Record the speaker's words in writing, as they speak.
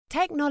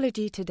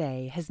Technology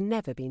today has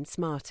never been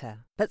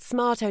smarter, but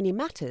smart only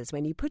matters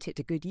when you put it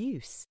to good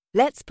use.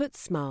 Let's put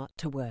smart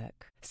to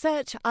work.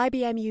 Search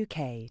IBM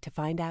UK to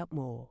find out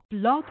more.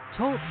 Blog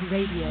Talk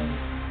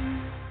Radio.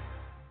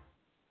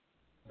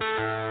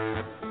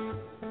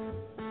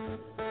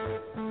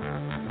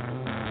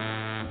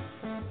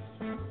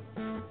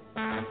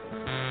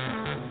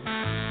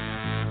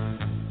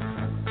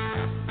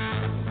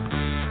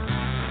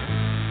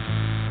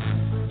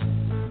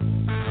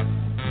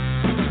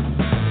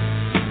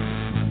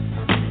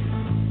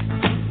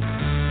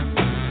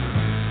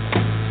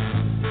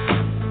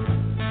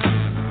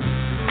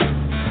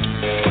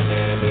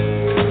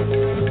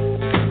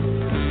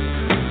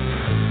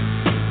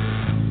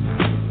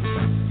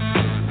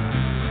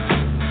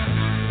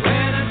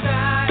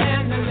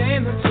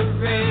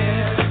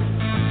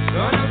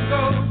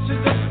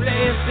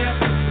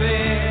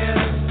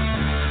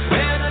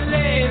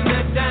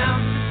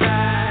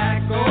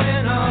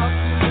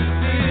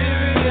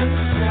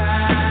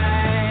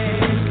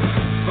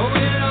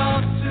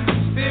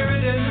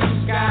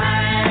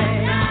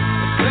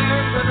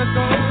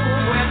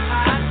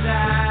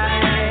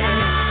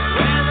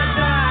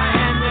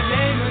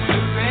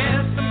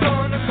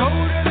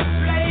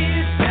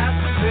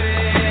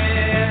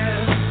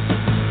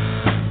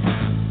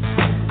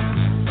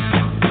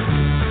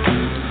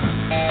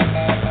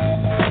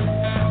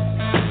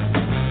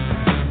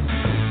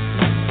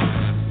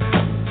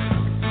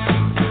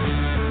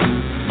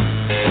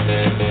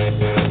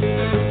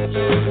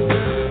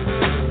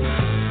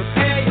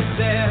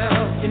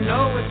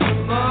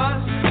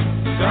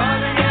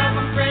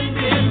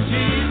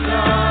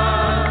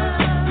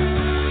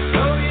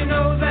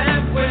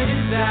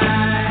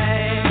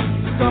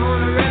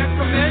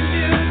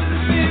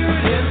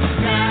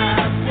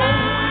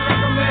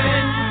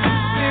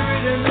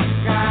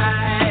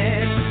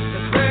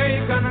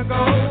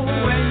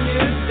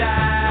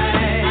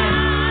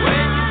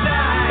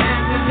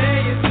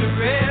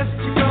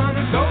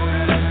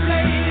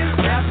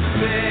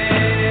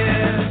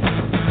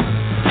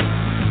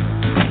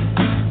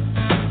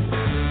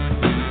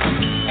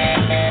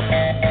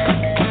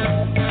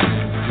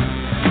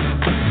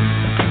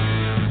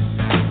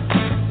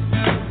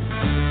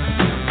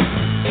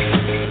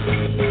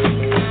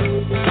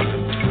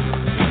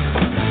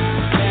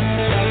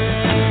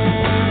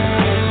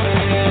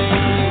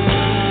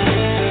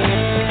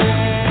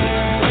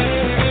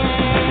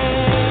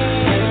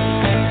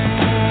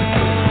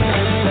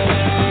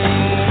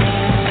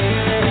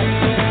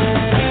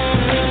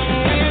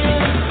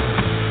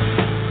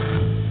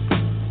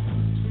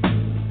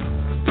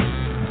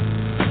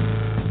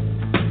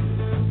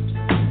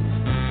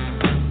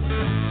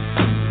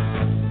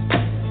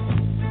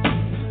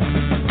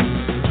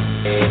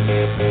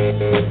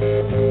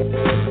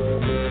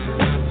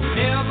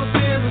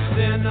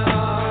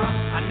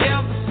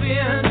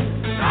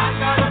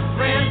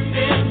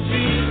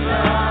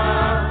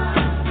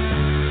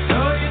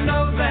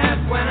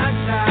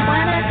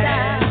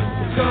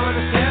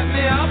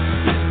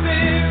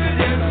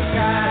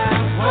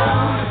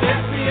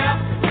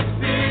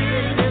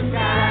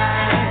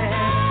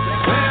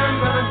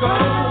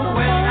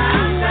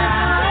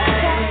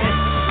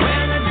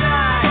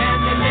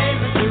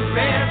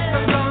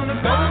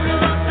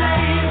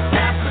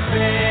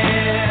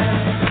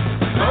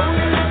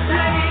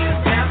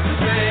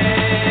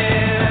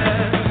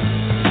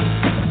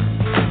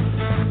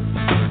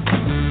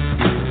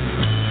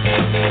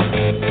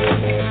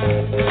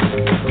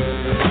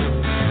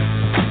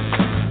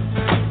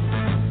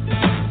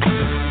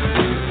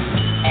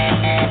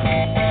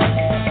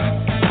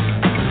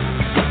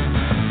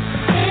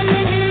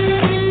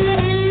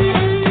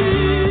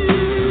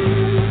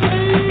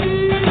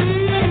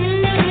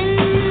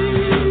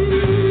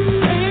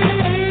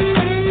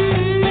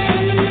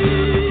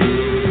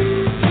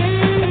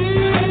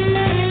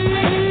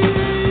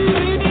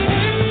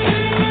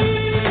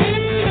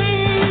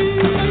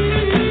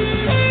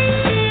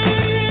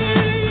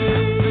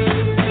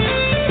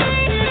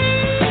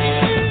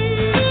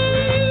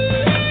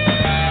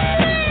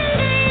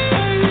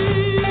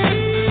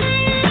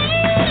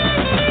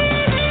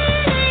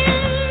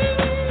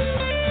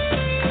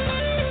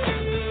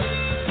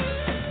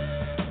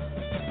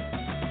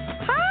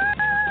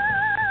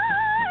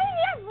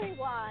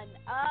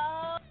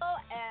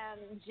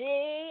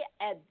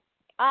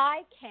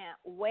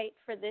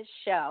 This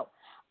show.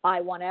 I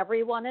want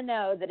everyone to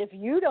know that if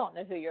you don't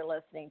know who you're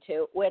listening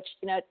to, which,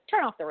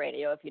 turn off the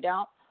radio if you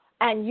don't,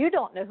 and you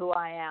don't know who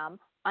I am,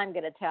 I'm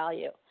going to tell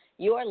you.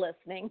 You are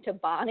listening to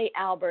Bonnie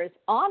Albers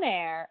on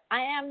air. I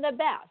am the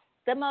best,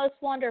 the most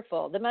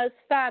wonderful, the most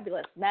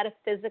fabulous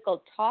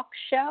metaphysical talk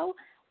show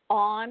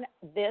on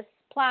this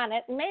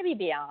planet, maybe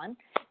beyond.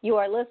 You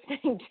are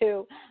listening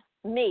to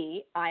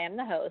me. I am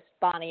the host,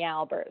 Bonnie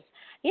Albers.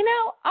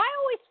 I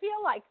always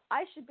feel like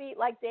I should be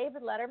like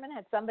David Letterman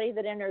had somebody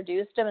that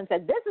introduced him and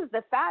said, this is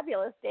the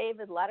fabulous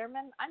David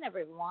Letterman. I never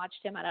even watched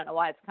him. I don't know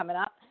why it's coming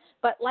up.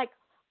 But,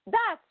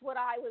 that's what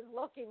I was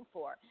looking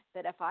for,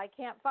 that if I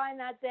can't find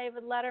that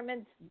David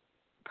Letterman,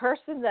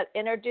 person that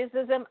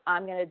introduces him,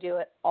 I'm going to do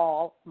it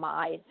all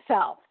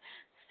myself.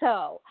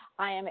 So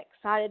I am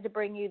excited to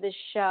bring you this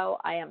show.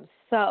 I am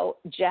so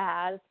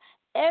jazzed.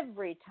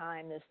 Every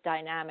time this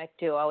dynamic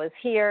duo is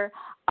here,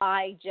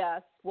 I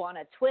just want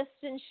to twist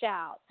and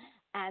shout.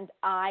 And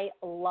I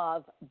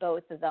love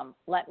both of them.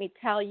 Let me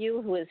tell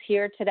you who is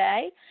here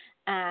today,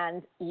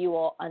 and you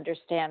will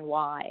understand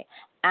why.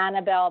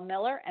 Annabel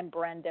Miller and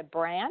Brenda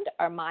Brand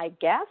are my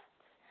guests.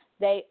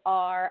 They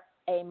are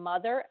a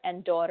mother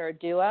and daughter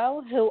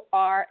duo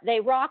they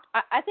rock,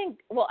 I think,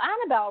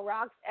 Annabelle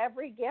rocks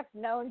every gift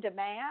known to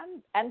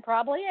man and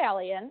probably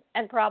alien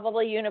and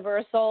probably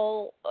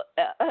universal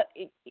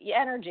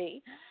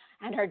energy,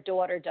 and her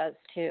daughter does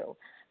too.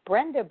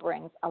 Brenda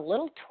brings a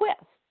little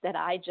twist that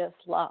I just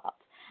love,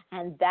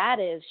 and that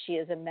is she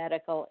is a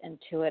medical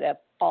intuitive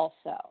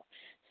also.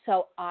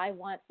 So I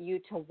want you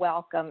to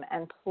welcome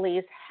and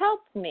please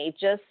help me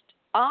just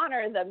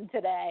honor them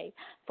today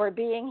for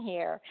being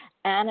here,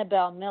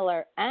 Annabel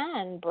Miller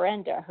and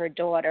Brenda, her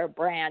daughter,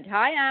 Brand.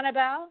 Hi,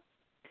 Annabel.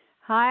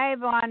 Hi,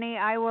 Bonnie.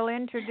 I will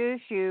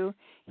introduce you.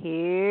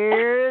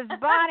 Here's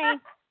Bonnie.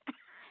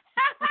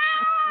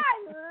 I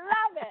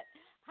love it.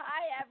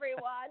 Hi,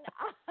 everyone.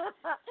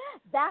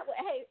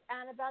 Hey,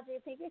 Annabel, do you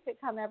think you could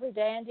come every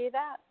day and do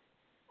that?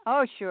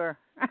 Oh, sure.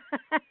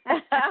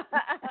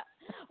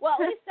 Well,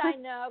 at least I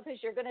know,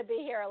 because you're going to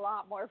be here a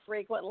lot more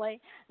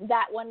frequently,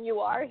 that when you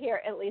are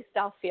here, at least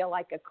I'll feel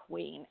like a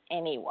queen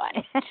anyway.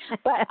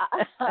 But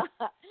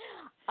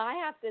I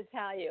have to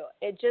tell you,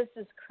 it just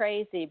is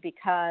crazy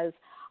because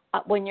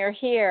when you're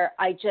here,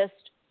 I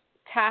just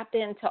tap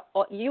into,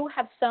 you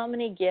have so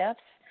many gifts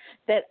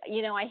that,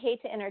 I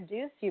hate to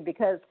introduce you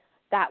because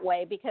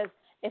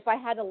if I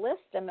had to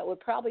list them, it would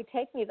probably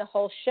take me the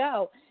whole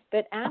show.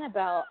 But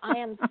Annabelle, I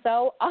am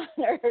so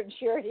honored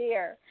you're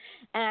here.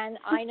 And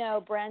I know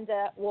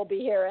Brenda will be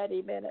here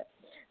any minute.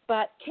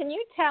 But can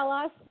you tell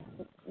us,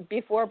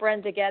 before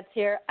Brenda gets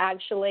here,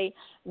 actually,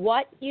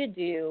 what you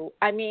do?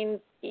 I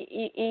mean,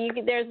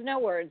 there's no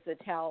words to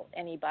tell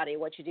anybody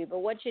what you do,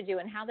 but what you do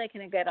and how they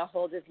can get a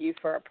hold of you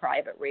for a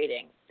private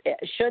reading.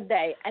 Should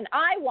they? And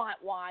I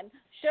want one.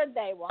 Should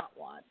they want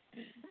one?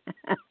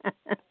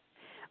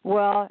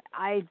 Well,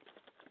 I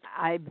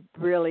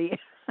really...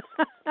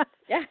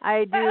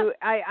 I do.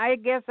 I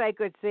guess I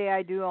could say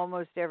I do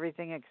almost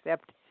everything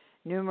except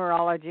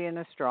numerology and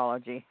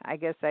astrology. I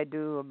guess I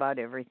do about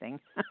everything.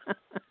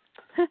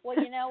 Well,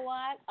 you know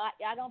what?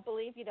 I don't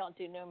believe you don't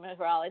do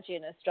numerology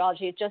and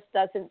astrology. It just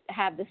doesn't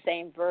have the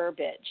same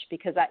verbiage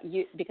because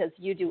you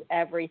do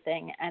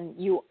everything, and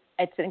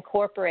it's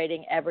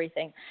incorporating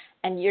everything,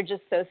 and you're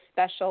just so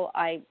special.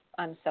 I'm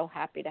so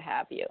happy to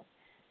have you.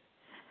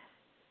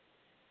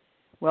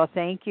 Well,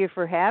 thank you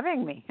for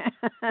having me.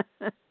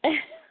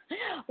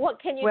 What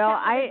can you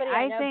tell everybody?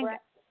 I think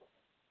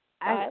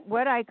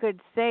what I could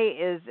say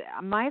is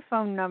my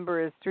phone number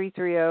is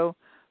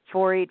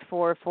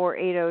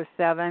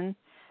 330-484-4807,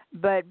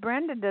 but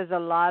Brenda does a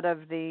lot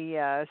of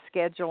the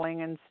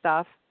scheduling and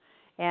stuff,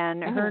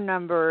 and her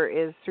number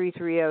is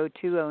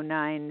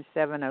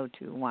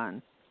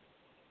 330-209-7021.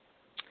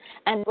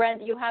 And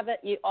Brenda,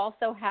 you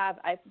also have,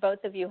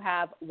 both of you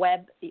have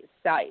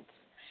websites.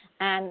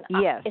 And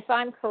yes. If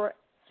I'm correct,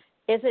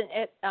 isn't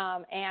it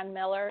Ann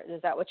Miller?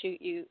 Is that what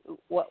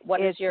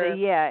what is your?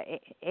 Yeah,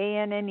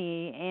 ANNE,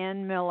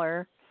 Ann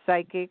Miller,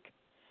 psychic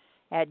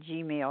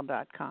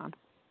 @gmail.com.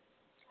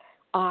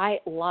 I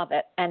love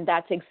it, and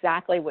that's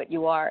exactly what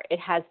you are. It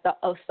has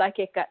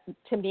psychic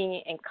to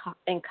me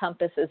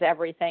encompasses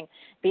everything.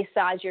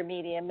 Besides your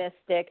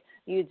mediumistic,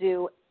 you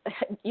do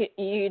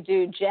you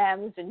do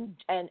gems and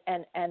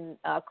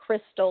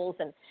crystals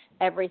and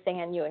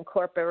everything, and you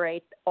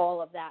incorporate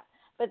all of that.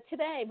 But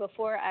today,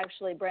 before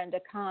actually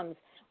Brenda comes,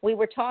 we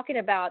were talking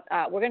about,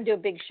 we're going to do a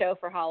big show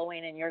for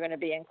Halloween, and you're going to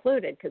be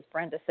included because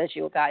Brenda says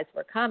you guys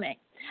were coming.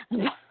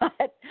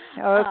 But,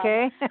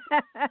 okay.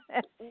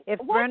 If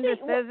Brenda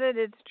says it,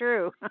 it's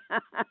true.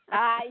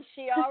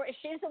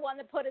 She's the one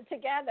that put it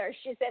together.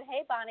 She said,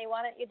 hey, Bonnie,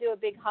 why don't you do a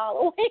big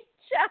Halloween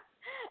show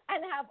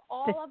and have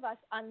all of us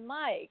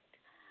unmiked?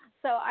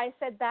 So I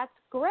said, that's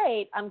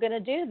great. I'm going to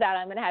do that.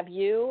 I'm going to have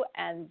you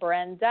and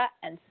Brenda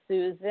and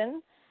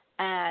Susan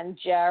and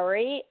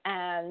Jerry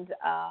and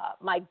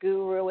my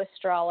guru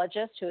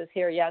astrologist who was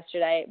here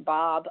yesterday,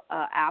 Bob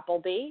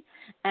Appleby.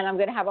 And I'm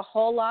going to have a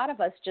whole lot of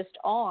us just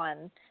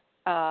on,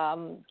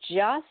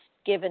 just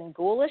giving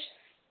ghoulish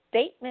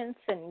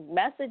statements and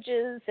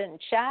messages and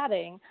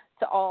chatting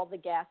to all the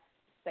guests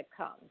that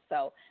come.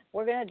 So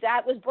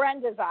that was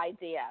Brenda's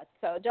idea.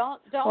 So don't.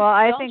 Well,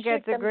 I think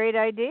that's a great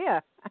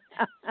idea.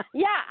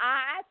 Yeah,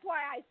 that's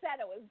why I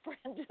said it was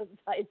Brenda's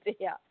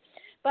idea.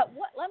 But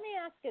let me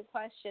ask you a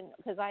question,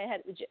 because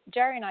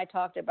Jerry and I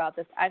talked about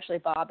this. Actually,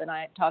 Bob and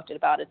I talked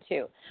about it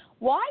too.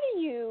 Why do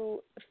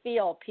you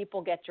feel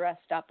people get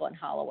dressed up on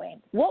Halloween?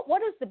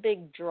 What is the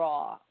big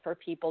draw for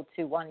people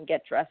to want to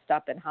get dressed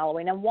up in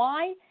Halloween, and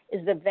why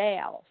is the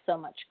veil so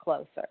much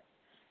closer?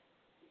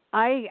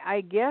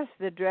 I guess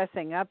the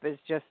dressing up is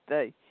just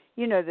the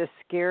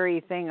scary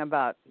thing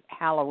about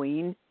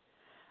Halloween,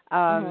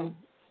 and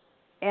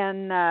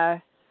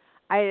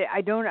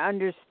I don't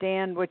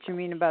understand what you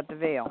mean about the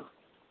veil.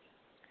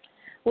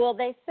 Well,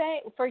 they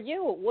say for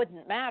you it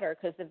wouldn't matter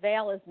because the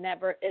veil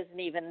isn't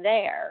even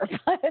there.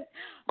 but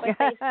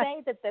they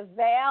say that the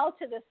veil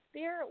to the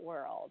spirit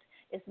world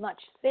is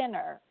much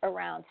thinner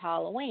around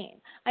Halloween.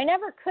 I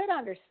never could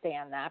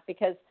understand that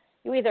because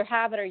you either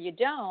have it or you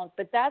don't.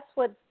 But that's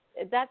what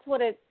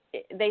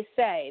they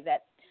say,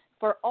 that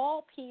for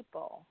all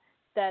people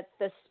that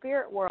the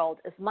spirit world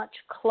is much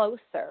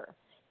closer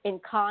in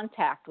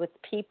contact with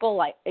people.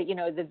 Like,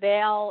 the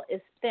veil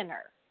is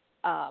thinner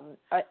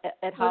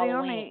at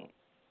Halloween.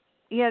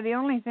 The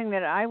only thing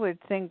that I would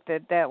think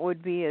that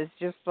would be is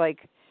just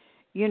like,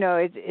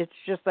 it's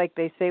just like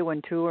they say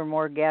when two or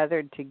more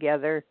gathered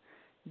together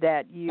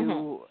that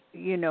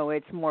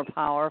it's more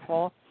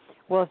powerful.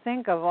 Well,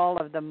 think of all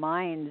of the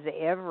minds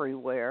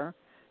everywhere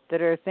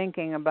that are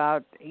thinking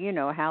about,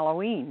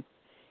 Halloween.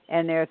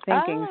 And they're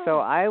thinking, so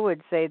I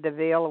would say the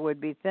veil would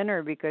be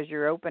thinner because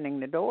you're opening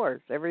the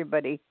doors.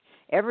 Everybody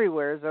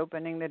everywhere is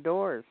opening the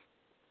doors.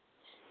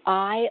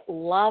 I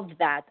love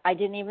that. I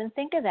didn't even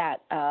think of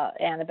that,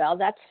 Annabelle.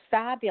 That's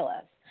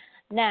fabulous.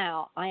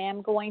 Now, I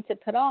am going to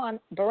put on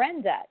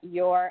Brenda.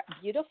 Your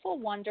beautiful,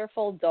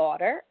 wonderful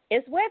daughter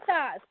is with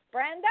us.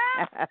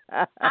 Brenda?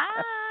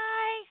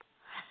 Hi.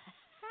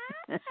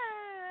 Hi.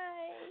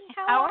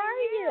 How are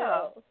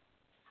you?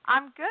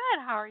 I'm good.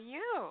 How are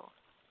you?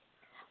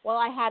 Well,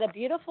 I had a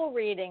beautiful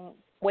reading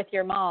with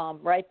your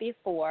mom right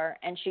before,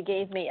 and she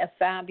gave me a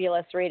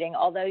fabulous reading.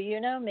 Although you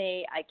know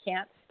me, I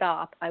can't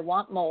stop. I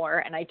want more,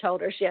 and I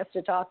told her she has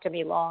to talk to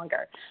me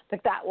longer,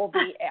 but that will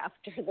be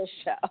after the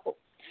show.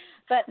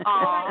 But what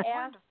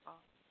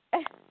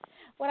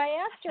I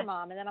asked your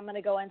mom, and then I'm going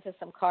to go into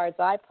some cards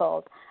I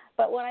pulled,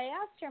 but what I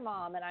asked your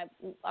mom, and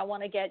I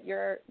want to get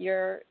your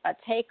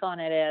take on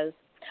it, is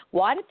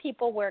why do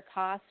people wear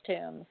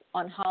costumes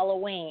on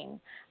Halloween?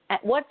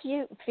 What do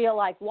you feel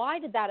like? Why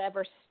did that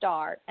ever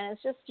start? And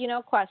it's just,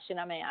 a question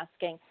I'm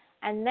asking.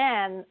 And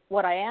then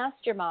what I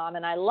asked your mom,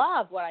 and I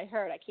love what I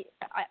heard.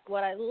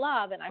 What I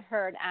love, and I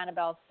heard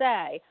Annabelle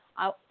say,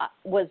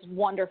 was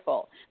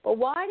wonderful. But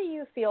why do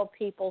you feel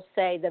people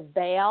say the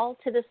veil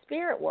to the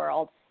spirit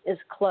world is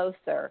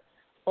closer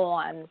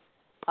on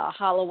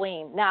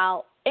Halloween?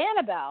 Now,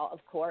 Annabelle, of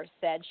course,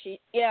 said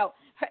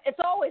it's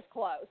always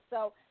close.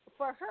 So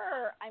for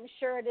her, I'm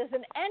sure it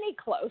isn't any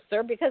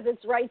closer because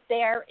it's right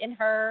there in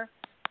her,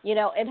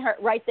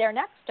 right there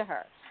next to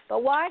her.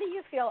 But why do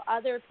you feel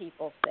other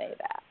people say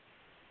that?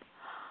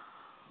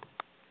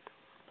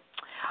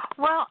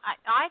 Well,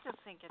 I just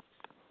think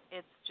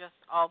it's just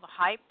all the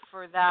hype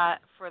for the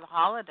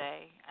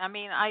holiday. I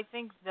mean, I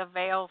think the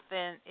veil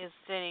is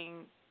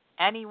thinning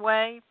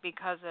anyway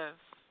because of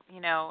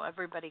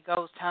everybody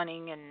ghost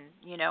hunting and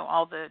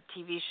all the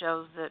TV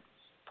shows that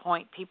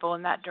point people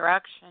in that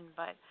direction.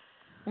 But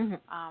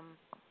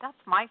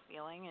that's my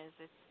feeling. Is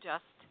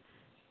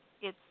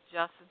it's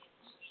just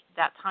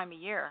that time of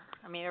year.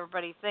 I mean,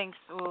 everybody thinks,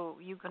 oh,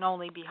 you can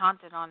only be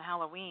haunted on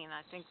Halloween.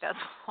 I think that's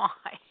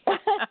why.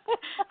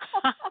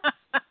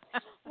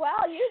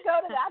 Well, you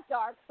go to that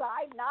dark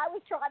side, and I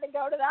was trying to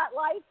go to that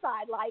light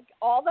side, like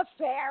all the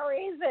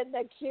fairies and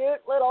the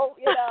cute little,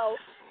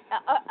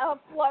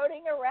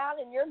 floating around,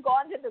 and you're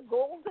going to the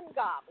ghouls and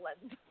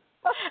goblins.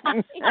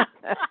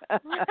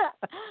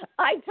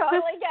 I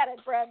totally get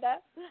it,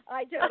 Brenda.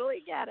 I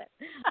totally get it.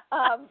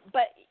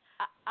 But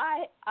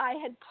I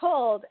had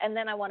pulled, and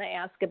then I want to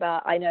ask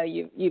about. I know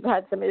you've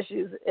had some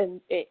issues in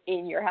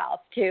your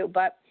house too,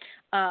 but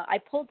I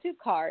pulled two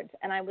cards,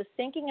 and I was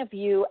thinking of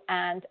you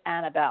and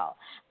Annabelle.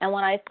 And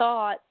when I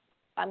thought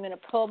I'm going to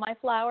pull my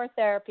flower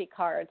therapy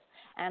cards,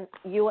 and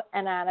you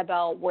and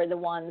Annabelle were the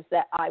ones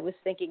that I was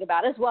thinking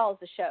about, as well as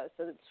the show.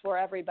 So it's for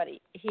everybody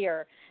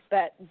here.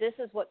 But this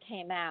is what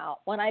came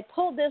out. When I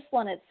pulled this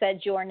one, it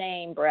said your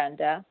name,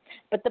 Brenda.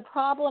 But the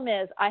problem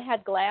is I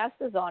had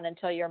glasses on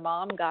until your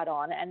mom got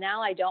on, and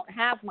now I don't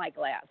have my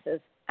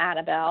glasses,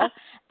 Annabelle,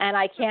 and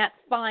I can't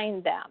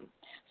find them.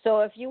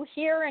 So if you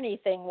hear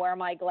anything where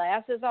my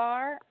glasses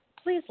are,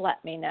 please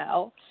let me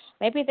know.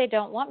 Maybe they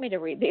don't want me to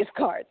read these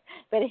cards.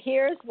 But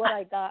here's what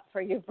I got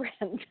for you,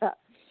 Brenda.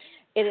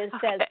 It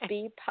says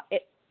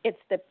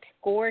it's the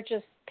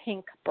gorgeous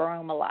pink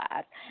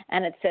bromelain,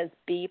 and it says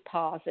be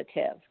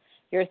positive.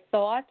 Your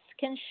thoughts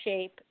can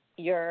shape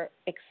your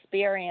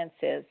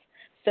experiences,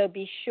 so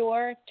be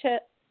sure to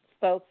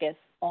focus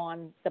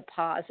on the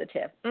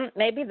positive.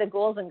 Maybe the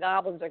ghouls and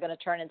goblins are going to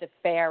turn into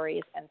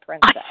fairies and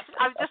princesses.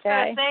 I was just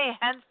going to say,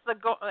 hence the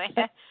ghouls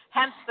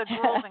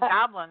and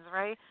goblins,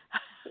 right?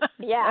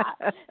 Yeah.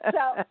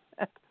 So,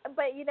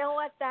 but you know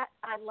what?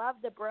 I love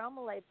the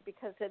bromelain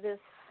because it is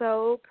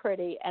so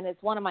pretty, and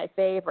it's one of my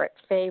favorite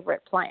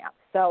plants.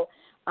 So,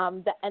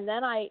 and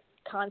then I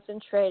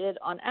concentrated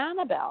on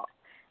Annabelle,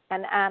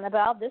 and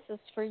Annabelle, this is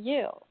for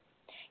you.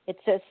 It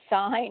says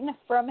sign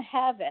from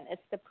heaven.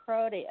 It's the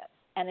Proteus,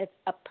 and it's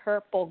a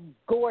purple,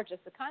 gorgeous.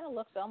 It kind of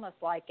looks almost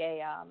like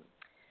an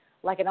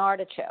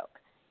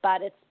artichoke,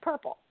 but it's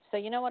purple. So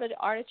you know what an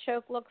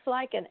artichoke looks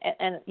like, and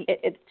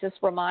it just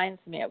reminds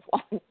me of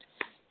one.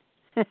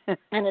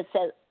 And it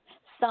says,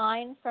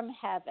 sign from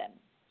heaven.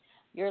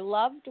 Your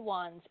loved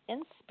ones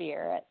in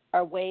spirit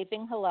are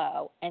waving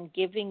hello and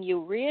giving you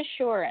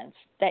reassurance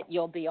that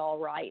you'll be all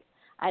right.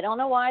 I don't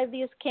know why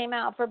these came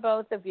out for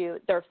both of you.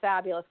 They're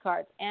fabulous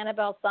cards.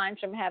 Annabelle, signs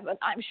from heaven.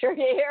 I'm sure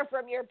you hear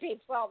from your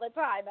peeps all the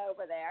time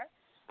over there.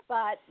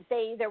 But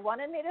they either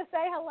wanted me to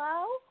say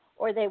hello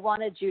or they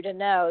wanted you to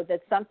know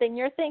that something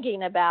you're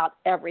thinking about,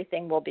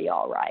 everything will be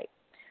all right.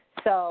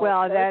 So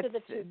well,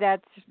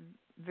 that's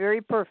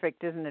very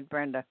perfect, isn't it,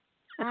 Brenda?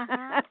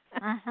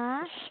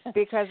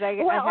 Because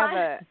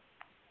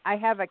I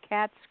have a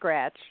cat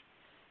scratch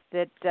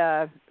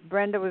that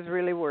Brenda was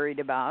really worried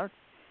about,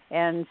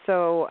 and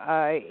so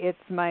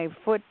my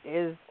foot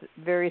is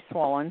very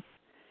swollen,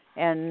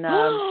 and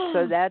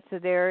so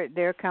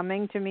they're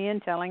coming to me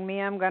and telling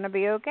me I'm going to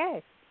be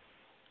okay.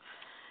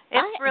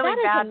 It's really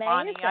bad,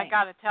 Bonnie. I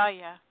got to tell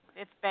you,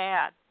 it's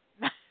bad.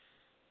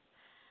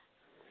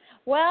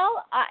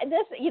 Well,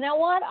 you know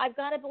what? I've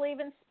got to believe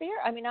in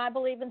spirit. I mean, I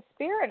believe in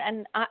spirit,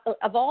 and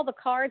of all the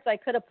cards I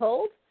could have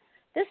pulled,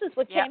 this is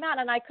what came out.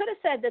 And I could have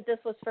said that this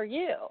was for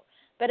you,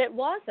 but it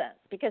wasn't,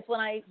 because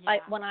when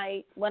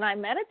I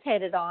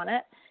meditated on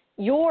it,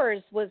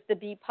 yours was to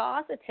be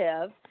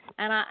positive,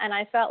 and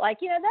I felt like,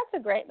 that's a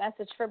great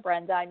message for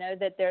Brenda. I know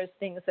that there's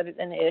things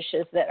and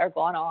issues that are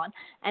going on,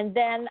 and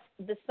then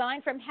the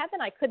sign from heaven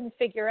I couldn't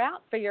figure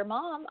out for your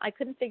mom. I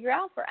couldn't figure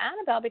out for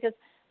Annabelle, because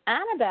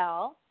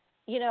Annabelle,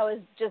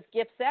 is just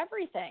gifts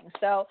everything.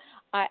 So,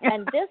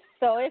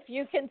 so if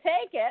you can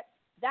take it,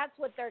 that's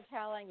what they're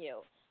telling you.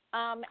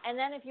 And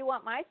then if you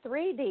want my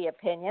 3D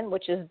opinion,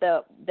 which is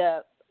the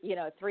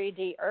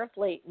 3D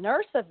earthly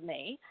nurse of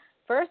me,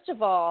 first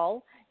of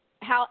all,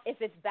 if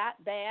it's that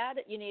bad,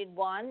 you need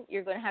one,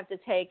 you're going to have to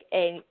take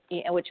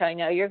which I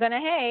know you're going to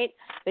hate,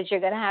 but you're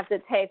going to have to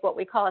take what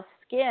we call a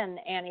skin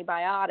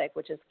antibiotic,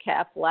 which is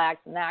Keflex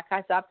and that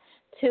kind of stuff.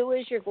 2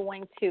 is you're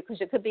going to, because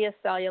it could be a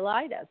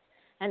cellulitis.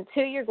 And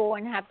 2, you're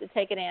going to have to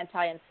take an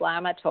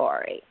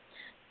anti-inflammatory.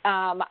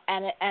 And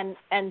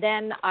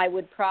then I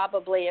would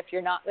probably, if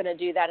you're not going to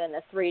do that in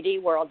the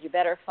 3D world, you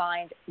better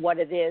find what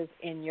it is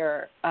in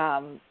your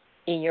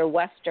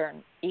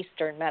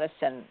Eastern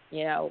medicine,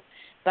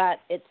 But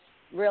it's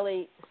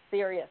really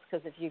serious,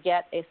 because if you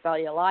get a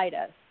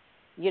cellulitis,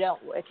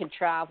 it can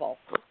travel.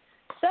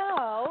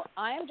 So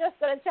I am just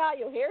going to tell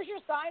you, here's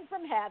your sign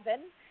from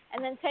heaven,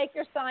 and then take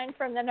your sign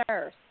from the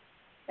nurse.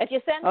 If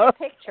you send me a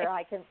picture,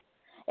 I can.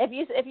 If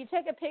you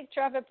take a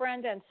picture of it,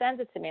 Brenda, and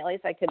send it to me, at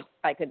least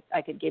I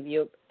could give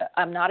you.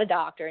 I'm not a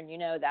doctor, and you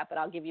know that, but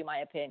I'll give you my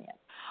opinion.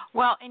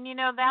 Well, and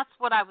that's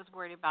what I was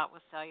worried about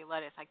with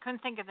cellulitis. I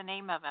couldn't think of the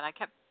name of it. I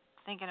kept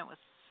thinking it was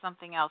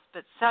something else,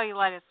 but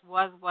cellulitis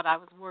was what I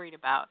was worried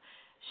about.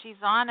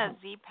 She's on a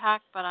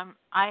Z-Pack, but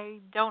I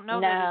don't know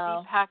that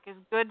a Z-Pack is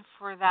good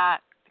for that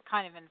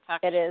kind of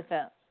infection. It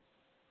isn't.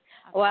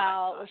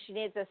 Well, she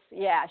needs a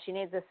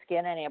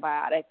skin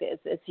antibiotic.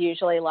 It's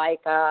usually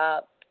like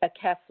a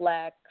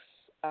Keflex.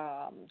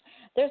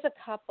 There's a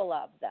couple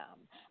of them,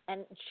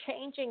 and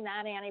changing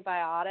that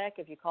antibiotic,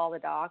 if you call the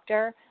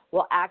doctor,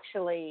 will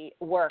actually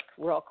work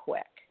real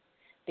quick,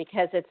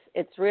 because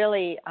it's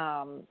really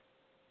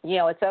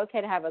it's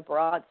okay to have a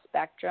broad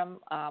spectrum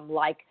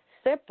like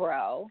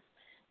Cipro,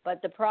 but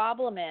the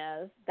problem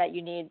is that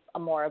you need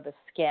more of a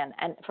skin.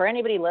 And for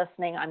anybody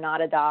listening, I'm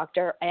not a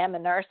doctor. I am a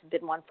nurse,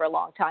 been one for a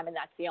long time, and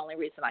that's the only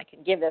reason I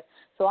can give this.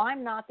 So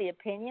I'm not the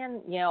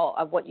opinion,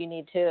 of what you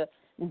need to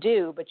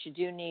do, but you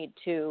do need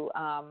to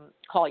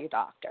call your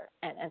doctor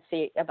and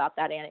see about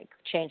that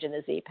change in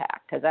the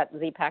Z-Pack, because that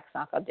Z-Pack's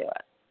not going to do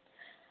it.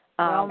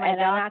 Well, my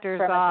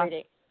doctor's off.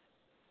 3D.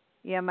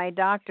 Yeah, my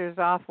doctor's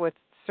off with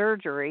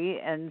surgery,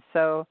 and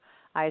so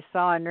I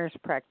saw a nurse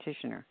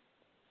practitioner.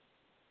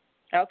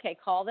 Okay,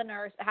 call the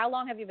nurse. How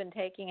long have you been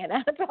taking it,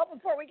 Annabelle,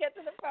 before we get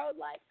to the phone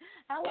line?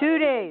 How long 2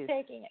 days. Have you been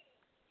taking it?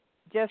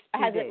 Just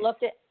 2 days.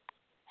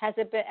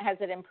 Has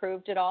it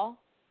improved at all?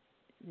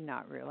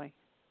 Not really.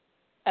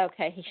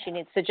 Okay, she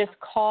needs to just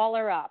call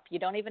her up. You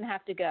don't even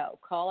have to go.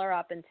 Call her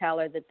up and tell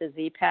her that the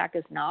Z-Pack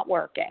is not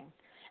working,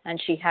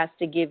 and she has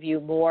to give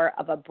you more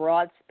of a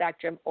broad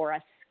spectrum or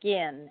a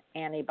skin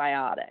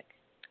antibiotic.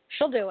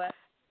 She'll do it.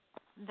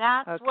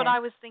 That's what I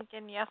was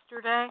thinking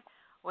yesterday,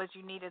 was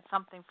you needed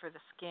something for the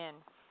skin.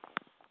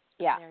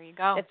 Yeah. There you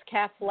go. It's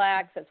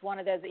Keflex. It's one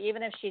of those.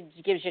 Even if she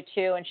gives you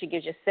 2 and she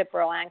gives you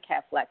Cipro and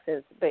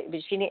Keflex, but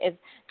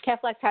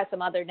Keflex has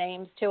some other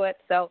names to it,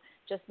 so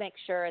just make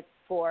sure it's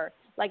for,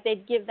 like,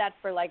 they'd give that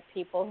for, like,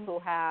 people who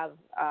have,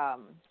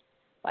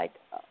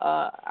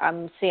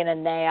 I'm seeing a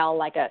nail,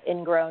 like an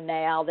ingrown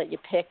nail that you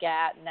pick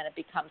at, and then it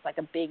becomes like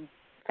a big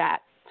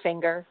fat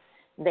finger.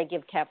 They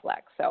give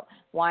Keflex. So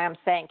why I'm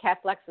saying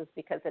Keflex is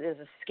because it is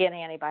a skin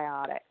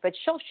antibiotic. But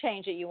she'll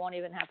change it. You won't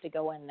even have to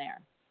go in there.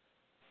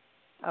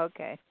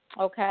 Okay.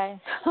 Okay.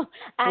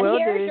 And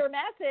here's your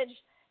message.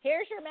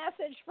 Here's your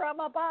message from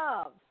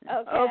above.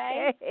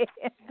 Okay.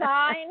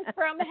 Sign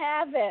from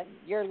heaven.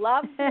 Your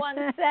loved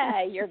ones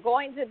say you're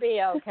going to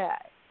be okay.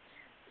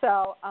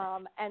 So,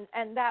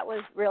 and that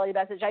was really the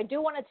message. I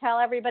do want to tell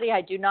everybody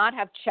I do not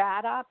have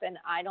chat up, and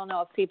I don't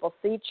know if people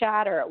see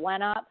chat or it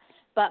went up.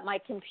 but my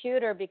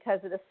computer, because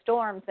of the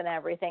storms and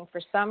everything, for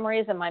some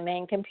reason my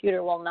main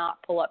computer will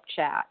not pull up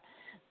chat.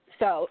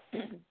 So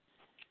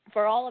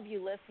for all of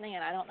you listening,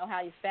 and I don't know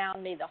how you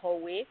found me the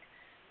whole week,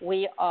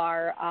 we're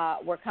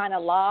kind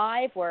of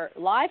live. We're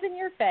live in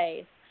your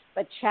face,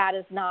 but chat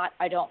is not,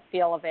 I don't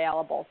feel,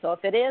 available. So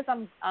if it is,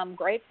 I'm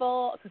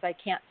grateful because I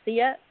can't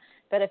see it.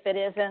 But if it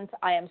isn't,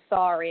 I am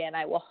sorry, and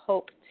I will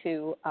hope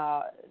to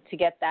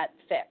get that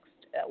fixed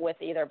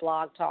with either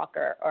Blog Talk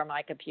or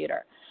my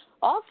computer.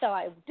 Also,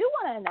 I do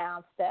want to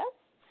announce this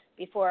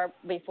before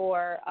we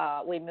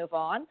move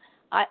on.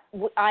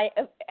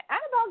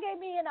 Annabelle gave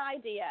me an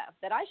idea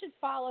that I should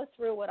follow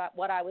through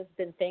what I was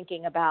been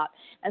thinking about.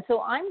 And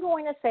so I'm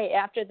going to say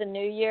after the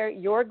new year,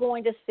 you're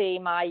going to see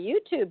my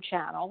YouTube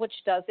channel,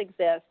 which does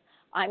exist.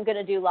 I'm going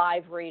to do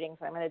live readings.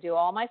 I'm going to do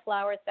all my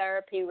flower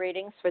therapy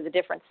readings for the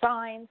different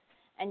signs,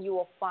 and you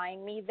will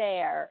find me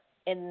there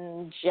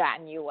in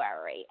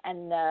January.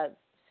 And the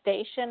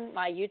station,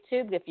 my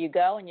YouTube, if you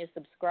go and you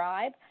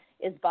subscribe,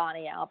 is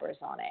Bonnie Albers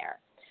on air.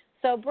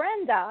 So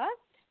Brenda,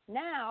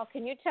 now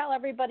can you tell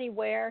everybody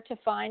where to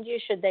find you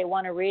should they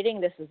want a reading?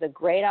 This is a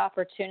great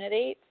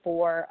opportunity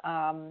for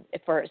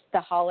the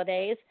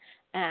holidays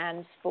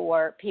and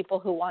for people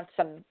who want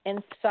some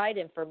insight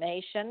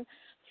information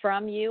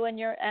from you and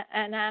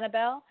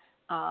Annabelle.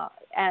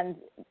 And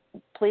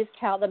please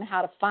tell them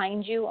how to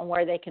find you and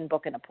where they can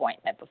book an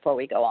appointment before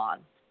we go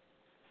on.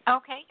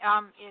 Okay.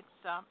 It's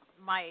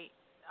my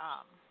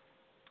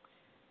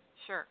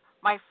sure.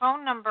 My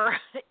phone number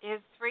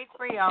is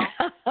 330-209.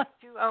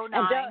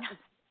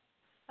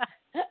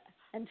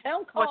 And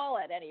don't call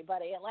it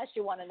anybody unless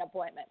you want an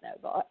appointment. No,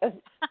 go ahead.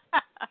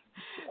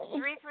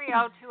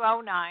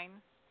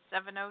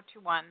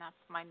 330-209-7021.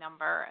 That's my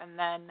number. And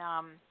then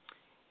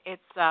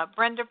it's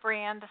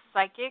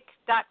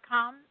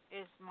BrendaBrandPsychic.com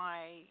is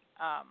my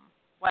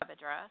web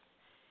address.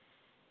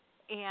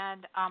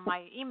 And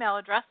my email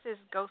address is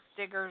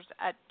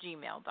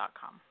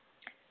ghostdiggers@gmail.com.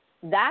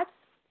 That's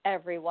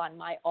everyone,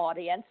 my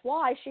audience,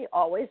 why she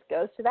always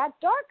goes to that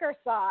darker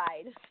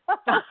side.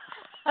 I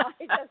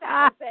just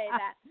have to say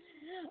that.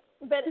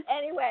 But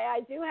anyway,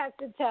 I do have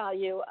to tell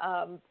you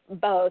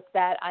both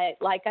that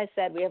like I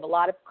said, we have a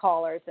lot of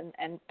callers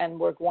and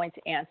we're going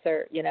to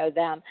answer,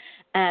 them.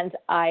 And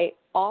I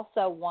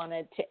also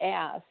wanted to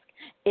ask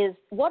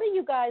what are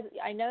you guys,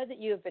 I know that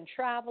you have been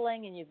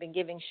traveling and you've been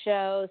giving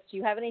shows. Do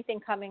you have anything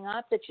coming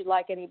up that you'd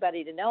like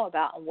anybody to know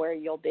about and where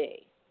you'll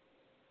be?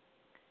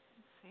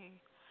 Let's see.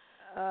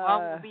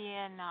 We'll be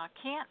in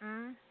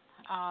Canton.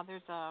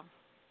 There's a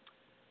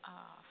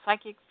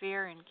psychic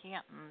fair in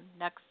Canton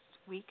next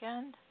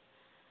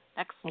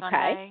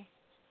Sunday.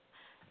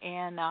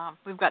 And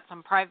we've got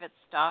some private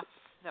stuff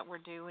that we're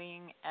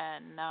doing,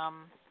 and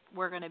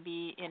we're going to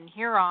be in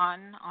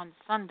Huron on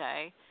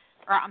Sunday.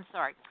 Or I'm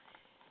sorry.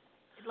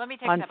 Let me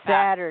take that back. On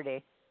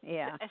Saturday,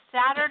 yeah.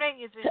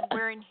 Saturday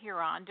we're in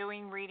Huron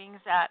doing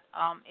readings at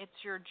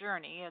It's Your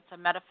Journey. It's a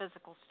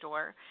metaphysical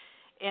store.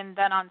 And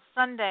then on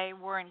Sunday,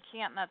 we're in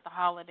Canton at the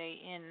Holiday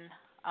Inn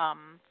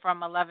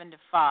from 11 to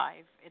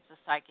 5. It's a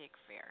psychic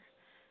fair.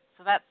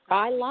 So that's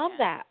I love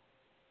that.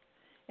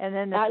 And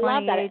then the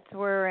 28th,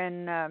 we're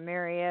in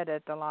Marietta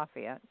at the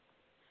Lafayette.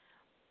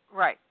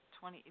 Right.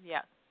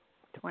 28th.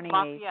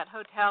 Lafayette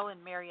Hotel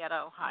in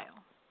Marietta, Ohio.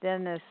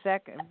 Then the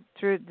second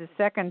through the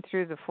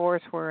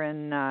 4th, we're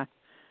in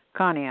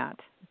Conneaut,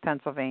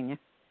 Pennsylvania.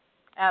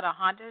 At a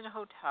haunted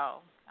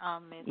hotel.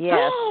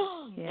 Yes.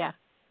 Yeah.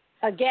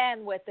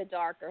 Again, with the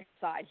darker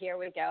side. Here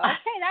we go.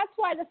 Okay, that's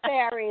why the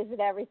fairies and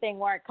everything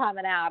weren't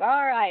coming out.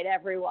 All right,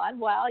 everyone.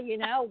 Well,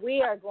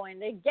 we are going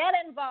to get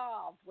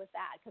involved with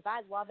that because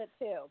I love it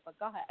too. But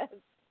go ahead.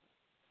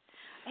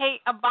 Hey,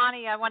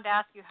 Bonnie, I wanted to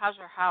ask you, how's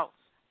your house?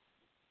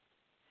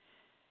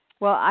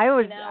 Well, I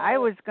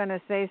was going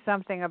to say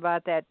something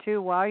about that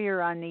too. While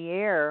you're on the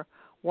air,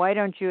 why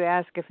don't you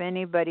ask if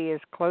anybody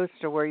is close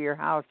to where your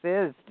house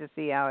is to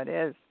see how it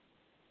is?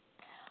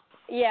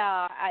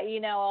 Yeah,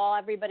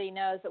 everybody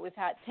knows that we've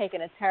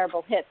taken a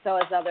terrible hit, so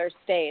has other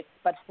states.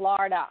 But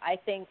Florida, I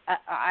think,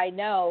 I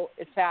know,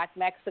 in fact,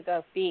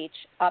 Mexico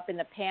Beach up in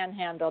the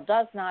Panhandle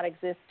does not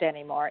exist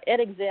anymore.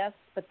 It exists,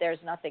 but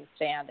there's nothing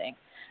standing.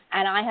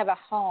 And I have a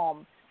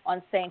home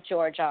on St.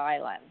 George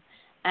Island,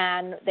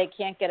 and they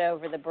can't get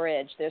over the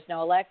bridge. There's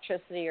no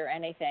electricity or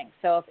anything.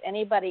 So if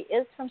anybody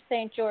is from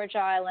St. George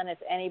Island,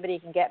 if anybody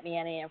can get me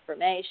any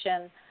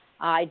information,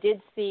 I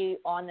did see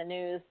on the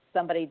news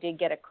somebody did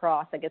get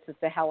across. I guess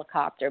it's a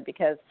helicopter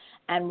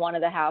and one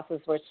of the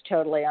houses was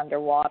totally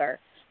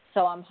underwater.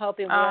 So I'm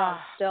hoping we're on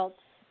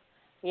stilts.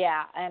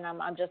 Yeah, and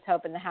I'm just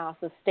hoping the house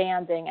is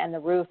standing and the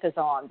roof is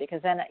on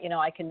because then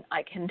I can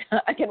I can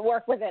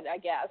work with it, I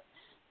guess.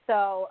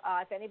 So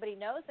if anybody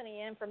knows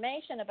any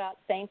information about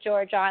St.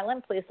 George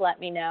Island, please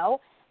let me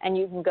know. And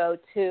you can go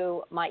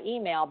to my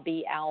email,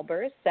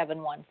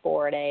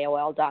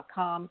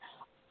 balbers714@aol.com.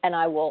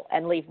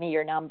 And leave me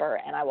your number,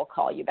 and I will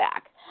call you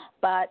back.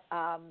 But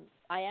I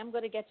am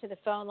going to get to the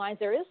phone lines.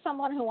 There is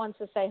someone who wants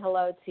to say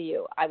hello to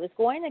you. I was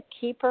going to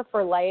keep her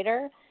for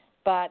later,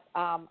 but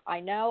I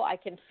know I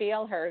can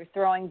feel her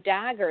throwing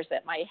daggers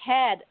at my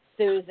head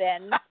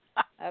Susan.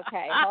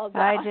 Okay, hold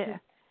on.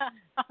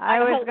 I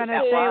was going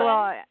to say,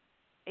 well,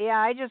 yeah,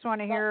 I just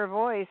want to hear her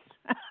voice.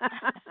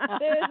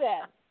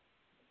 Susan.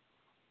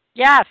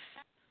 Yes.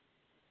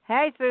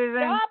 Hey,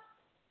 Susan. Stop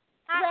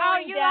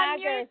throwing you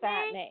daggers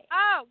unmuted at me.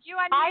 Oh, you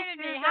unmuted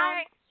me.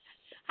 Hi.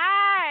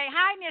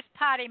 Hi, Miss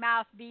Potty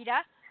Mouth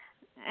Beta.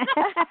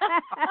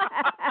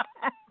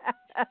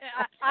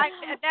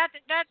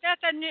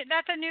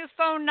 That's a new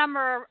phone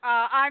number.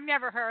 I've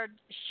never heard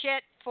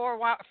shit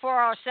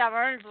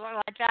 407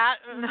 like that.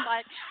 It was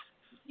like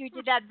you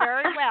did that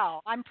very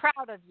well. I'm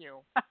proud of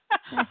you.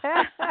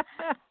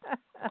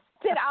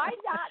 Did I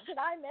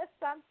miss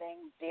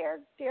something,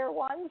 dear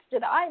ones?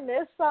 Did I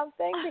miss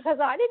something? Because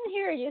I didn't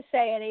hear you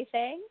say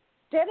anything.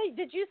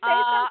 Did you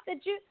say something?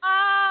 Did you?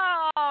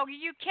 Oh,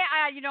 you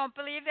can't. You don't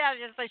believe that?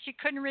 It's like she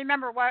couldn't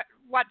remember what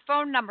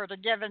phone number to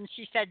give, and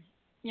she said,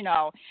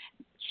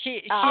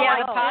 she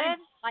had a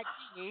potty like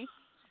me,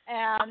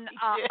 and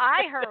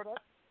I heard it.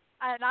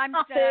 And I'm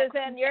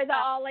Susan, you're the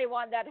only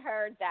one that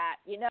heard that.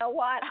 You know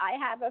what? I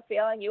have a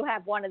feeling you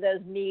have one of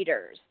those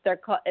meters.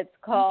 It's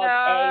called a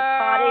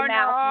potty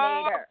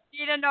mouth meter.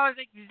 Beta knows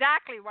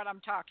exactly what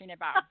I'm talking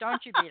about,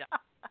 don't you, Beta?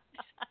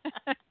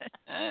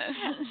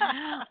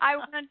 I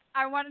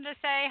wanted to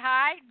say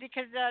hi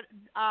because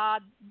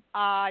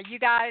you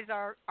guys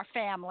are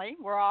family.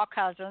 We're all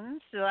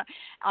cousins.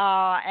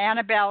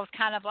 Annabelle's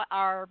kind of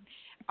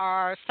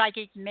our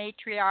psychic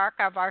matriarch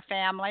of our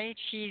family.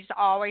 She's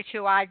always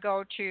who I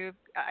go to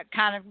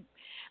kind of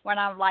when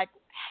I'm like,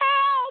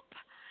 help.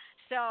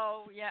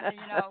 So, yeah,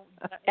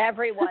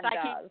 everyone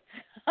does.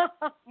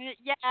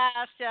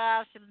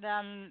 Yes.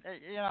 And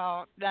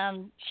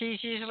then she's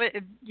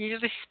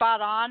usually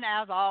spot on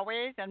as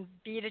always. And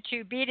Beta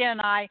and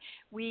I,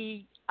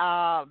 we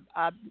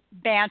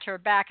banter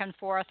back and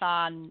forth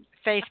on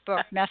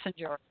Facebook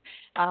Messenger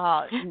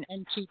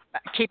and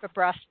keep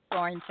abreast of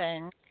going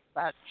things.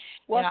 But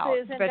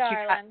Susan,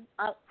 darling,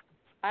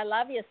 I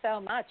love you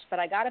so much, but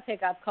I got to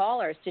pick up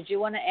callers. Did you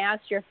want to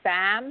ask your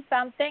fam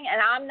something?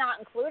 And I'm not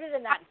included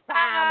in that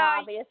fam,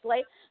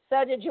 obviously.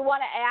 So did you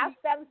want to ask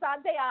them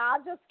something?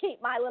 I'll just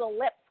keep my little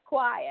lips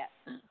quiet.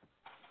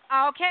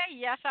 Okay,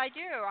 yes, I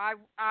do.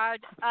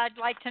 I'd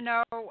like to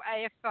know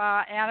if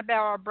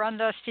Annabelle or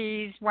Brenda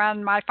sees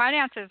when my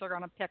finances are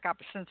going to pick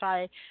up since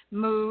I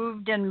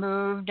moved.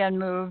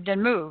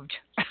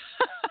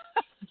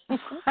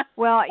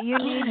 Well, you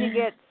need to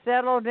get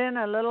settled in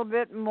a little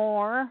bit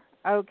more,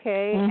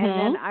 okay? Mm-hmm.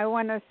 And then I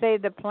want to say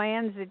the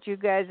plans that you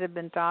guys have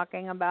been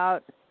talking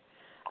about,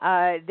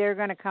 they're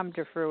going to come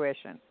to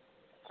fruition.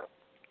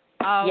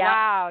 Oh, yeah.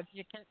 Wow! Do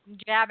you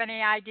have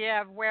any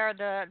idea of where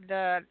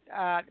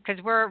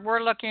because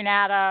we're looking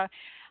at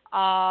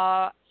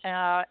an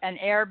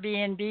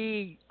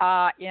Airbnb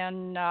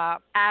in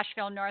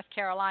Asheville, North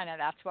Carolina.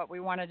 That's what we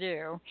want to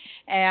do.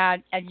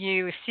 And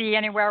you see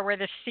anywhere where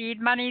the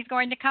seed money is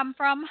going to come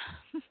from?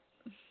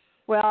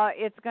 Well,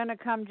 it's going to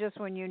come just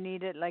when you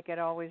need it, like it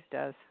always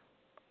does.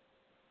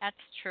 That's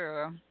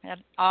true. It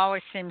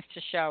always seems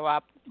to show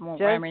up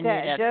when we need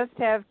it. Just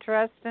have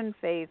trust and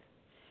faith,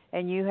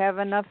 and you have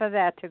enough of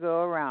that to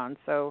go around.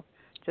 So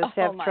just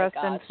have trust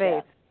and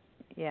faith.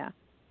 Yeah.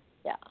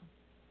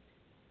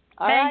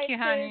 Thank you,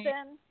 honey.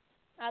 Susan.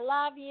 I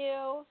love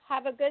you.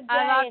 Have a good day.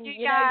 I love you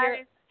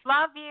guys.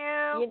 Love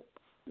you.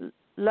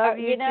 Love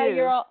you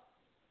too.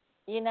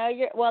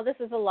 Well, this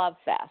is a love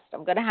fest.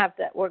 We're going to have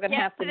to move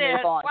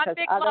on because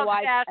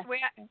otherwise. Love fest.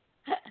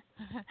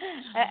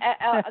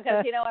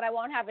 Because you know what, I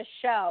won't have a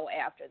show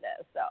after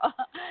this. So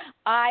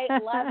I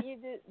love you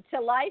to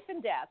life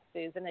and death,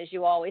 Susan, as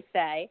you always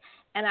say,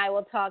 and I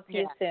will talk to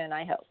you soon,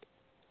 I hope.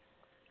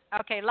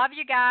 Okay, love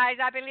you guys.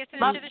 I'll be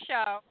listening to the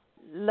show.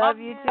 Love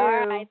you too.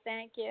 All right,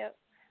 thank you.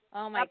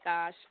 Oh my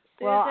gosh,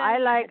 Susan, well, I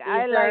like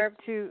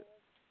to,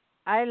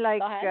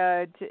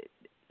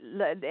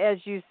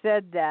 as you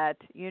said that,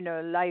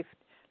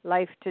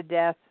 life to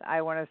death.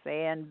 I want to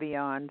say and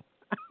beyond.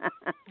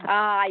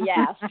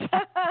 Yes.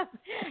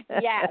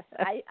 Yes.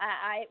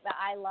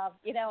 I love,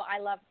 I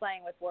love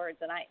playing with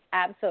words, and I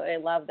absolutely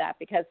love that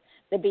because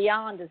the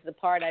beyond is the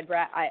part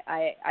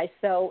I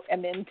so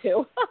am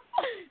into.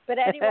 But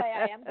anyway,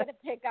 I am going to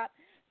pick up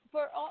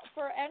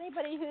for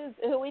anybody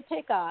who we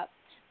pick up.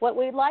 What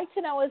we'd like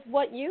to know is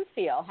what you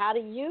feel. How do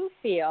you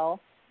feel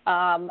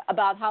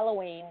about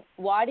Halloween?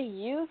 Why do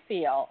you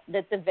feel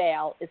that the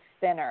veil is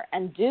thinner,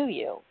 and do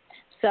you?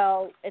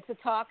 So it's a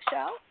talk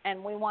show,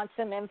 and we want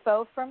some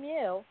info from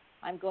you.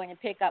 I'm going to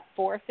pick up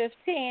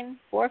 415.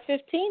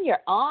 415,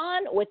 you're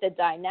on with the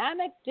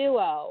dynamic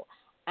duo,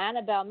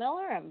 Annabel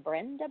Miller and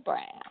Brenda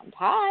Brand.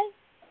 Hi.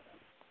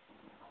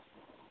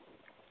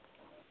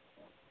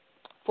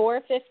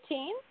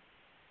 415.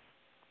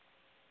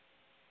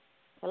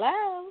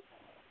 Hello.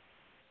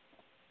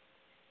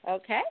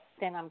 Okay,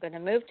 then I'm going to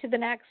move to the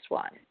next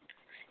one.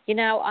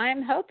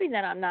 I'm hoping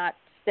that I'm not,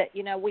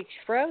 we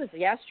froze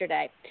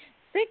yesterday.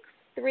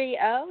 630,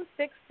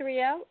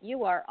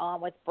 you are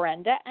on with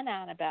Brenda and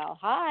Annabelle.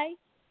 Hi.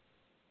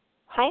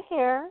 Hi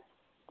there.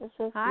 This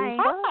is Hi.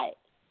 Lisa. Hi.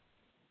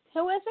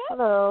 Who is it?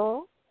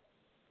 Hello.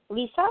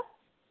 Lisa?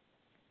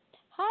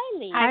 Hi,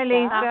 Lisa. Hi,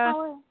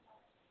 Lisa.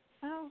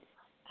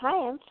 Hi,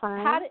 I'm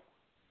fine.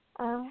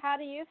 How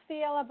do you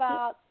feel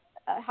about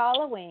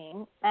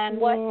Halloween? And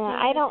what do you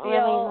I don't feel...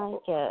 really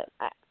like it.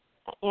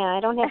 I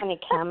don't have any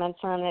comments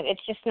on it.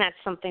 It's just not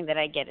something that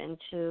I get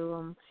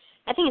into.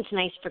 I think it's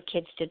nice for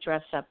kids to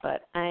dress up,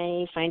 but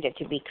I find it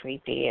to be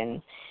creepy,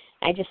 and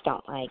I just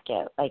don't like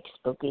it, like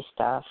spooky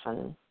stuff,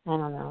 and I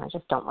don't know. I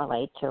just don't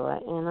relate to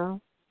it, you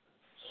know.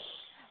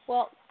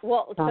 Well.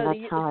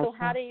 So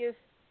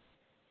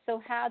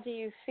how do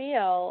you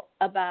feel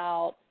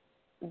about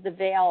the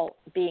veil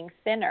being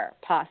thinner,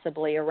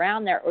 possibly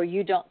around there, or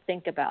you don't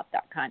think about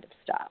that kind of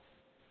stuff?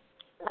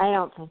 I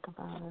don't think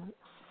about it.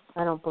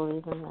 I don't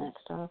believe in that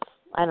stuff.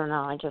 I don't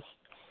know. I just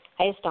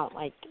don't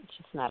like. It's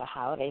just not a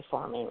holiday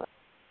for me.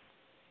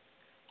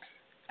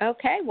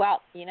 Okay.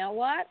 Well, you know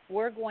what?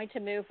 We're going to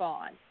move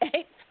on.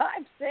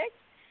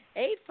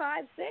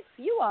 856.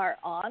 You are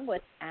on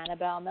with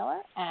Annabel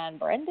Miller and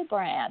Brenda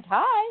Brand.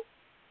 Hi.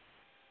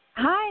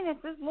 Hi, this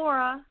is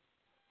Laura.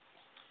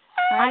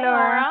 Hi,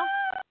 Laura.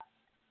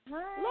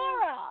 Hi.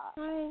 Laura.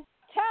 Hi.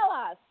 Tell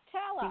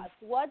us,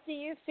 what do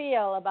you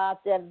feel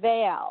about the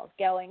veil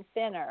going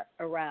thinner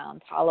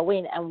around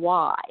Halloween, and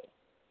why?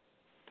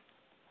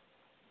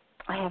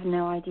 I have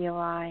no idea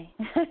why.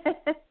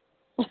 I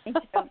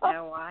don't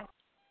know why.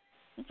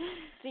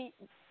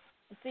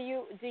 Do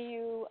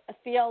you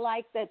feel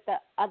like that the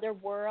other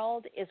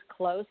world is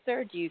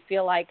closer? Do you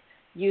feel like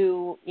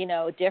you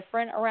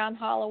different around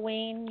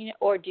Halloween,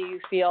 or do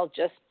you feel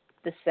just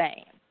the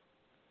same?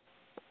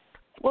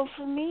 Well,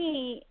 for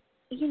me,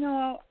 I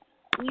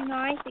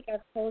think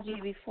I've told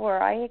you before.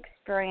 I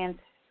experience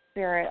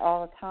spirit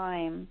all the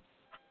time,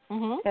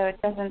 so it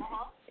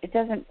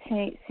doesn't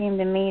seem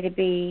to me to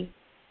be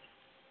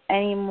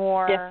any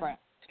more different,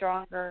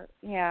 stronger.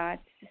 Yeah,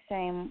 it's the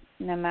same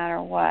no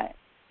matter what.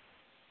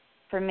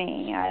 For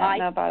me, I don't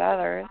know about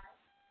others.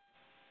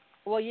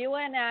 Well, you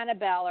and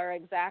Annabelle are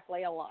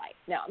exactly alike.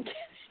 No, I'm just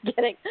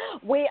kidding.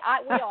 We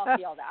all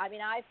feel that. I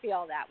mean, I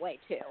feel that way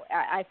too.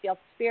 I feel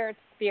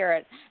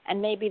spirit,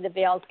 and maybe the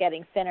veil's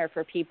getting thinner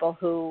for people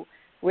who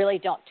really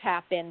don't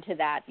tap into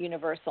that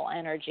universal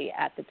energy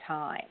at the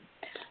time.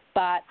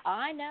 But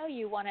I know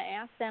you want to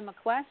ask them a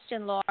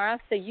question, Laura,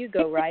 so you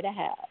go right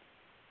ahead.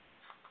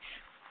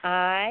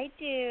 I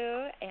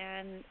do,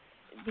 and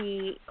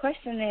the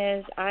question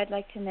is, I'd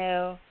like to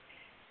know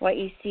what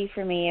you see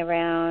for me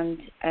around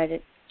a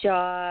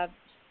job,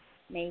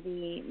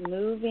 maybe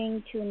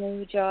moving to a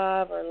new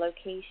job or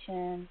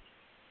location.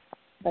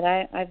 But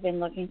I've been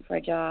looking for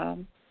a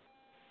job.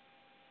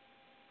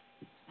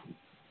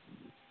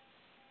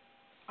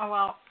 Oh,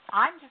 well,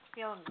 I'm just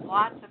feeling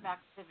lots of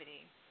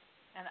activity,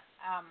 and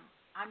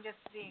I'm just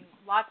seeing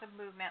lots of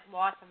movement,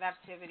 lots of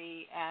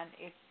activity, and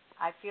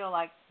I feel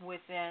like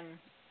within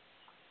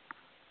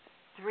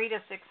 3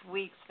 to 6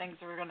 weeks,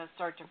 things are going to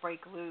start to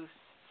break loose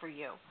for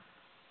you.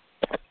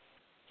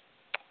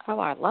 Oh,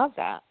 I love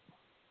that.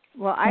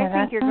 Well, I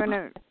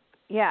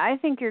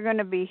think you're going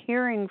to be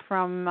hearing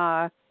from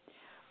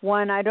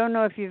one. I don't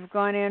know if you've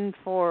gone in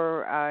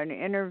for an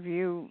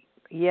interview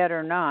yet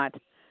or not,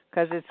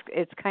 because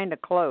it's kind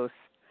of close.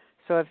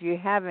 So if you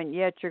haven't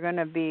yet, you're going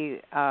to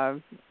be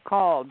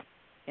called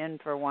in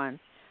for one,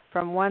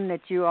 from one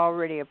that you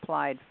already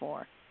applied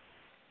for.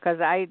 Because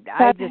I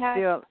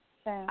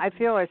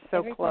feel it's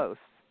so close.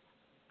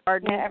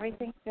 Pardon? Yeah,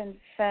 everything's been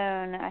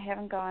phone. I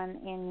haven't gone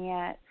in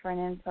yet for an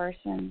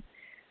in-person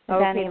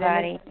with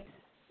anybody.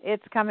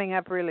 It's coming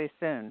up really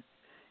soon.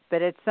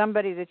 But it's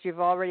somebody that you've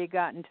already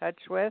got in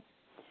touch with.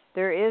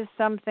 There is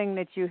something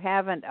that you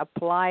haven't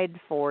applied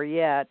for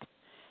yet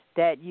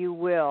that you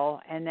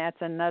will, and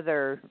that's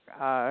another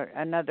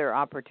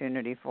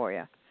opportunity for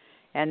you.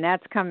 And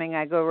that's coming.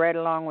 I go right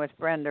along with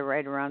Brenda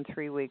right around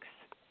 3 weeks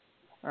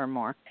or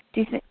more.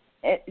 Do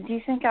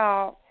you think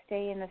I'll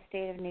stay in the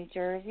state of New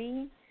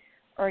Jersey?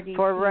 Or do you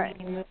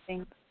see me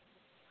moving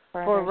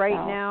for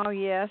right now,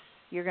 yes,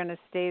 you're going to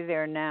stay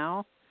there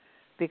now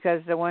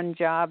because the one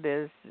job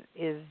is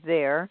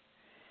there.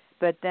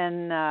 But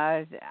then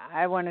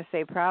I want to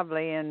say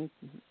probably in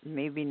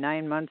maybe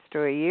 9 months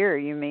to a year,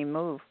 you may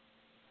move.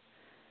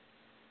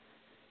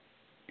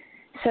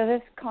 So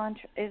this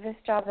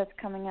job that's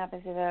coming up,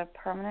 is it a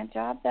permanent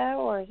job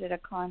though, or is it a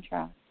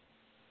contract?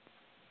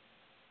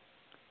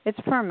 It's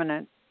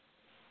permanent.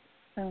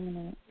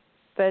 Permanent.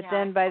 But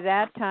then by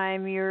that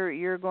time,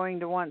 you're going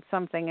to want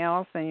something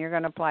else, and you're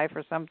going to apply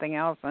for something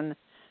else, and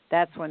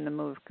that's when the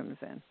move comes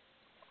in.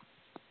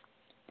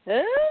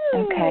 Ooh.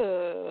 Okay.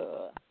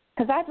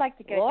 Because I'd like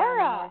to go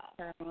down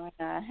to North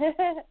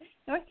Carolina.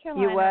 North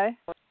Carolina. You what?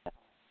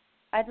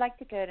 I'd like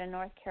to go to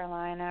North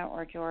Carolina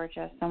or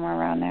Georgia, somewhere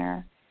around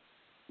there.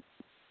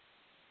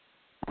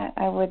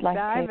 I would like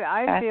to.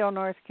 I feel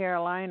North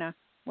Carolina.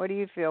 What do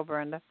you feel,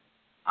 Brenda?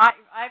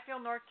 I feel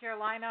North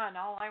Carolina, and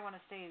all I want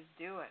to say is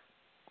do it.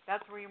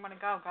 That's where you want to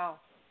go.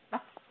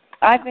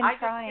 I've been I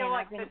just trying. feel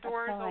like the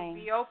doors will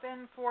be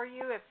open for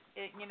you if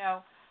it,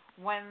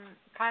 when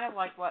kind of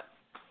like what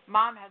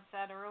Mom had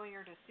said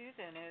earlier to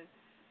Susan is,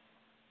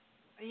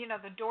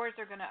 the doors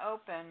are going to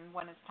open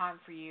when it's time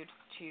for you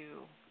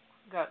to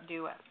go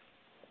do it.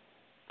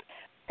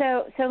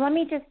 So let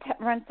me just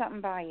run something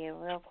by you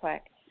real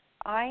quick.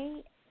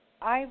 I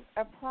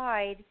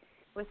applied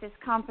with this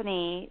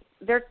company.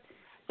 They're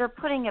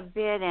putting a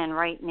bid in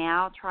right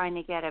now, trying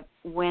to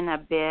win a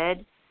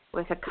bid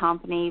with a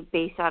company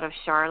based out of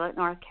Charlotte,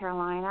 North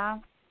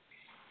Carolina,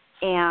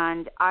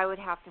 and I would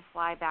have to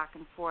fly back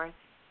and forth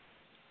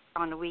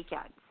on the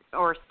weekends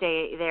or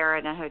stay there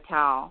in a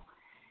hotel,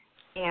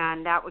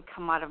 and that would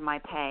come out of my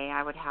pay.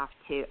 I would have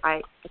to.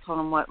 I told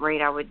them what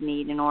rate I would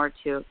need in order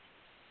to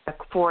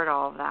afford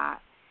all of that,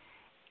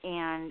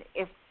 and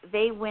if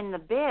they win the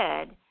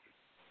bid,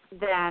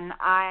 then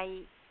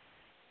I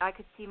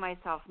could see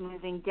myself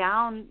moving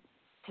down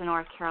to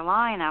North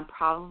Carolina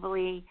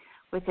probably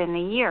within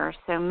a year.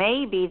 So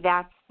maybe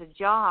that's the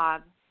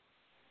job,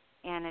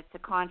 and it's a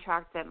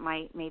contract that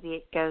maybe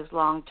it goes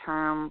long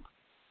term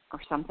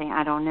or something,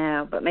 I don't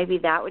know. But maybe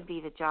that would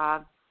be the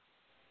job,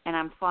 and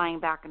I'm flying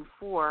back and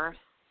forth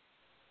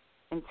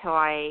until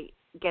I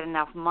get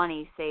enough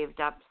money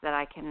saved up so that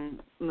I can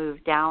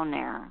move down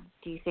there.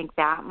 Do you think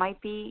that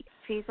might be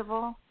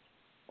feasible?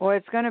 Well,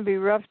 it's going to be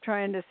rough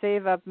trying to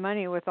save up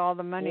money with all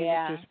the money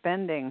that you're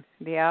spending,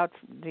 the out,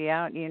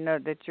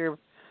 that you're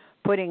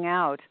putting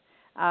out.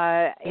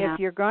 If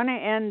you're going to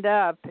end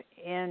up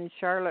in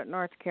Charlotte,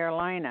 North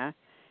Carolina,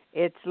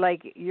 it's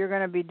like you're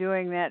going to be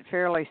doing that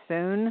fairly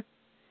soon,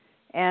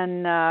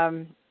 and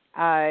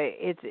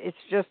it's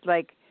just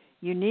like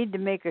you need to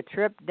make a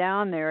trip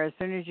down there as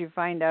soon as you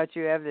find out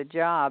you have the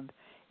job,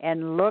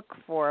 and look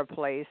for a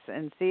place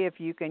and see if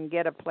you can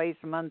get a place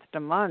month to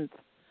month.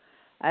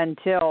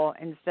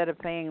 Instead of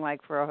paying like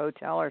for a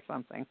hotel or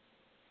something.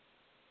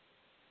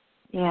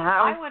 Yeah,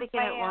 I would thinking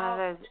at one of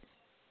those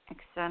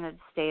extended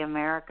stay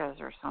Americas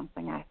or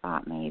something. I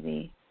thought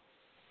maybe.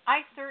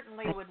 I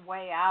certainly would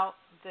weigh out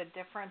the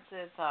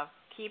differences of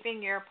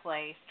keeping your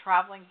place,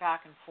 traveling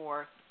back and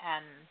forth,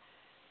 and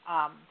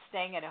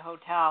staying at a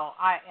hotel,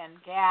 and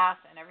gas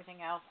and everything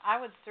else. I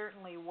would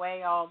certainly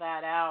weigh all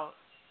that out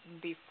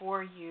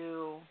before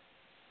you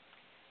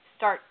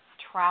start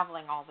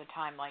traveling all the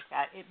time like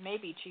that. It may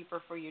be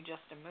cheaper for you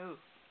just to move.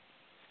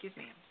 Excuse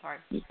me, I'm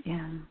sorry.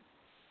 Yeah.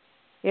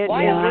 It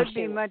would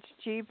be much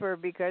cheaper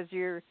because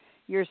you're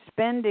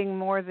spending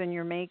more than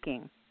you're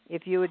making.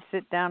 If you would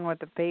sit down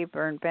with a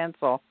paper and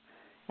pencil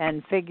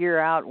and figure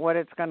out what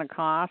it's going to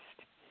cost,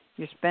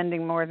 you're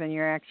spending more than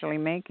you're actually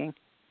making.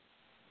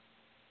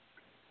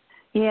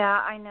 Yeah,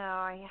 I know.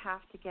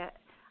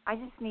 I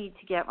just need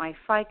to get my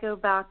FICO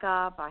back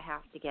up. I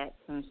have to get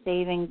some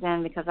savings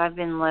in because I've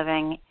been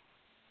living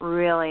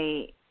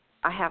really,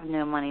 I have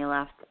no money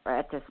left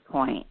at this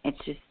point.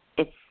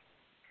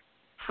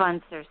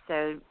 Funds are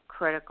so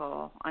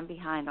critical. I'm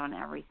behind on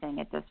everything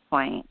at this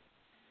point.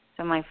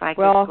 So my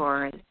FICO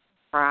score is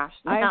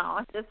crashed now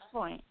at this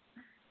point.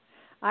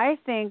 I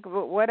think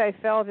what I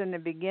felt in the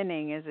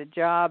beginning is a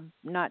job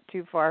not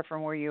too far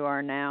from where you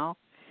are now.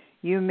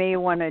 You may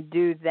want to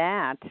do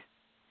that,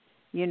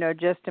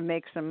 just to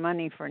make some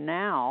money for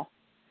now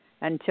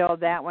until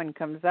that one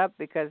comes up,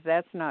 because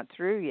that's not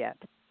through yet.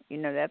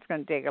 That's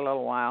going to take a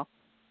little while.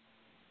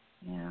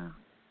 Yeah.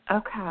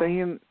 Okay. So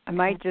you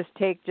might just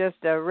take just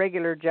a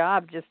regular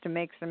job just to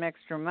make some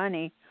extra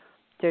money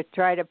to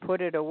try to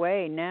put it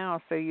away now,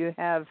 so you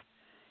have,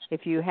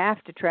 if you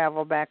have to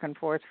travel back and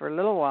forth for a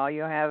little while,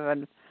 you'll have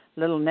a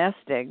little nest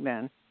egg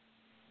then.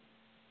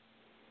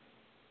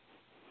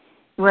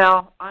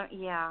 Well,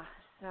 yeah.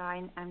 So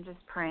I'm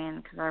just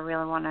praying because I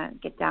really want to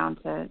get down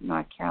to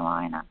North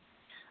Carolina.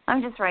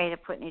 I'm just ready to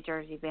put New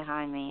Jersey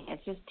behind me.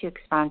 It's just too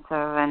expensive,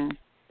 and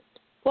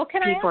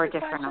people are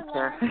different up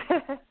there.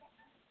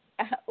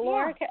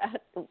 Laura,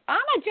 I'm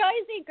a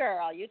Jersey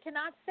girl. You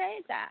cannot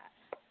say that.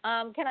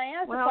 Can I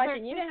ask a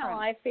question? You know how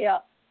I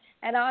feel,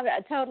 and I'm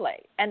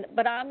totally.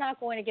 But I'm not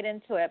going to get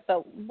into it.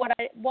 But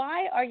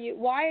why are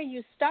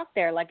you stuck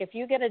there? Like, if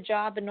you get a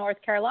job in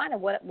North Carolina,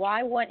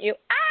 why wouldn't you?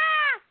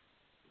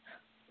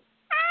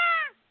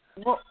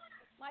 Well,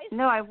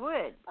 no, I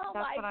would. That's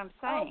what I'm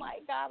saying. Oh my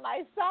God!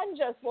 My son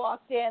just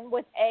walked in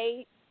with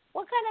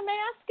what kind of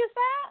mask is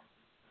that?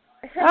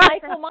 It's a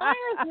Michael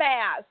Myers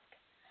mask.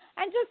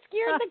 And just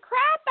scared the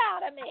crap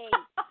out of me.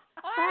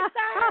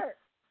 Arthur!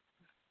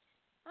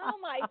 Oh,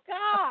 my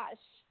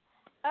gosh.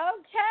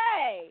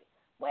 Okay.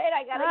 Wait,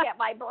 I got to get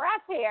my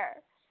breath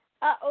here.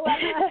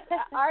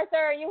 Arthur,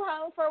 are you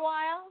home for a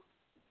while?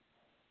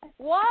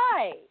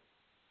 Why?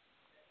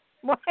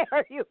 Why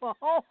are you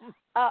home?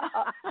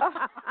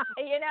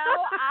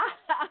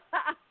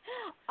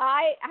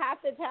 I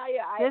have to tell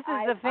you. This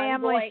is a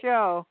family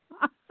show.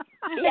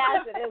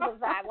 Yes, it is a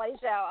family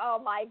show. Oh,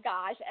 my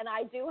gosh. And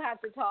I do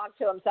have to talk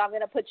to him, so I'm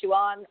going to put you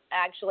on,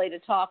 actually, to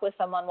talk with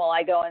someone while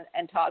I go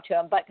and talk to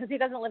him, because he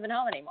doesn't live at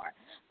home anymore.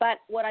 But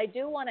what I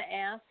do want to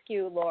ask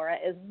you, Laura,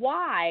 is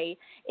why,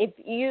 if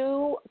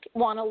you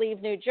want to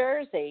leave New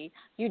Jersey,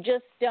 you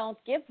just don't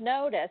give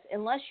notice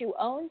unless you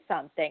own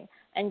something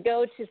and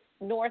go to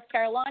North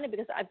Carolina,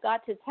 because I've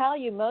got to tell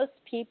you, most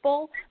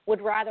people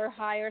would rather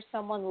hire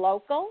someone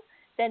local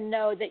than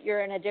know that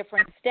you're in a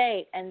different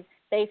state, and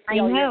they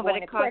feel you're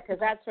going to quit, because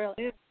that's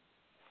really.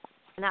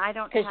 and I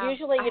don't because have.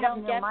 usually you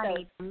don't no get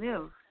money those. to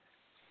move.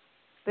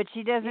 But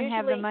she doesn't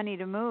have the money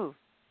to move.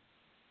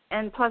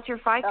 And plus, your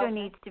FICO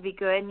needs to be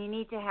good, and you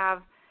need to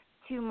have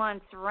 2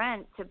 months'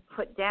 rent to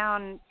put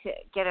down to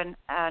get an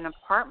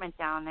apartment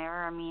down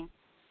there. I mean,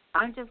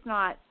 I'm just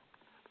not,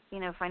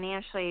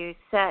 financially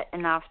set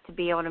enough to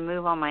be able to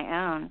move on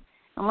my own,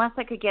 unless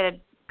I could get a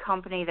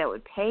company that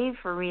would pay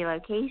for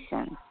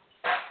relocation.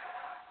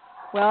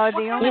 Well,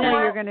 the only way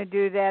you're going to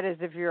do that is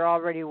if you're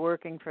already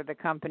working for the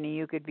company.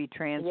 You could be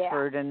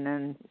transferred, and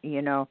then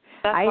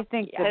I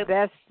think the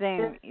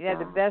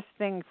best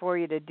thing for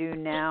you to do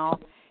now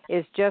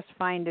is just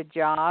find a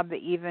job,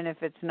 even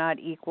if it's not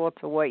equal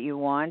to what you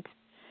want,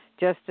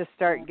 just to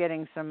start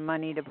getting some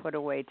money to put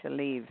away to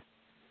leave.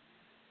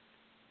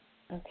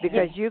 Okay.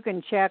 Because you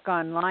can check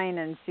online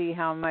and see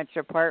how much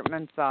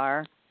apartments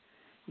are,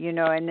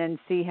 and then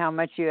see how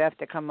much you have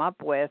to come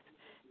up with.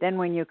 Then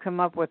when you come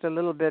up with a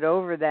little bit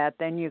over that,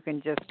 then you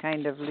can just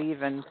kind of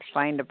leave and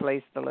find a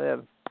place to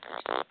live.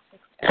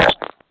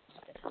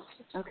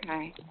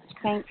 Okay.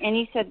 And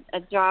you said a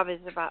job is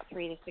about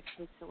 3 to 6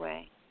 weeks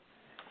away.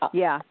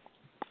 Yeah.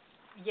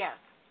 Yes.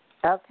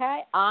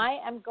 Okay. I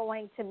am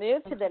going to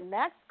move to the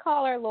next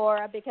caller,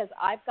 Laura, because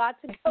I've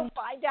got to go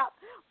find out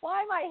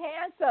why my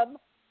handsome,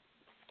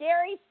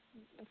 scared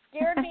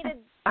me to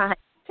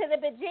the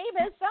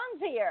bejeebus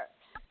son's here.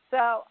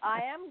 So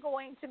I am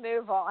going to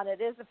move on.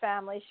 It is a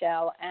family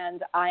show,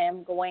 and I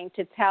am going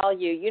to tell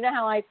you, you know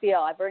how I feel.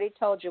 I've already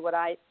told you what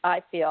I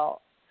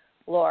feel,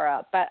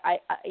 Laura, but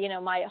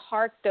my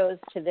heart goes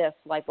to this,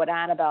 like what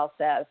Annabelle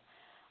says.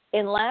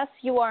 Unless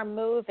you are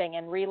moving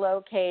and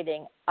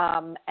relocating,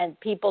 and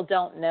people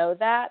don't know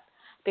that,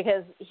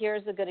 because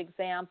here's a good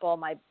example.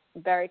 My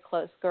very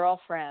close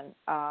girlfriend,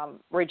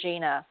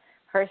 Regina,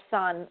 her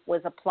son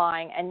was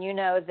applying, and you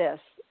know this,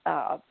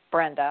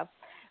 Brenda,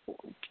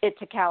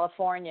 to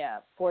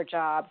California for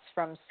jobs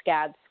from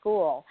SCAD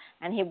school,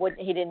 and he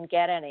didn't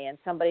get any. And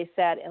somebody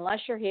said,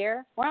 unless you're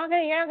here, you're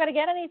not going to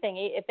get anything.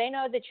 If they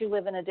know that you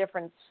live in a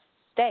different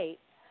state,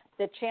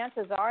 the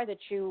chances are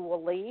that you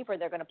will leave, or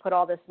they're going to put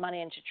all this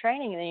money into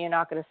training, and then you're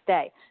not going to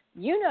stay.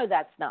 You know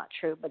that's not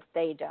true, but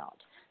they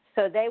don't.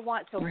 So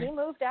he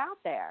moved out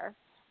there,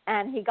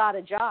 and he got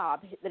a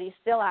job that he's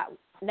still at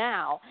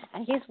now,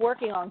 and he's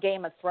working on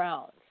Game of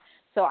Thrones.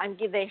 So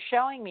they're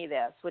showing me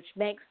this, which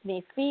makes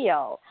me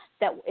feel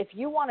that if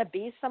you want to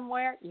be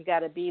somewhere, you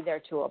got to be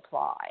there to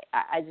apply.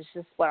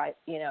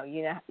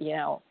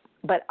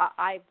 But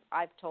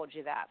I've told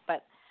you that.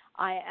 But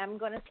I am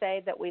going to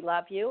say that we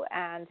love you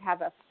and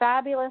have a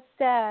fabulous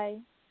day.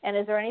 And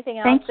is there anything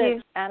else? Thank you,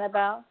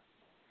 Annabelle?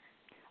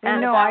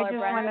 No, I just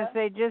want to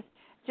say just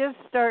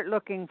start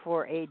looking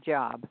for a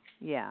job.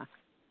 Yeah.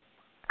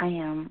 I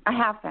am. I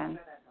have been.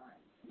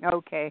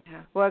 Okay.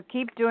 Well,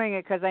 keep doing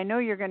it, because I know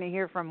you're going to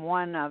hear from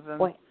one of them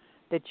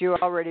that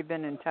you've already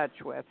been in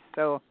touch with.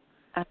 So.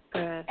 That's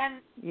good.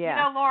 And,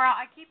 yeah. Laura,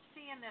 I keep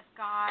seeing this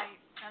guy,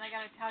 and I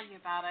got to tell you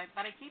about it,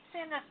 but I keep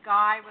seeing this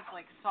guy with,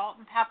 like, salt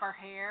and pepper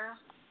hair.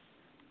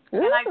 Ooh,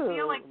 and I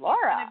feel like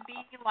Laura.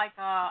 he's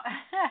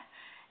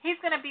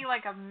going to be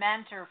like a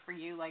mentor for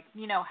you, like,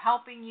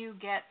 helping you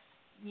get,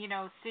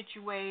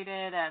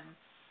 situated, and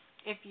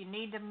if you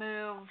need to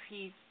move,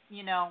 he's,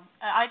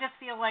 I just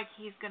feel like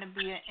he's going to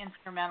be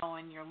instrumental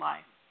in your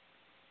life.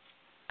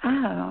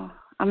 Oh,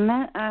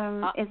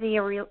 is he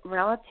a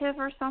relative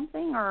or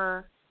something,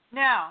 or?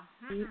 No,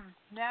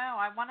 no.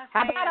 I want to say.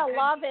 How about a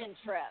love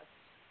interest?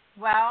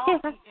 Well,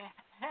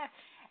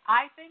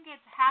 I think it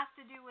has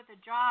to do with a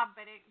job,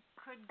 but it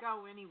could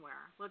go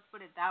anywhere. Let's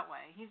put it that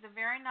way. He's a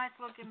very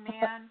nice-looking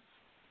man.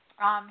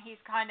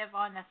 He's kind of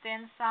on the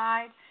thin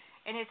side,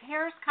 and his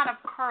hair is kind of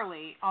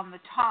curly on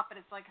the top,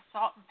 but it's like a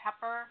salt and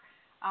pepper.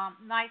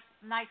 Nice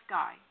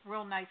guy,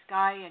 real nice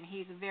guy, and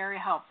he's very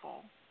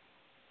helpful.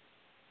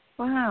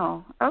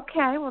 Wow.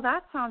 Okay. Well,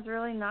 that sounds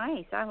really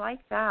nice. I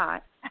like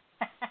that.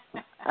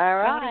 All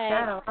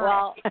right.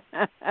 Well,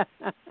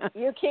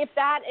 you keep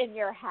that in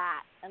your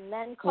hat, and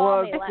then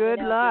call me. Let good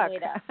me know luck. if you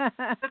need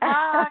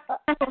us.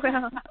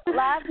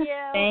 Love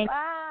you. Thanks.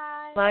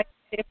 Bye. Love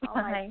you.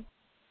 Bye.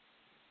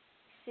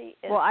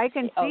 Well, I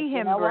can see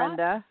him,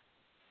 Brenda.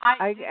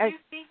 Did you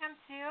see him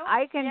too?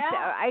 I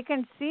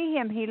can see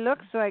him. He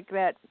looks like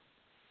that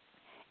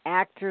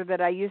actor that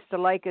I used to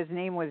like. His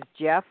name was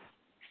Jeff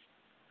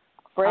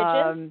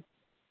Bridges?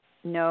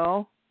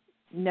 No.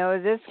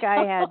 This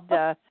guy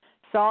had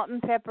salt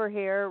and pepper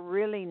hair,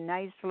 really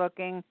nice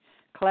looking,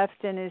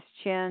 cleft in his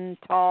chin,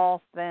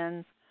 tall,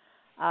 thin.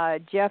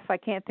 Jeff, I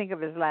can't think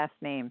of his last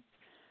name,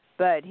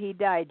 but he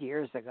died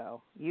years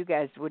ago. You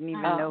guys wouldn't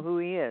even know who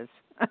he is.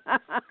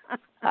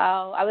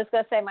 Oh, I was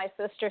going to say my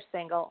sister's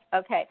single.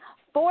 Okay.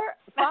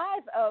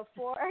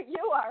 4504,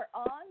 you are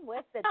on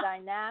with the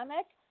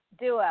dynamic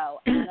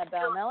duo,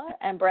 Annabel Miller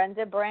and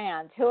Brenda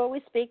Brand. Who are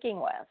we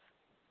speaking with?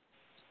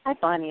 Hi,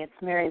 Bonnie.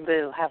 It's Mary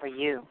Lou. How are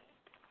you?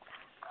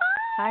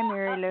 Hi,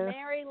 Mary Lou.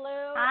 Mary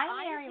Lou,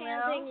 Hi, Mary I'm Lou.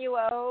 handing you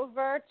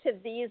over to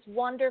these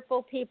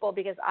wonderful people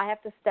because I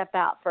have to step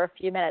out for a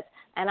few minutes,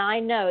 and I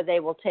know they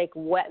will take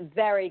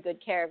very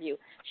good care of you.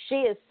 She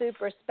is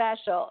super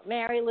special.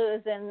 Mary Lou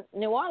is in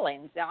New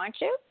Orleans, aren't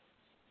you?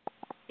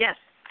 Yes.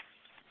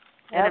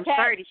 And Okay. I'm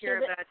sorry to hear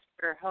about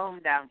your home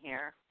down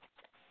here.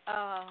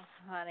 Oh,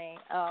 honey.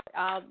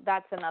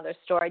 That's another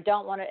story.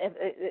 Don't want to.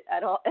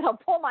 It'll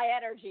pull my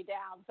energy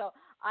down. So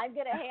I'm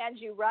going to hand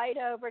you right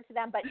over to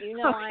them. But you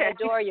know Okay. I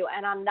adore you,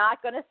 and I'm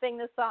not going to sing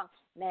the song,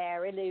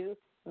 Mary Lou,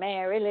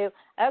 Mary Lou.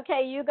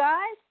 Okay, you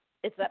guys,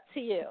 it's up to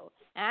you.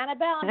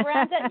 Annabelle and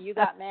Brenda, you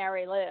got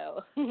Mary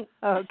Lou.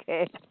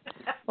 Okay.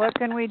 What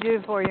can we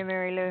do for you,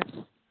 Mary Lou?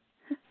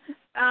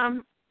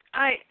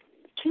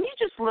 Can you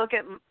just look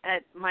at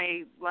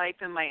my life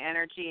and my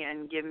energy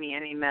and give me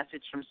any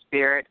message from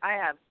Spirit? I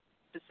have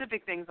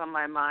specific things on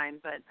my mind,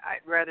 but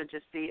I'd rather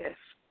just see if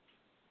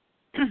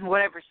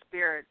whatever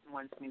Spirit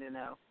wants me to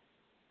know.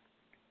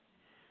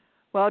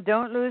 Well,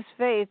 don't lose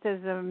faith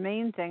is the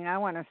main thing I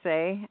want to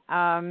say.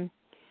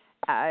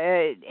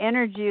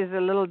 Energy is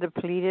a little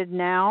depleted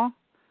now,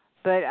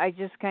 but I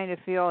just kind of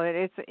feel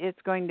that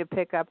it's going to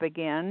pick up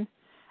again.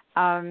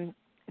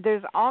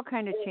 There's all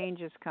kind of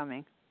changes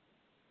coming.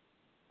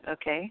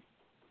 Okay.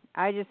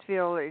 I just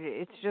feel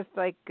it's just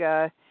like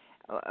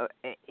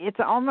it's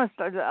almost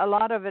a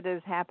lot of it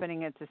is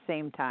happening at the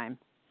same time.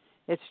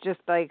 It's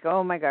just like,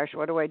 oh my gosh,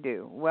 what do I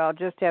do? Well,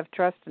 just have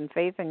trust and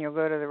faith and you'll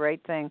go to the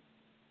right thing.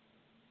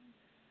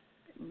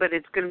 But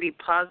it's going to be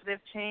positive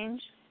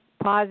change?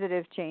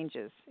 Positive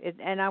changes.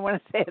 And I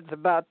want to say it's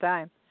about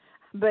time.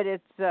 But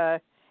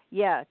it's,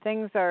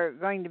 things are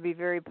going to be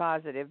very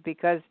positive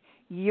because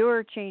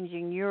you're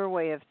changing your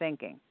way of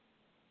thinking.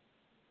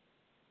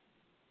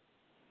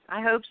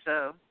 I hope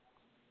so.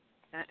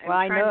 Well,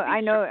 I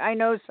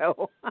know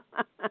so.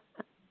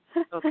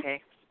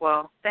 Okay.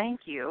 Well,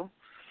 thank you.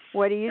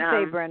 What do you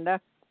say, Brenda?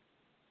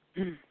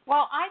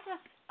 Well, I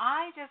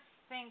just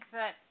think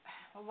that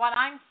what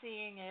I'm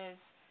seeing is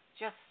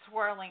just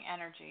swirling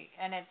energy,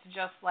 and it's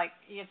just like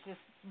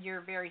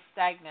you're very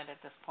stagnant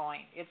at this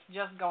point. It's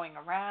just going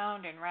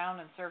around and round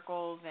in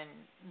circles, and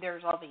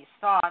there's all these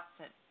thoughts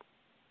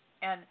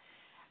and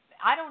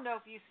I don't know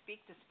if you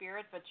speak to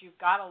Spirit, but you've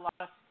got a lot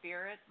of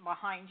Spirit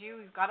behind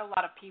you. You've got a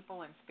lot of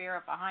people in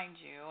Spirit behind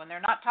you, and they're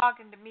not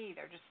talking to me.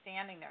 They're just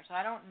standing there. So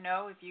I don't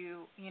know if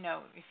you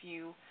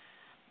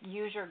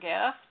use your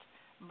gift,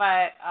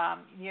 but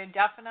you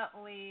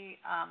definitely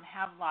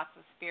have lots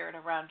of Spirit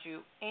around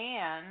you,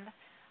 and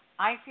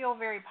I feel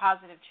very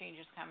positive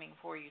changes coming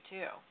for you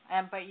too.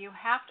 But you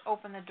have to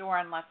open the door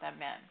and let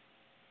them in.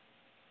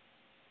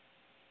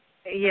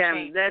 Yeah,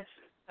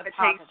 it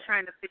takes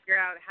trying to figure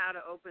out how to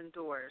open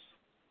doors.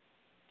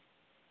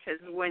 Because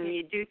when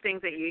you do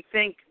things that you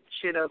think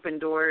should open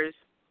doors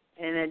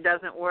and it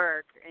doesn't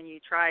work and you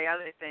try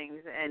other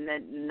things and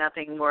then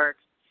nothing works,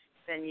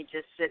 then you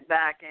just sit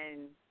back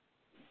and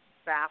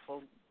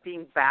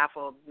being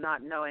baffled,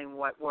 not knowing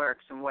what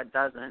works and what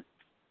doesn't.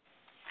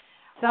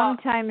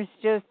 Sometimes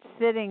just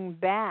sitting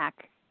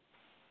back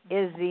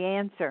is the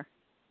answer.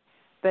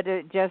 But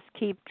just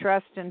keep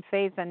trust and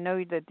faith and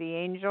know that the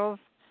angels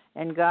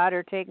and God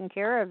are taking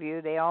care of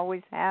you. They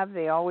always have.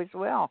 They always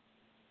will.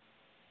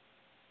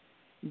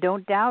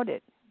 Don't doubt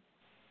it.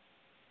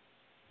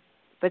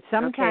 But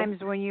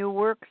sometimes when you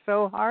work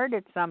so hard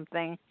at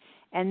something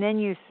and then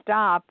you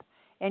stop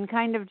and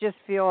kind of just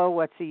feel, oh,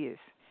 what's the use?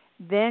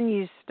 Then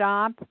you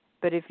stop,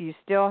 but if you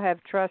still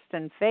have trust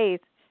and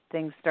faith,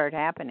 things start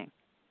happening.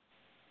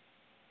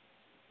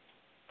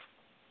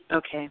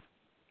 Okay.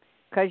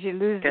 Because you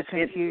lose the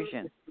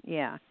confusion.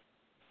 Yeah.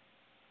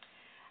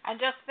 And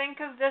just think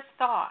of this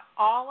thought.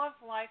 All of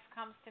life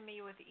comes to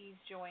me with ease,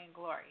 joy, and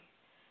glory.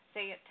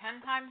 Say it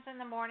 10 times in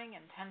the morning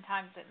and 10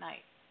 times at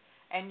night.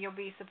 And you'll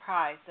be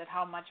surprised at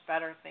how much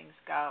better things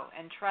go.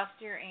 And trust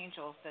your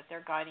angels that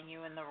they're guiding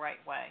you in the right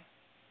way.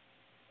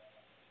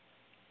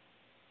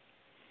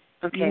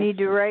 Okay. You need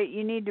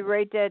to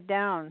write that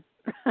down.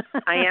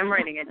 I am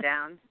writing it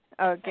down.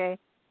 Okay.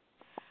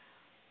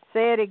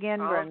 Say it again,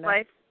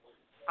 Brenda.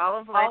 All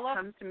of life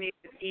comes to me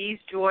with ease,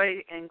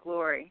 joy, and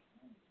glory.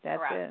 That's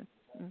correct. it.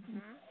 Mm-hmm.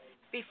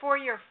 Before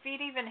your feet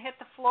even hit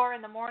the floor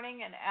in the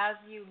morning and as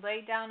you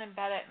lay down in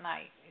bed at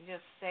night, you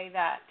just say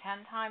that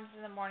 10 times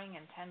in the morning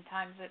and 10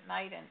 times at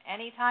night. And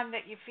any time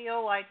that you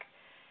feel like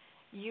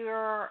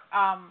you're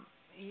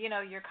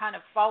kind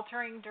of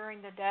faltering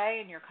during the day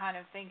and you're kind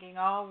of thinking,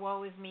 oh,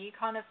 woe is me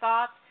kind of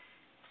thoughts,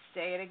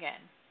 say it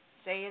again.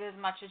 Say it as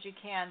much as you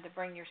can to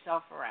bring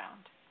yourself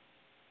around.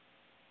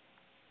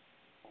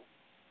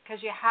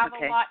 Because you have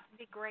a lot to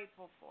be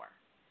grateful for.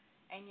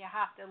 And you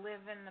have to live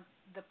in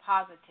the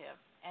positive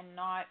and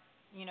not,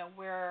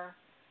 where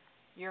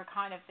you're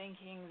kind of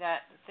thinking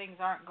that things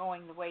aren't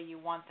going the way you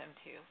want them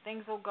to.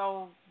 Things will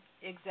go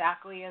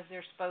exactly as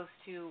they're supposed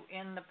to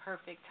in the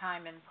perfect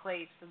time and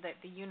place that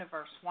the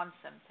universe wants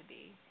them to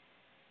be.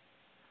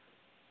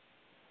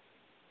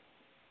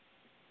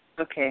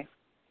 Okay.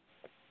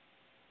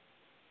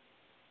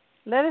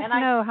 Let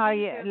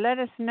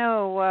us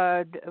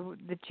know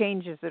the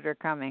changes that are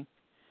coming.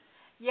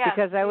 Yes,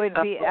 because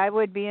I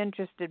would be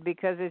interested,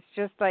 because it's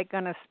just like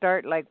going to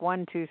start like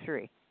 1, 2,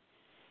 3,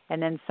 and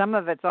then some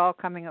of it's all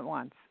coming at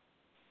once.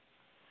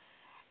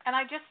 And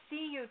I just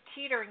see you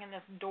teetering in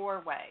this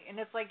doorway, and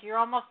it's like you're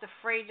almost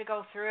afraid to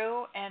go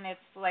through, and it's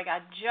like I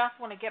just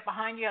want to get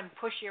behind you and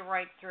push you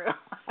right through.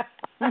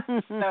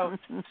 So,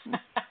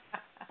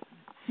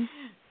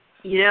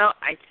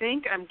 I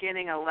think I'm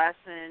getting a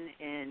lesson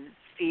in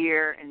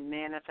fear and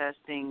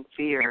manifesting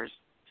fears,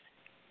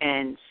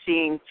 and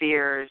seeing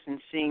fears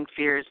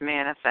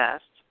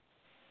manifest.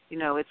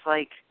 It's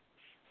like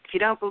if you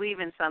don't believe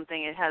in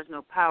something, it has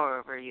no power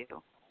over you.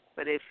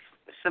 But if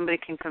somebody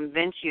can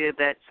convince you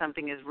that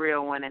something is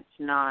real when it's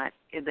not,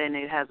 then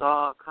it has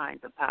all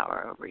kinds of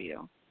power over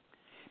you.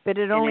 But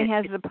it only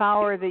has the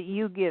power that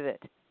you give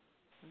it.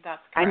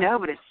 That's correct. I know,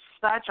 but it's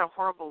such a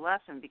horrible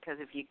lesson, because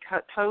if you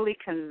totally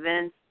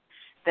convince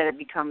that it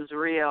becomes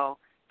real,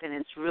 then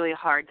it's really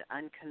hard to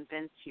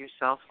unconvince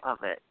yourself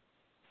of it.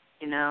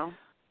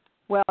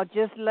 Well,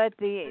 just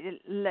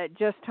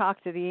just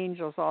talk to the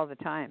angels all the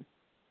time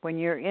when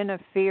you're in a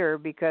fear,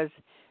 because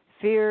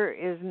fear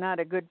is not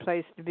a good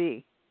place to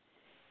be.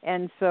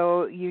 And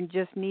so you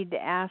just need to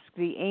ask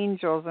the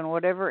angels, and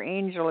whatever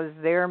angel is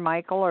there,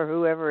 Michael or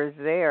whoever is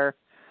there,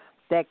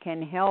 that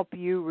can help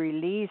you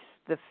release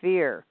the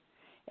fear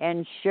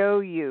and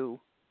show you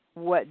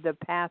what the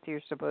path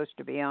you're supposed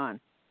to be on.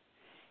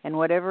 And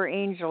whatever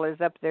angel is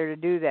up there to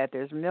do that,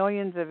 there's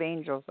millions of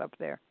angels up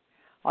there.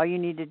 All you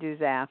need to do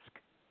is ask.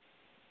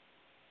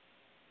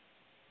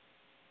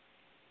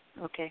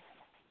 Okay.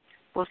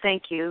 Well,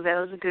 thank you. That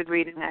was a good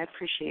reading. I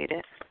appreciate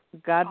it.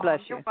 God bless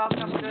you. You're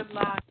welcome. Good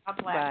luck. God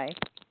bless. Bye.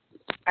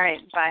 All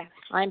right. Bye.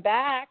 I'm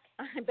back.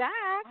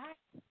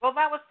 Well,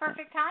 that was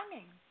perfect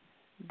timing.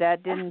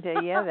 That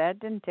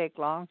didn't take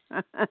long.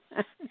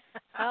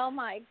 Oh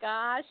my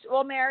gosh.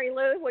 Well, Mary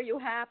Lou, were you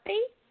happy?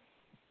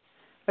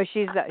 Oh,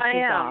 she's I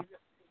am. off.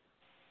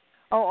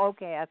 Oh,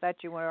 okay. I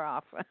thought you were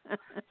off.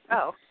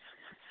 Oh.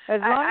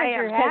 As long as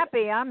you're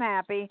happy, I'm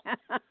happy.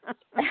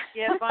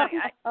 Yeah, Bonnie,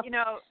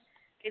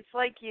 it's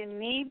like you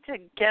need to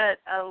get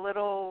a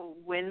little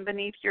wind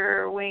beneath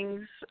your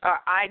wings, or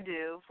I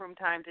do from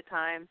time to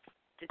time,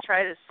 to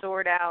try to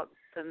sort out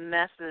the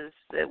messes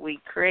that we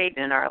create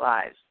in our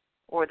lives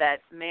or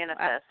that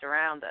manifest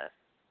around us.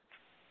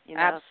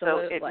 Absolutely. So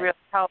it really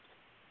helps,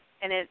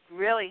 and it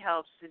really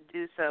helps to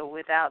do so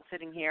without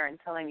sitting here and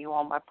telling you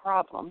all my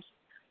problems.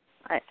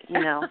 Well,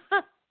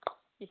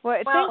 think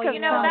of something.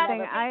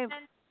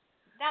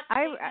 That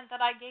statement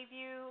that I gave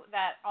you,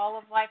 that all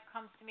of life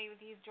comes to me with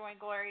ease, joy, and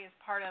glory, is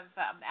part of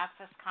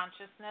Access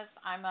Consciousness.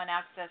 I'm an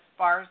Access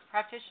Bars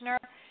practitioner,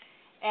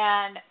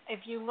 and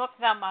if you look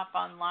them up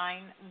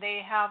online,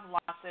 they have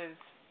lots of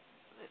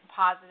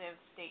positive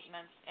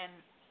statements, and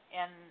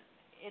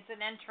it's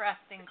an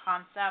interesting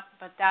concept,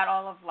 but that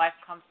all of life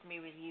comes to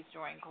me with ease,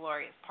 joy, and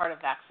glory is part of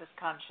Access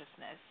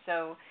Consciousness.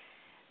 So,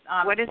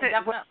 what is it?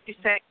 What you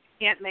say? I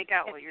can't make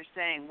out what you're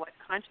saying. What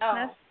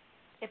consciousness?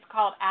 It's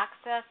called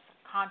Access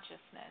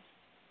Consciousness.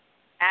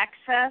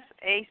 Access,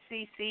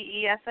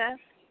 ACCESS?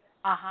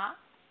 Uh-huh.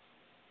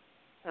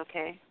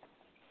 Okay.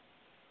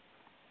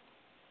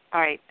 All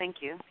right,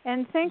 thank you.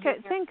 And think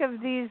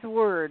of these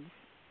words.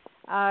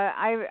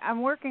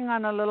 I'm working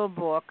on a little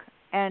book,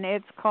 and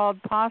it's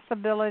called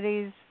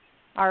Possibilities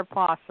Are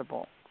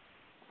Possible.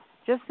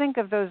 Just think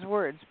of those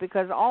words,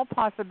 because all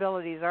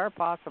possibilities are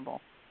possible.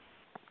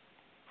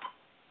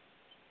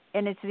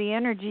 And it's the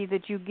energy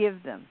that you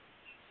give them.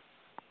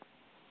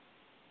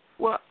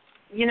 Well,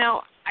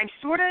 I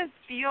sort of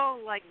feel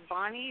like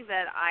Bonnie,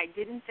 that I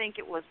didn't think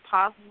it was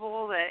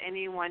possible that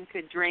anyone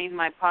could drain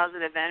my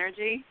positive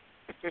energy.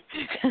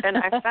 And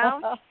I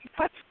found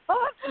what's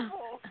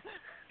possible.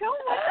 Don't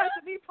want that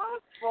to be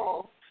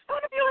possible. I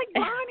want to be like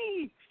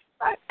Bonnie.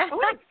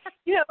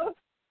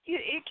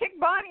 You kick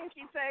Bonnie and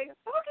she'd say,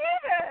 okay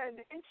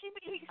then. And she'd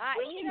be sweet. I'm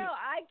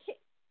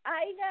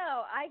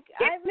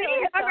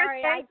really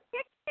sorry.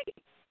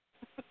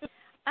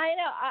 I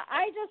know.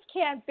 I just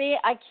can't be.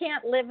 I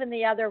can't live in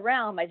the other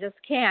realm. I just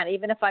can't.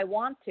 Even if I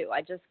want to,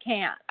 I just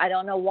can't. I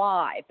don't know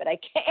why, but I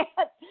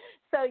can't.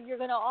 So you're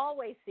going to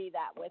always see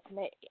that with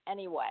me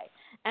anyway.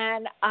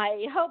 And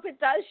I hope it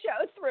does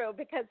show through,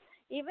 because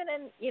even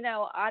in,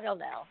 I don't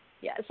know.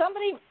 Yeah,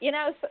 somebody,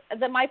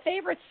 my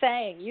favorite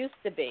saying used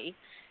to be,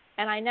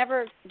 and I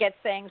never get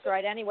sayings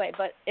right anyway,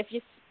 but if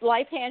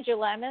life hands you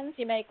lemons,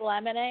 you make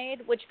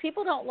lemonade, which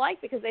people don't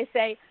like, because they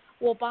say,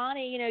 well,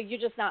 Bonnie, you're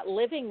just not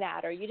living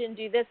that, or you didn't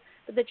do this.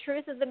 But the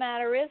truth of the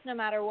matter is, no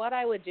matter what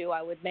I would do,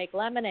 I would make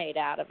lemonade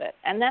out of it.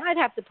 And then I'd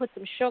have to put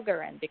some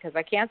sugar in, because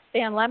I can't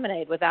stand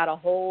lemonade without a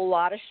whole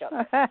lot of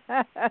sugar.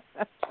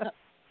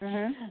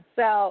 Mm-hmm.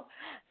 So,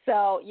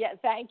 yeah,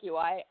 thank you.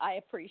 I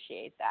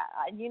appreciate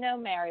that.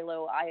 Mary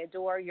Lou, I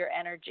adore your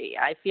energy.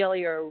 I feel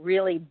you're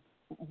really,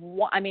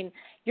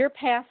 your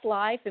past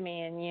life, and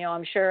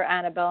I'm sure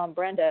Annabelle and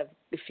Brenda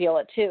feel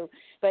it too,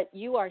 but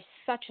you are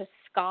such a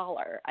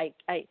scholar. I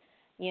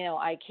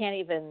can't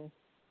even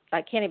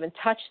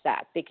touch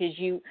that, because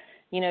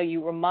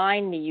you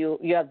remind me you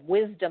have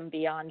wisdom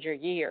beyond your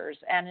years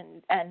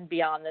and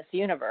beyond this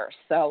universe.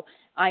 So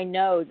I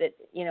know that,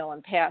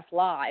 in past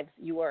lives,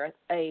 you were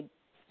a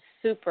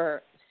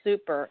super,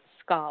 super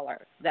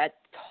scholar that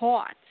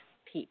taught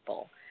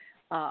people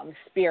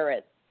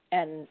spirit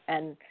and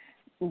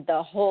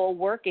the whole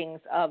workings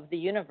of the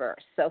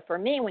universe. So for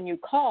me, when you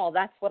call,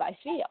 that's what I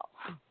feel.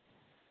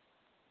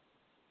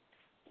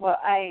 Well,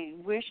 I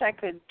wish I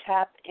could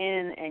tap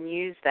in and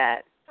use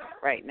that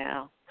right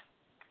now,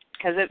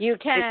 because it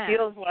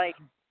feels like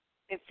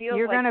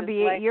you're going to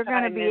be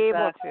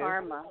able to.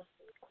 Karma.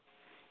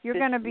 You're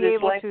going to be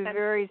able to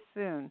very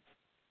soon.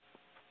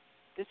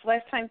 This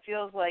lifetime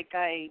feels like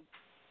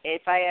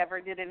if I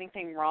ever did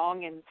anything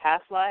wrong in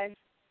past lives,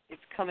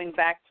 it's coming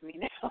back to me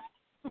now.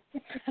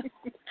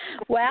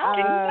 Well,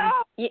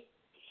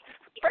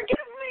 forgive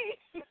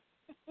me.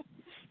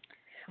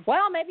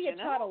 Well, maybe you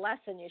taught a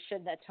lesson you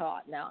shouldn't have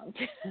taught. No, I'm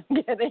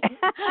kidding.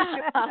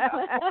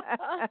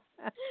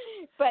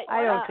 But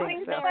I don't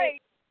think so.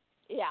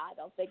 Yeah, I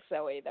don't think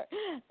so either.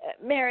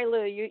 Mary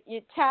Lou,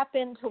 you tap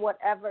into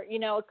whatever,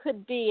 it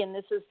could be, and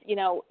this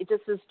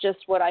is just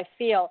what I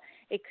feel.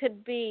 It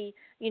could be,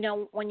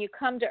 when you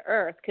come to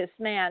Earth, because,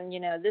 man,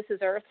 this is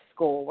Earth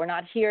school. We're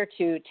not here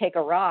to take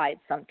a ride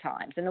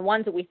sometimes. And the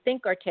ones that we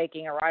think are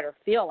taking a ride or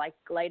feel like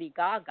Lady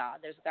Gaga,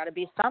 there's got to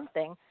be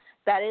something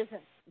that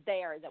isn't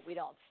there that we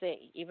don't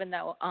see, even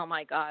though, oh,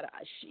 my God,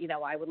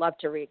 I would love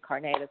to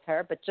reincarnate as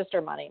her, but just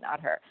her money, not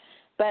her.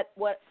 But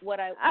what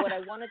I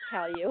want to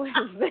tell you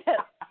is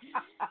that,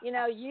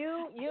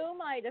 you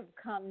might have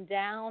come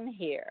down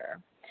here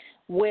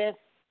with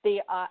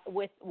the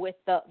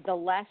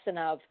lesson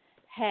of,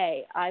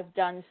 hey, I've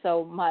done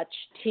so much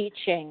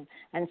teaching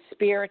and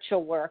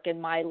spiritual work in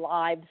my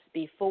lives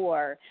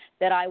before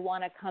that I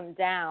want to come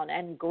down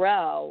and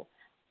grow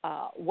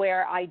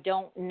where I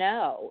don't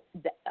know,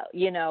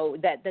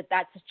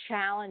 that's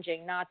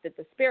challenging, not that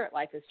the spirit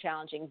life is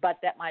challenging, but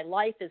that my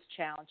life is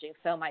challenging,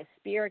 so my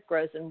spirit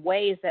grows in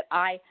ways that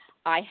I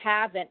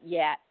haven't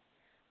yet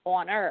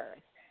on Earth.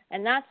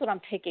 And that's what I'm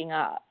picking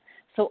up.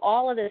 So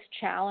all of this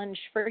challenge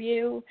for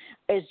you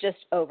is just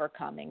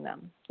overcoming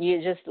them.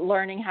 You're just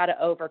learning how to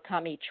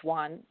overcome each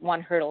one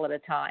hurdle at a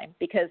time,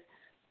 because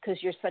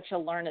you're such a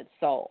learned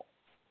soul.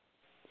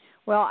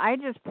 Well, I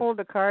just pulled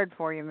a card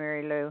for you,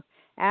 Mary Lou.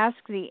 Ask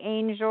the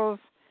angels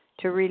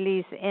to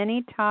release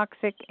any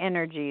toxic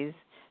energies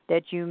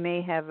that you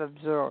may have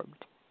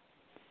absorbed.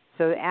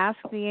 So ask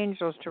the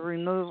angels to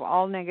remove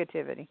all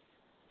negativity.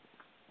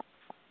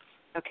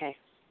 Okay.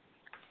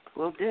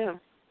 Will do.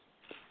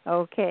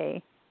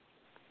 Okay.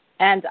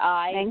 And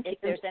if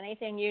there's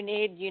anything you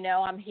need,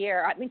 I'm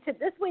here. I mean,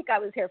 this week I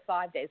was here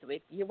 5 days a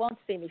week. You won't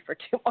see me for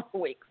 2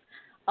 more weeks,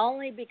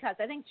 only because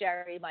I think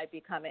Jerry might be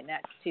coming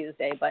next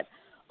Tuesday, but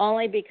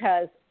only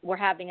because we're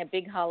having a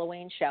big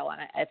Halloween show,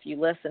 and if you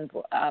listen,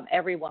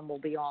 everyone will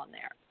be on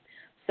there.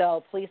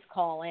 So please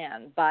call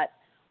in. But,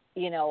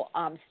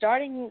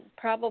 starting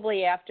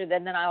probably after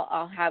then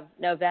I'll have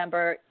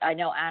November. I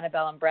know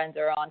Annabel and Brenda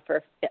are on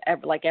for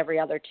every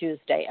other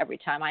Tuesday, every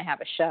time I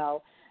have a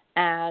show.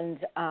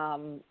 And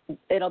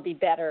it'll be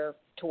better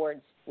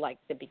towards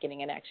the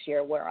beginning of next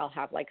year, where I'll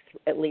have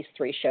at least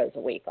 3 shows a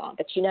week on.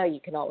 But you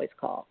can always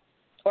call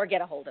or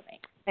get a hold of me.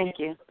 Thank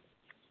you.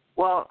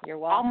 Well, you're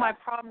welcome. All my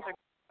problems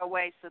are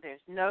away, so there's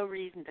no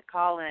reason to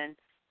call in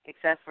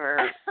except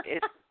for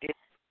if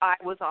I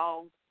was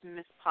all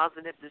Miss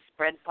Positive to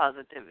spread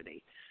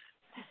positivity.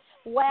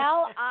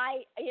 Well,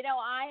 I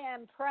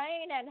am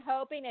praying and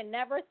hoping and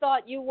never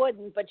thought you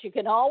wouldn't, but you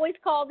can always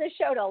call this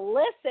show to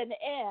listen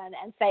in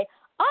and say,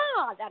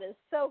 that is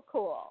so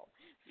cool.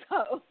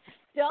 So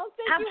don't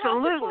think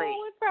Absolutely.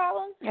 You have to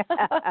call with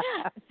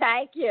problems.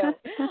 Thank you.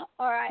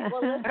 All right.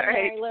 Well, listen,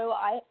 Mary Lou,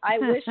 I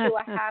wish you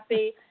a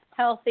happy,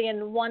 healthy,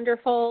 and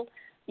wonderful,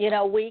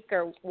 week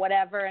or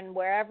whatever, and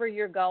wherever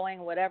you're going,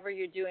 whatever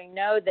you're doing,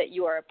 know that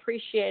you are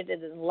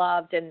appreciated and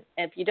loved. And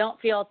if you don't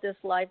feel it this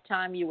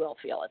lifetime, you will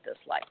feel it this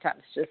lifetime.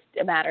 It's just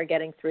a matter of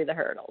getting through the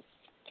hurdles.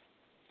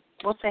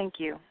 Well, thank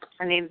you.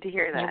 I needed to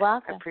hear that. You're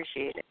welcome. I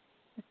appreciate it.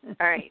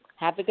 All right.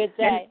 Have a good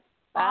day.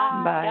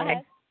 Bye. Bye. Go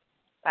ahead.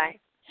 Bye.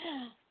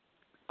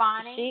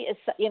 Bonnie? She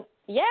is,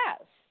 yes.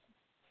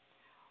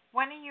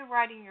 When are you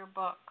writing your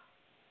book?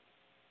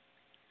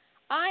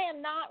 I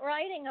am not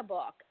writing a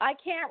book. I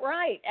can't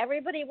write.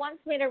 Everybody wants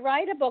me to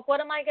write a book.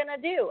 What am I going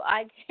to do?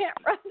 I can't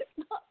write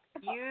a book.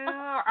 You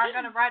are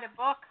going to write a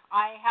book.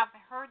 I have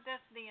heard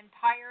this the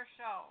entire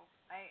show.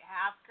 I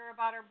ask her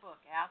about her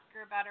book. Ask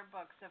her about her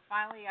book. So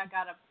finally, I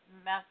got a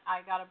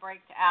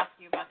break to ask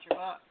you about your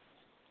book.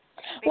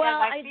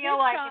 Because I feel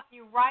like if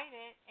you write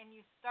it and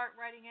you start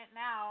writing it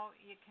now,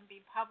 it can be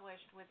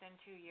published within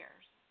 2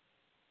 years.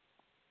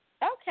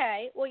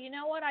 Okay. Well, you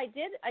know what I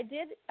did?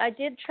 I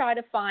did try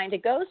to find a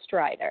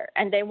ghostwriter,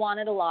 and they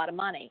wanted a lot of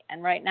money.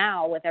 And right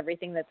now, with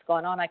everything that's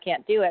going on, I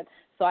can't do it.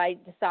 So I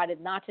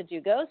decided not to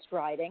do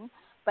ghostwriting.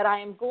 but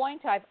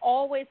I've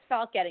always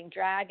felt getting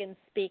dragons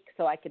speak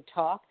so I could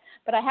talk.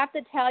 But I have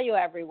to tell you,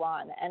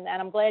 everyone, and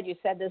I'm glad you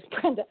said this,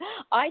 Brenda,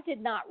 I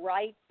did not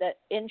write the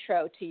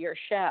intro to your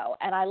show.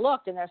 And I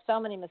looked, and there's so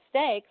many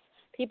mistakes,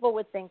 people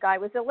would think I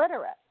was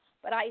illiterate.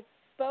 But I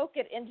spoke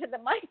it into the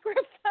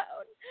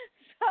microphone.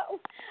 So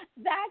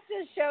that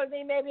just showed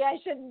me maybe I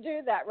shouldn't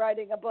do that,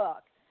 writing a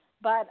book.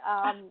 But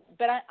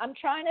I'm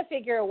trying to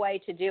figure a way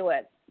to do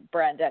it,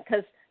 Brenda,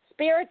 because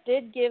Spirit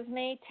did give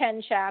me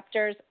 10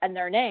 chapters and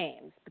their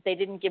names, but they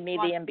didn't give me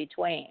the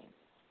in-between.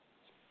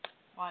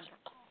 Wonderful.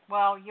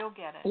 Well, you'll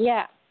get it.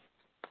 Yeah.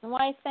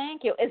 Why,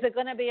 thank you. Is it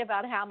going to be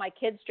about how my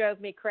kids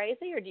drove me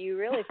crazy, or do you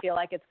really feel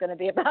like it's going to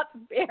be about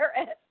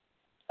Spirit?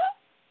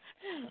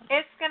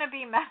 It's going to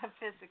be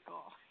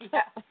metaphysical.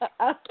 Yeah.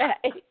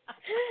 Okay.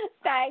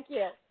 Thank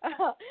you.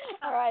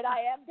 All right. I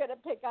am going to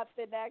pick up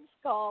the next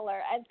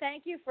caller. And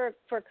thank you for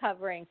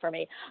covering for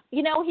me.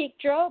 You know,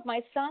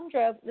 my son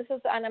drove, this is,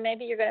 Anna,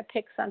 maybe you're going to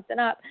pick something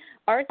up.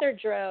 Arthur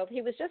drove.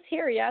 He was just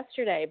here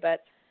yesterday,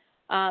 but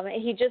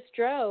he just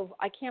drove.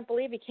 I can't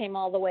believe he came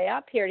all the way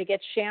up here to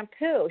get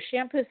shampoo.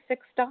 Shampoo's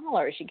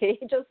 $6. He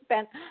just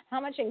spent how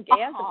much in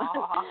gas?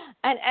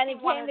 And he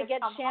came to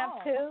get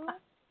shampoo. Home.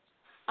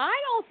 I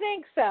don't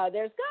think so.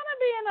 There's going to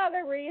be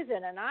another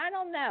reason, and I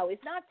don't know. He's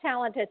not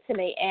talented to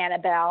me,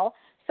 Annabelle.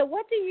 So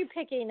what are you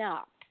picking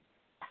up?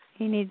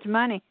 He needs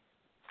money.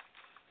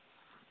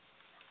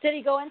 Did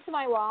he go into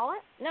my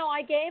wallet? No,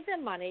 I gave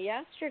him money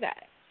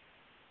yesterday.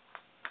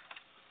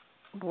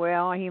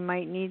 Well, he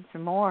might need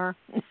some more.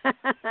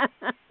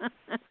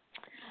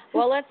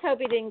 Well, let's hope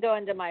he didn't go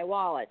into my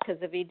wallet,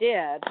 because if he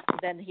did,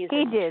 then he's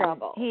in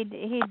trouble. He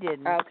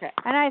didn't. Okay.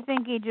 And I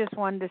think he just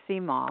wanted to see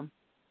Mom.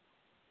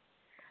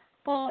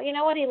 Well, you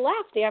know what? He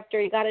left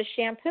after he got his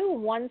shampoo.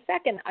 1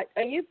 second.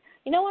 You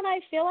know what I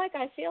feel like?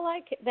 I feel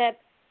like that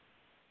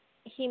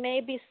he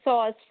maybe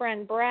saw his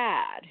friend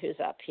Brad, who's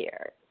up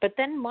here. But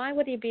then why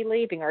would he be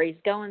leaving? Or he's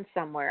going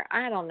somewhere?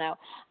 I don't know.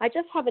 I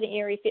just have an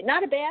eerie feeling.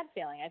 Not a bad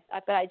feeling,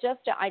 but I just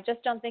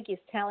don't think he's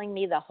telling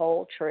me the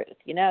whole truth.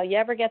 You know, you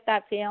ever get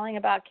that feeling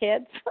about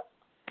kids?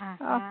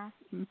 Oh,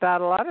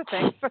 about a lot of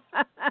things.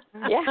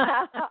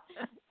 Yeah.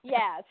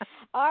 Yes.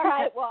 All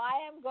right. Well, I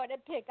am going to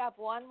pick up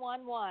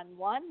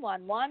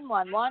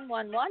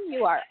 111111111.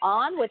 You are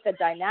on with the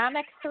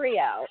Dynamic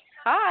Trio.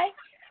 Hi.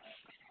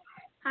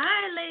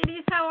 Hi,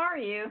 ladies. How are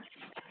you?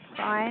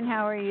 Fine.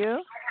 How are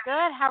you?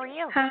 Good. How are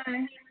you? Hi.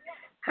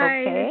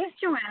 Hi. Okay. This is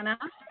Joanna.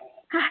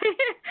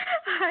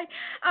 Hi.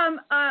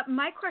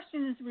 My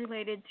question is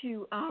related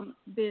to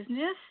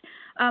business.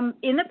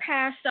 In the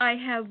past, I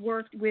have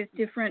worked with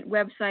different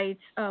websites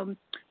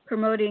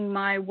promoting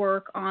my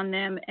work on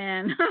them,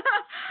 and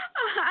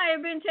I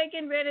have been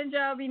taken advantage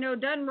of,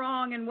 done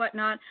wrong and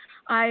whatnot.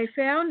 I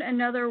found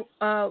another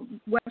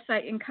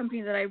website and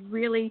company that I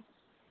really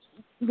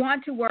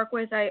want to work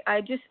with.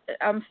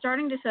 I'm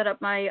starting to set up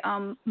my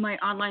my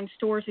online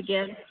stores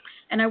again,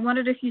 and I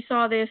wondered if you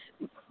saw this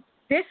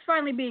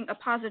finally being a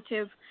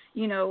positive,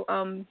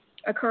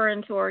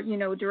 occurrence or,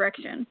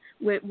 direction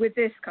with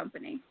this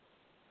company.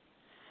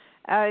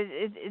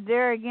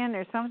 There again,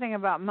 there's something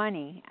about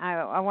money.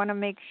 I want to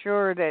make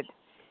sure that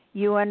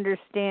you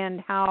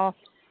understand how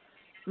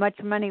much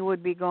money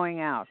would be going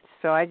out.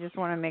 So I just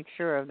want to make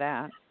sure of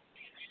that.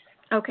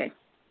 Okay.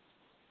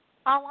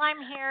 All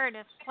I'm hearing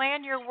is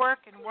plan your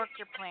work and work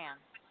your plan.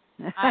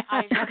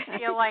 I just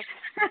feel like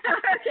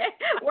okay.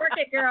 Work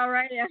it, girl,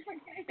 right? Yeah.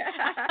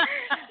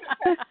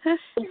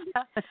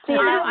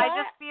 I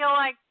just feel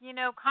like,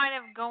 kind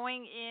of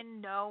going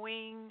in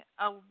knowing,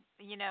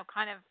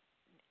 kind of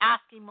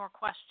asking more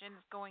questions,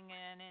 going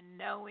in and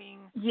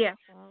knowing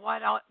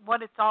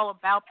what it's all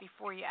about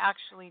before you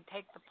actually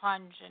take the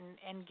plunge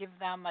and give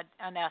them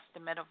an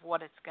estimate of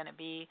what it's going to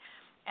be.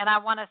 And I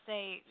want to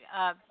say,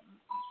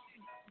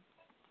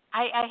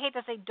 I hate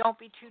to say don't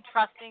be too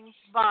trusting,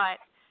 but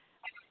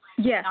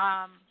yes.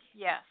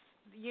 Yes.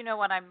 You know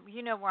where I'm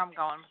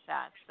going with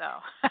that.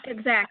 So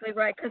exactly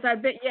right, because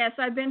I've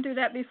been through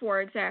that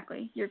before.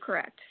 Exactly, you're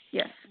correct.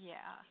 Yes. Yeah.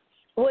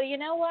 Well, you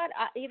know what?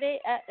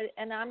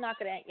 And I'm not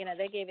going to.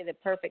 They gave you the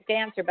perfect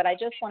answer, but I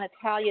just want to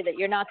tell you that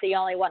you're not the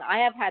only one. I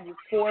have had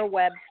 4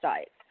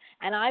 websites,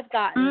 and I've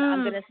gotten.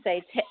 I'm going to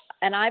say,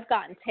 I've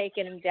gotten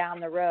taken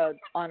down the road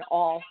on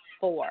all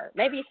 4,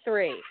 maybe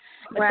 3.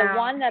 But the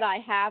one that I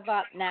have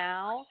up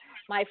now,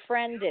 my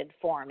friend did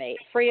for me,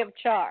 free of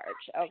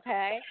charge.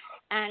 Okay.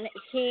 And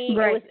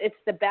it's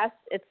the best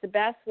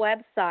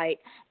website.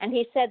 And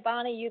he said,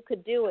 Bonnie, you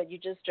could do it. You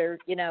just are,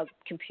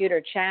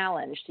 computer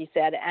challenged, he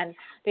said. And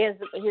because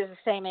he's the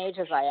same age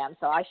as I am,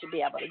 so I should be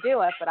able to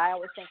do it. But I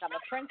always think I'm a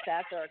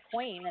princess or a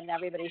queen and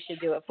everybody should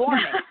do it for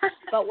me.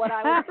 But what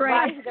I was,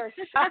 why they're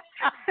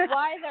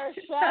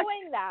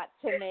showing that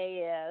to me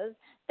is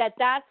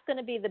that's going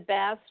to be the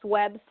best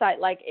website.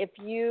 Like if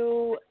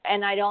you,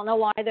 and I don't know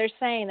why they're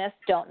saying this,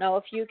 don't know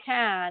if you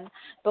can,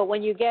 but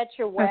when you get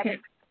your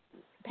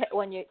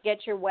when you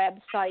get your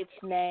website's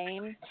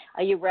name,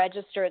 you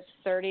register. It's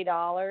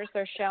 $30.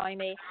 They're showing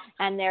me,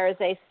 and there is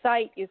a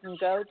site you can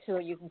go to.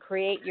 You can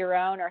create your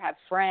own, or have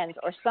friends,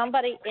 or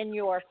somebody in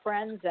your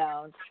friend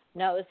zone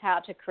knows how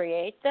to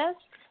create this,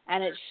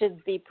 and it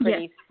should be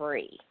pretty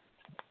free.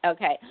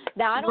 Okay.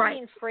 Now, I don't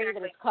mean free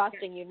that it's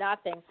costing you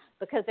nothing,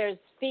 because there's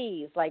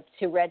fees, like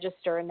to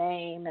register a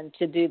name and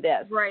to do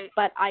this. Right.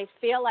 But I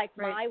feel like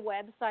my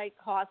website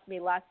cost me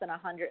less than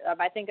 $100.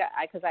 I think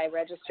because I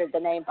registered the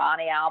name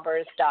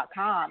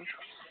BonnieAlbers.com,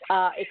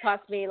 it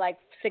cost me like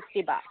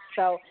 $60.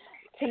 So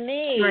to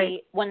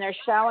me, when they're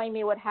showing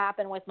me what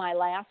happened with my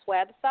last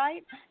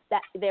website,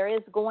 that there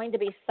is going to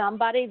be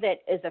somebody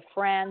that is a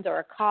friend or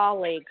a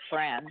colleague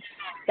friend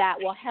that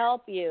will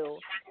help you,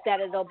 that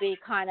it'll be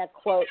kind of,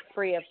 quote,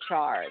 free of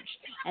charge.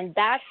 And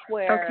that's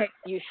where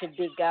you should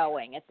be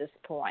going at this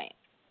point.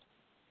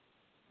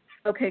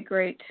 Okay,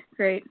 great.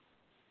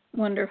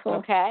 Wonderful.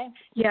 Okay.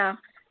 Yeah.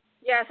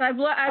 Yes, I've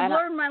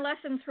learned my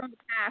lessons from the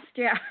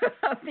past,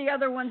 of the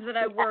other ones that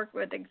I've worked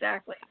with,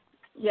 exactly.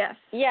 Yes.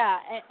 Yeah,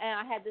 and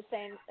I had the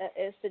same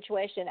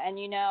situation. And,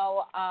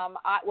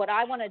 what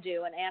I want to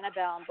do, and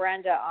Annabelle and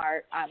Brenda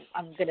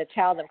I'm going to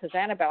tell them, because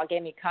Annabelle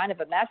gave me kind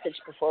of a message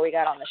before we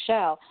got on the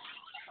show.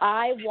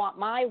 I want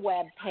my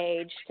web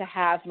page to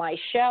have my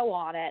show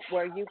on it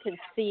where you can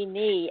see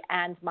me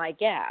and my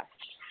guests.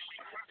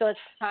 So it's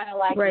kind of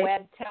like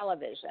web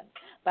television.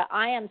 But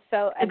I am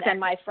and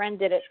my friend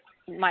did it.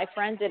 My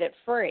friend did it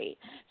free.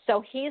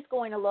 So he's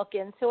going to look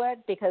into it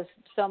because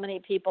so many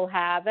people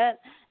have it,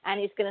 and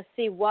he's going to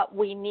see what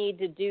we need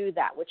to do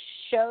that, which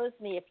shows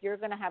me if you're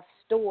going to have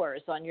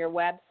stores on your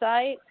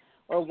website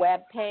or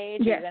web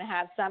page, you're going to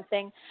have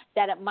something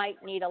that it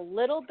might need a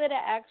little bit of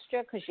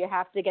extra because you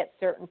have to get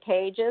certain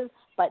pages,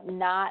 but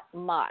not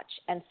much.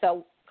 And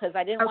so, because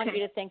I didn't want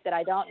you to think that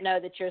I don't know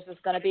that yours is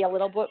going to be a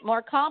little bit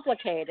more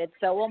complicated,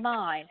 so will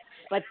mine.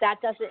 But that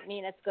doesn't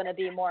mean it's going to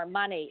be more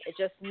money. It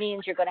just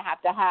means you're going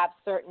to have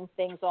certain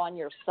things on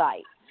your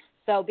site.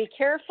 So be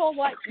careful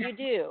what you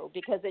do,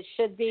 because it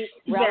should be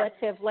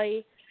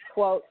relatively,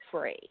 quote,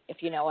 free,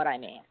 if you know what I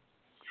mean.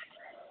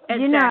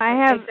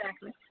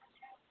 Exactly.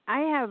 I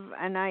have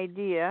an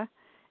idea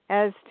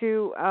as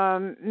to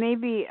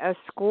maybe a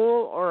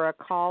school or a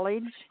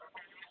college.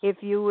 If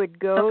you would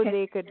go,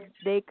 they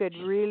could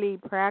really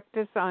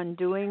practice on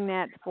doing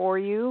that for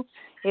you.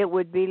 It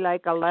would be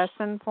like a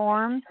lesson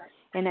form,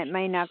 and it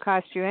may not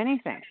cost you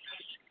anything.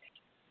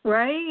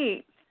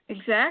 Right.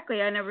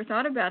 Exactly. I never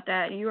thought about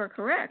that. You are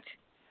correct.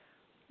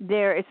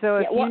 So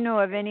if you know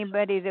of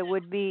anybody that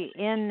would be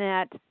in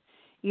that,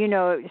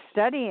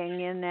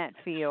 studying in that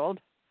field,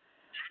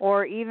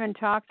 or even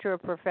talk to a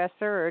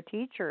professor or a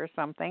teacher or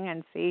something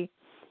and see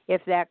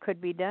if that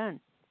could be done.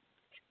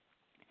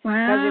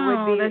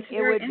 Wow, that's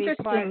very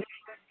interesting.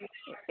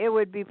 It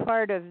would be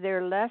part of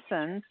their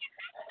lesson,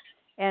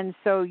 and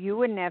so you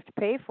wouldn't have to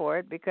pay for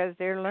it because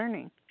they're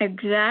learning.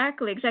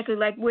 Exactly,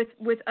 like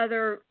with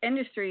other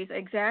industries,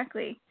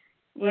 exactly.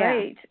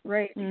 Yeah.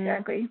 Right,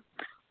 exactly.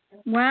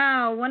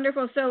 Wow,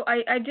 wonderful. So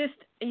I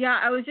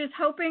was just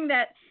hoping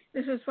that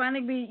this was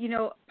finally be,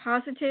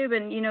 positive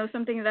and,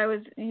 something that I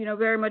was,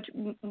 very much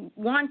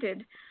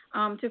wanted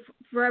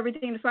for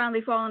everything to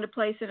finally fall into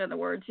place, in other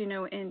words, in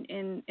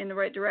the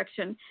right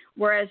direction.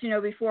 Whereas,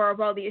 before,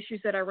 of all the issues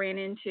that I ran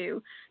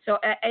into. So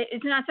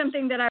it's not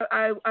something that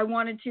I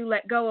wanted to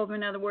let go of,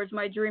 in other words,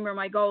 my dream or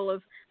my goal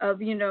of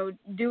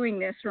doing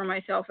this for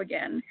myself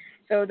again.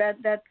 So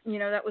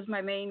that was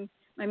my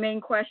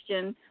main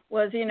question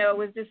was,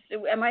 was this,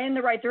 am I in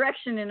the right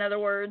direction? In other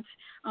words,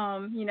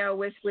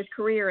 with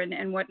career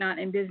and whatnot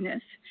in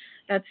business.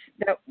 That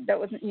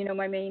was,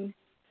 my main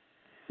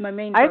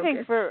focus. I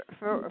think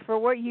for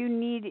what you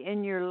need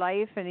in your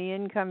life and the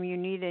income you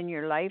need in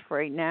your life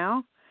right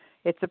now,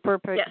 it's a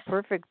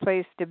perfect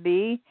place to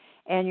be.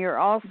 And you're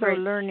also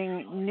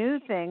learning new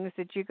things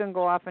that you can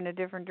go off in a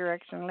different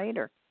direction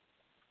later.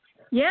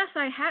 Yes,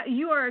 I have.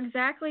 You are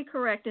exactly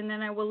correct, and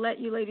then I will let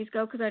you ladies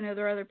go because I know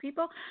there are other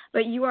people.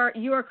 But you are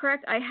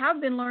correct. I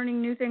have been learning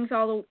new things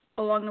all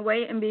along the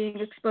way and being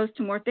exposed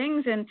to more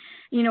things, and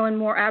and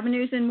more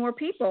avenues and more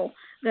people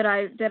that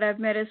I've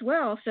met as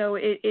well. So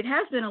it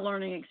has been a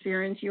learning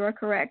experience. You are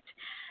correct.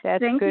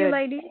 Thank good. You,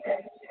 ladies.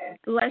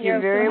 You're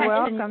very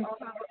welcome.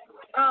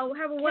 Oh,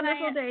 have a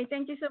wonderful day.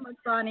 Thank you so much,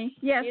 Bonnie.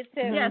 Yes. You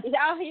too. Yes.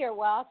 Oh, you're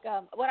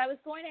welcome. What I was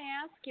going to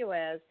ask you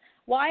is,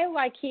 why do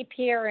I keep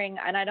hearing,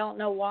 and I don't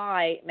know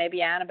why,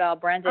 maybe Annabelle,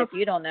 Brenda, if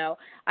you don't know,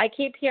 I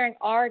keep hearing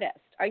artist.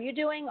 Are you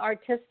doing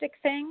artistic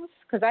things?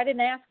 Because I didn't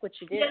ask what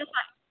you did.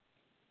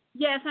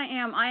 Yes, I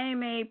am. I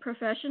am a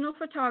professional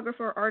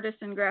photographer, artist,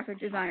 and graphic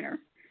designer.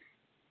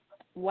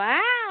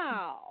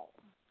 Wow.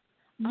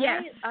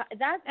 Yes.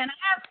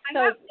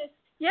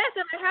 Yes,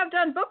 and I have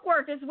done book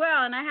work as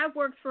well, and I have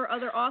worked for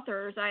other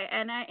authors. I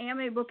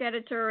am a book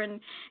editor, and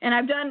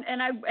I'm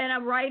a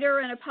writer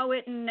and a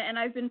poet, and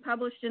I've been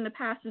published in the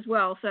past as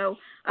well. So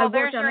I've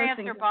worked on those things.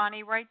 There's your answer,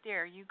 Bonnie, right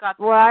there. You got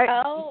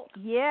the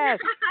yes,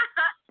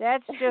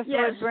 that's just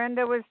what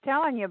Brenda was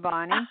telling you,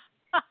 Bonnie.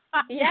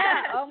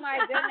 Yeah. Oh my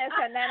goodness.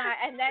 And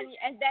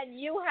then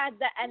you had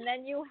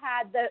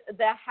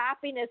the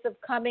happiness of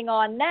coming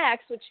on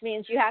next, which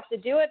means you have to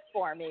do it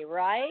for me,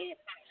 right?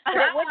 But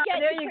it would get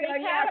there you you go.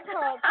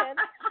 catapulted.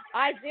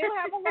 I do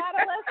have a lot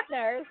of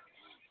listeners.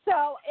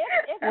 So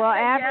if well,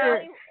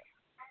 after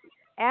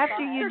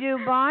really... you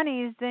do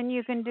Bonnie's, then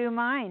you can do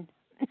mine.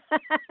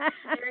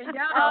 There you go.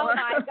 Oh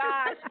my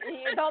gosh!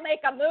 They'll make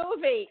a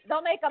movie.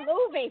 They'll make a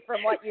movie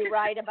from what you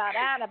write about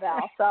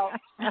Annabelle. So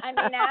I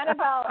mean,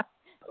 Annabelle,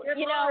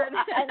 you know,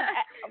 and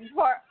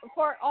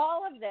for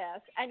all of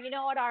this, and you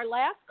know what? Our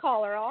last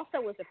caller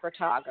also was a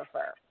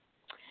photographer.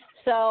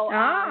 So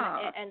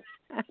and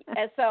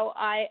so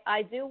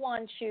I do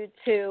want you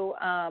to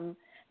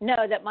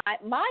know that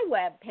my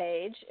web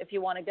page, if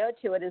you want to go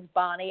to it, is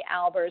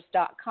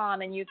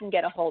bonniealbers.com, and you can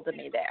get a hold of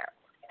me there.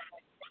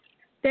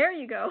 There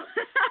you go.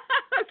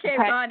 Okay,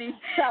 Bonnie.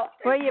 So,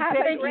 well, you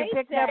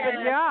picked up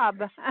a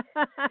job.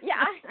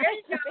 Yeah, there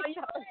you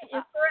go.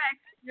 You're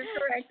correct. You're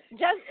correct.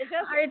 Just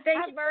right,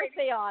 have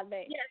mercy on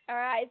me. Yes. All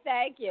right,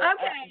 thank you.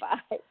 Okay.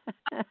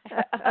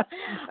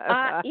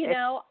 Bye. You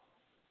know,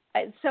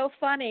 it's so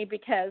funny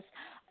because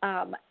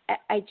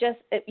I just,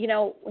 you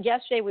know,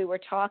 yesterday we were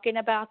talking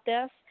about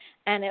this,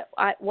 and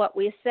what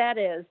we said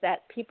is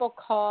that people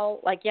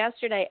call, like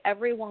yesterday,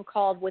 everyone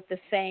called with the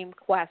same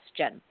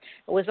question.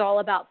 It was all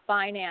about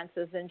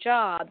finances and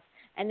jobs,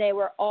 and they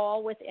were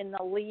all within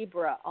the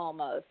Libra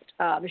almost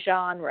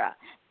genre.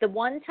 The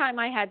one time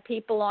I had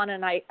people on,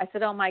 and I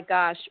said, oh my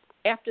gosh,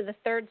 after the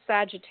third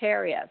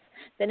Sagittarius,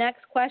 the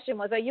next question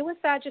was, are you a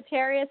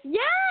Sagittarius?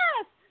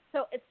 Yes!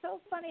 So it's so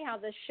funny how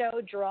the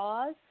show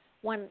draws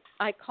when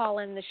I call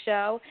in the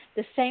show,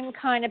 the same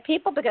kind of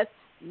people, because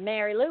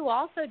Mary Lou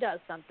also does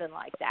something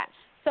like that.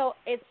 So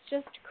it's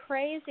just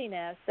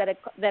craziness that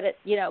it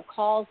you know,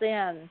 calls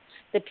in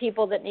the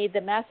people that need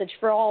the message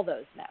for all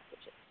those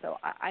messages. So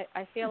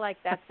I feel like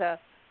that's a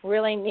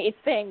really neat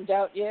thing,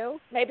 don't you?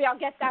 Maybe I'll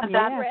get that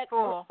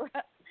cool.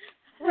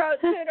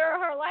 wrote sooner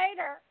or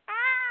later.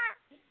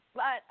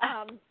 But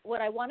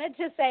what I wanted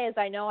to say is,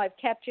 I know I've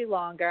kept you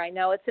longer. I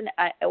know it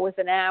was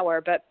an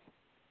hour, but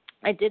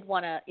I did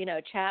want to, you know,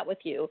 chat with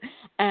you.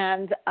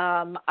 And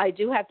I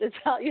do have to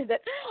tell you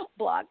that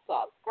Blog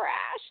Talk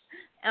crashed.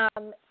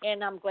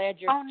 And I'm glad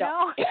you're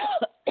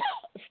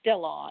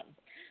still on.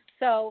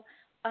 So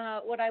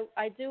what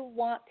I do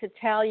want to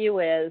tell you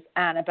is,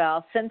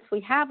 Annabelle, since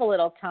we have a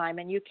little time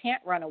and you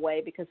can't run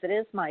away because it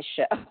is my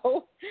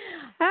show,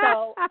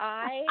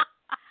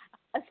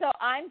 so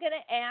I'm going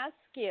to ask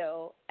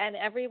you and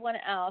everyone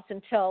else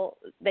until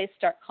they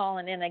start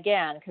calling in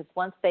again, because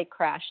once they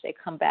crash, they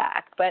come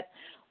back. But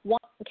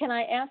can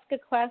I ask a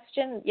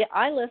question? Yeah,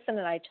 I listened,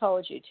 and I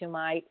told you to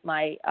my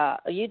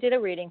you did a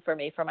reading for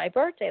me for my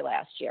birthday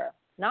last year.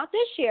 Not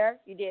this year,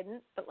 you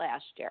didn't, but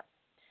last year.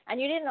 And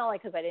you didn't only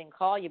because I didn't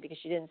call you, because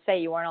you didn't say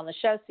you weren't on the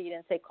show, so you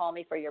didn't say call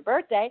me for your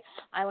birthday.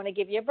 I want to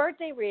give you a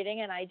birthday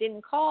reading, and I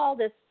didn't call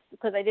this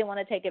because I didn't want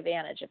to take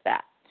advantage of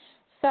that.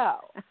 So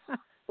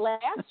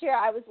last year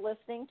I was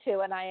listening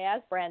to, and I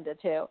asked Brenda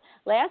too.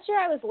 Last year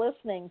I was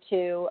listening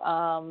to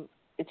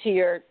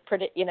your,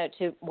 you know,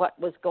 to what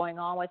was going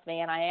on with me,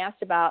 and I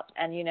asked about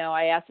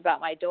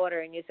my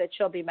daughter, and you said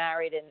she'll be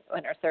married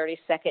in her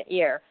 32nd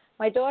year.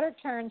 My daughter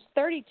turns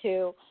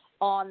 32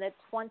 on the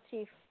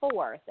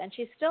 24th, and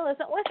she still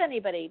isn't with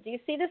anybody. Do you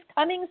see this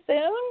coming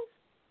soon?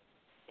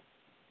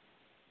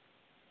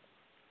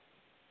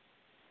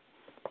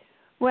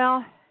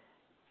 Well,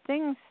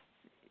 things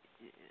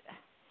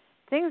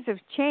have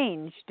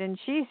changed, and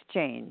she's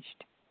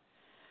changed.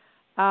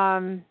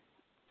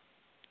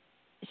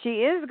 She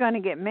is going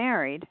to get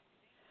married,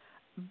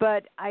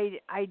 but I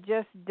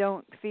just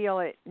don't feel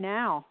it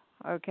now,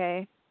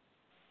 okay?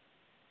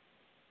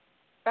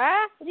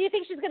 Do you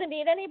think she's going to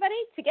meet anybody?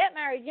 To get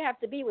married, you have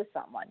to be with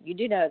someone. You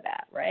do know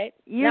that, right?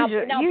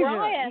 Usually. Now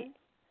Brian.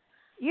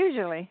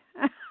 Usually.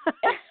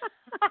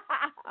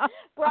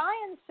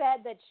 Brian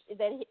said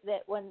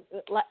that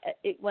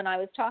when I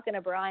was talking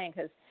to Brian,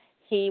 because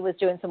he was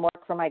doing some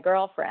work for my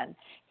girlfriend,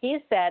 he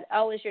said,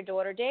 oh, is your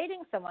daughter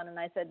dating someone? And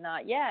I said,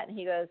 not yet. And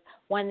he goes,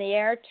 when the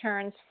air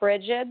turns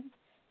frigid,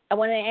 and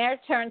when the air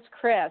turns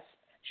crisp,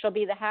 she'll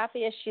be the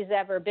happiest she's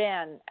ever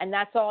been, and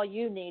that's all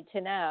you need to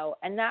know.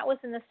 And that was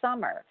in the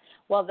summer.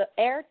 Well, the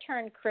air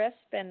turned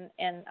crisp in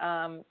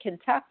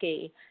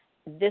Kentucky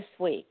this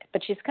week,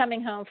 but she's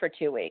coming home for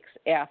 2 weeks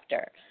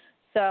after.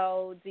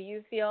 So do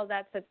you feel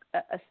that's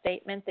a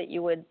statement that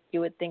you would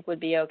think would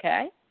be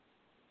okay?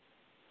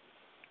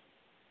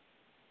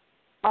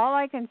 All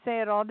I can say,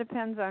 it all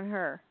depends on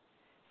her,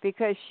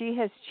 because she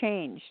has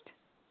changed.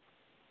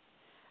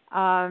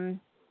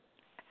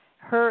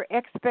 Her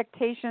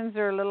expectations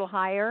are a little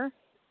higher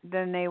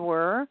than they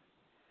were.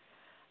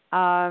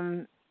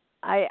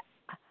 I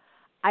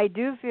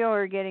do feel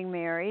her getting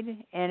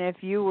married, and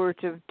if you were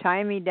to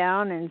tie me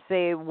down and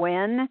say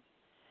when,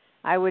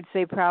 I would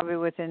say probably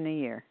within the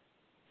year.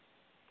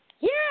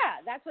 Yeah,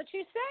 that's what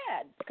you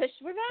said. Because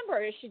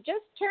remember, she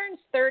just turns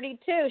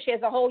 32. She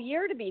has a whole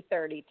year to be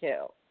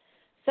 32.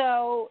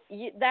 So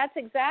that's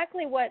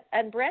exactly what,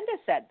 and Brenda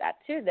said that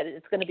too, that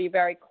it's going to be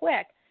very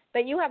quick.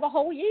 but you have a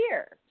whole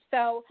year.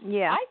 So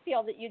yeah. I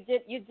feel that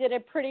you did a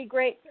pretty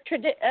great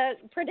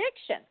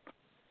prediction.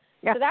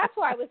 So that's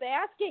why I was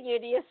asking you,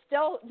 do you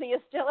still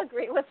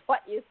agree with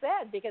what you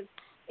said? Because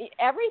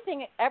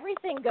everything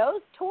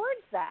goes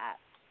towards that.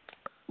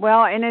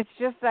 Well, and it's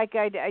just like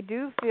I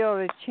do feel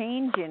a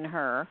change in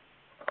her,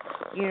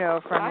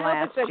 from I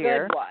last hope it's a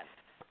year. Good one.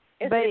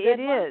 But it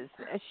is.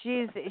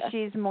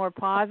 She's more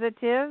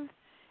positive.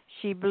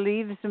 She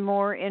believes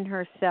more in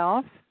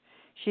herself.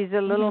 She's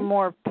a little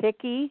more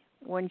picky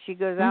when she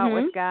goes out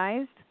with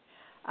guys.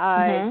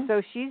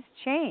 So she's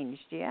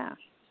changed, yeah.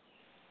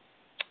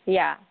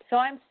 Yeah, so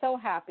I'm so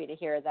happy to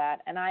hear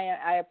that, and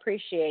I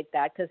appreciate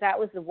that, because that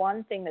was the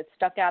one thing that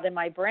stuck out in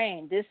my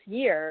brain this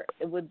year.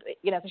 It would,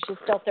 because she's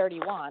still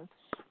 31,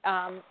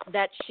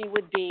 that she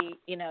would be,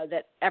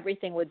 that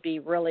everything would be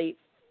really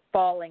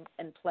falling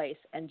in place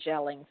and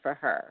gelling for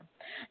her.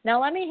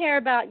 Now, let me hear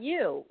about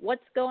you.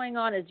 What's going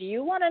on? Do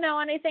you want to know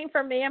anything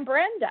from me and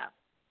Brenda?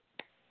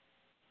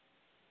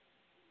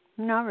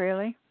 Not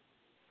really.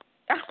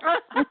 Brenda,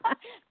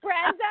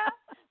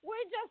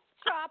 we're just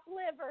chopped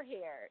liver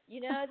here. You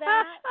know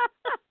that?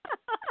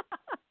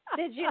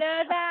 Did you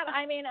know that?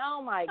 I mean,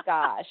 oh my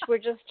gosh, we're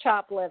just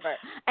chopped liver.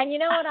 And you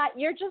know what?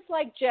 You're just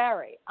like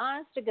Jerry.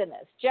 Honest to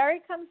goodness.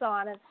 Jerry comes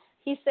on and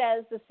he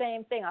says the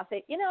same thing. I'll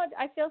say,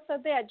 I feel so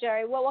bad,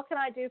 Jerry. Well, what can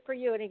I do for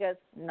you? And he goes,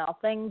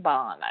 nothing,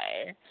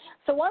 Bonnie.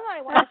 So what do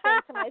I want to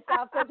say to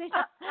myself? Does he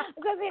not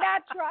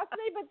trust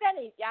me? But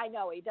then I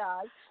know he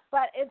does.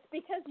 But it's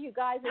because you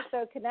guys are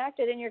so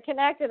connected, and you're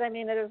connected. I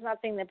mean, there's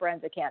nothing that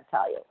Brenda can't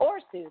tell you, or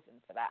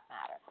Susan for that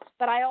matter.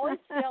 But I always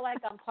feel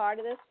like I'm part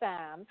of this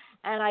fam,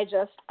 and I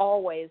just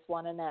always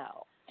want to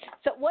know.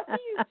 So what do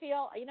you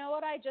feel? You know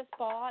what I just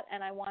bought,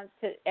 and I want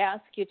to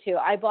ask you to.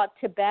 I bought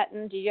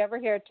Tibetan. Do you ever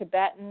hear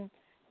Tibetan?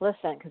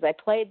 Listen, because I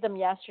played them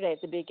yesterday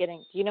at the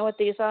beginning. Do you know what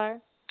these are?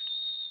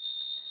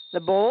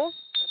 The bowls?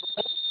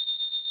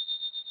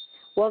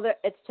 Well,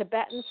 it's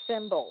Tibetan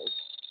symbols.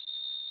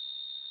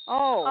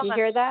 Oh, you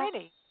hear that?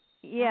 Pretty.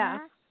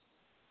 Yeah.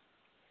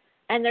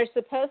 And they're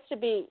supposed to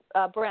be,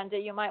 Brenda,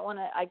 you might want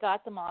to, I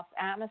got them off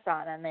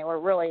Amazon, and they were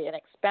really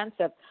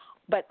inexpensive,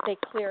 but they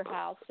clear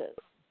houses.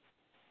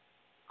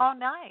 Oh,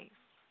 nice.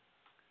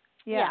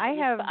 Yeah, I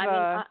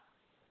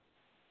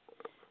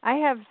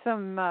have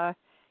some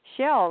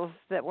shells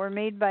that were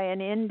made by an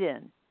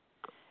Indian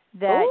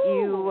that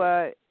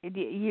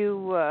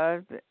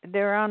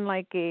they're on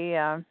like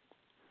a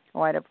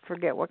I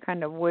forget what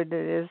kind of wood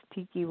it is,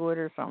 tiki wood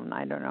or something,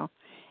 I don't know.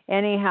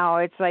 Anyhow,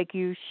 it's like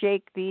you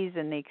shake these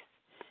and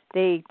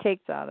they take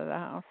out of the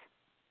house.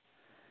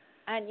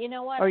 And you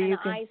know what? Or go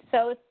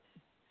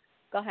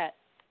ahead.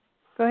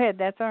 Go ahead,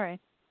 that's all right.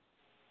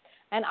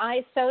 And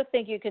I so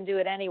think you can do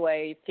it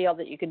anyway. You feel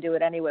that you can do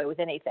it anyway with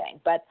anything.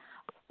 But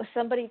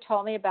somebody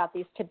told me about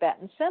these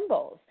Tibetan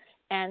symbols,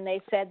 and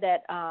they said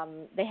that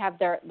they have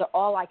they're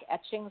all like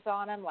etchings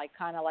on them, like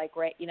kind of like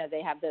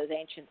they have those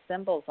ancient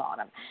symbols on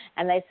them.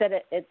 And they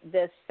said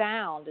the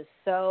sound is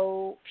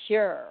so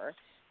pure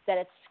that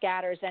it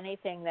scatters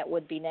anything that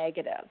would be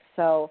negative.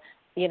 So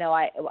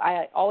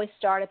I always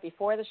start it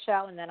before the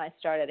show, and then I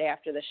start it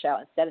after the show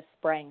instead of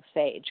spraying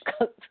sage,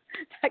 because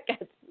that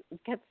gets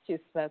too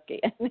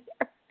smoky in here.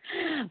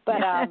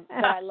 But I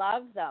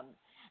love them,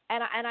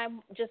 and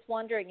I'm just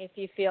wondering if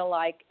you feel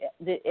like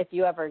if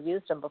you ever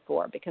used them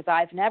before, because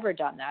I've never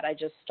done that. I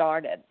just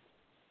started.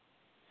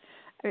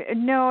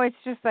 No, it's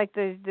just like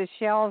the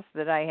shells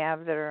that I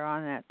have that are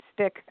on that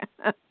stick.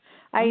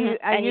 I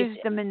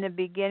used them in the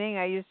beginning.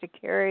 I used to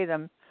carry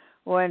them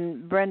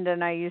when Brenda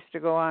and I used to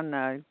go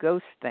on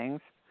ghost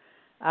things.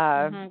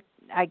 I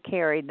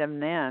carried them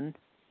then.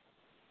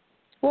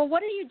 Well,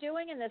 what are you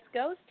doing in this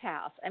ghost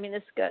house? I mean,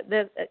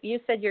 you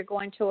said you're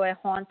going to a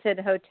haunted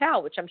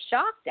hotel, which I'm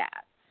shocked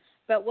at.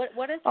 But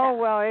what is that? Oh,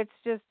 well, it's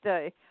just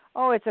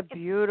it's a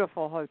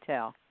beautiful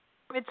hotel.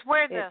 It's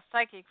where the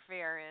psychic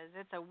fair is.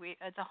 It's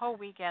a whole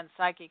weekend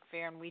psychic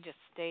fair, and we just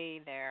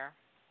stay there.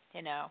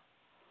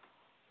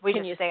 We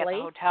just stay at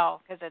the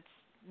hotel because it's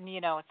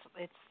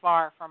it's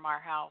far from our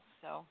house.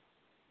 So.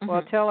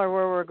 Well, tell her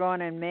where we're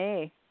going in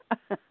May.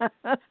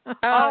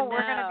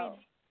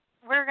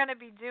 We're gonna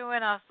be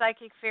doing a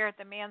psychic fair at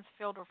the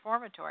Mansfield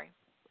Reformatory.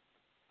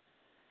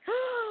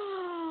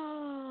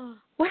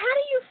 Well, how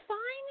do you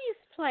find these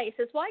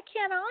places? Why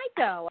can't I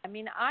go? I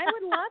mean, I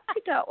would love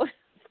to go with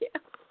you.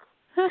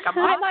 Come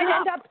on.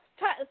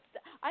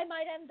 I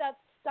might end up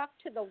stuck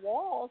to the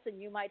walls,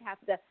 and you might have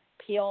to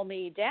peel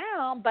me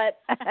down.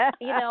 But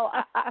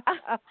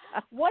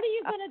what are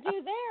you going to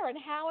do there? And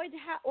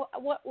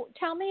what?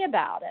 Tell me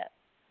about it.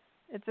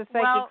 It's a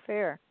psychic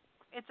fair.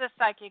 It's a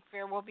psychic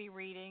fair. We'll be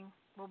reading.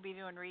 We'll be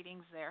doing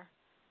readings there.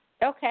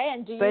 Okay,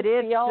 and do you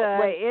feel?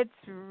 But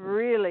it's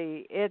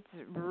really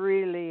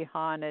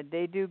haunted.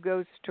 They do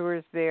ghost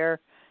tours there.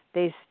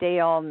 They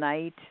stay all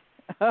night.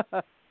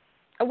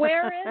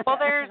 Where is well, it?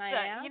 there's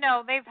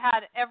they've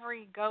had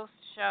every ghost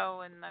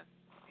show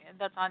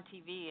that's on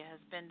TV has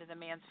been to the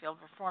Mansfield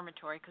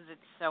Reformatory because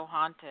it's so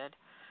haunted.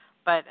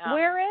 But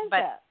where is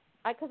it?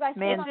 Because I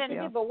see it on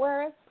Mansfield. TV, but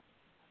where is?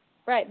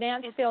 Right,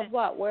 Mansfield.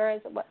 What? Where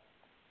is it? What?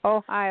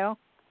 Ohio.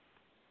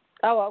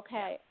 Oh,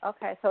 okay.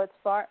 Okay, so it's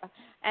far,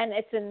 and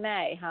it's in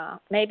May, huh?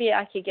 Maybe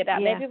I could get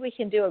out. Yeah. Maybe we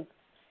can do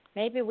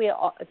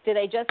do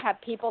they just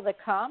have people that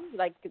come?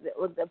 Like,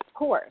 of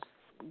course,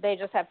 they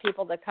just have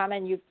people that come,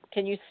 and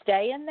can you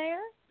stay in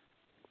there?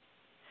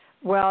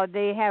 Well,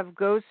 they have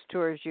ghost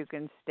tours you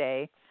can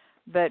stay,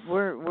 but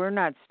we're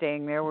not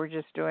staying there. We're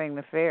just doing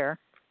the fair.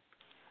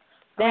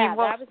 I mean,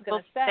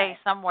 we'll stay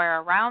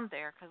somewhere around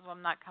there because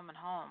I'm not coming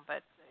home,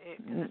 but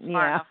cause it's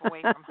far enough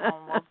away from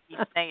home. We'll be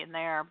staying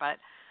there, but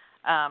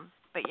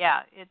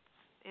yeah,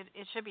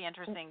 it should be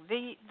interesting.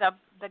 The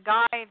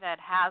guy that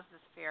has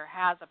this fair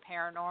has a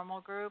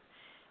paranormal group,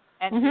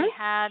 and he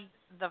had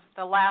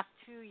the last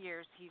 2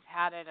 years he's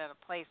had it at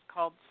a place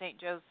called St.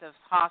 Joseph's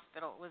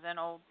Hospital. It was an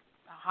old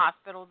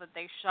hospital that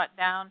they shut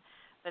down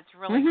that's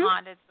really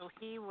haunted. So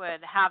he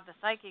would have the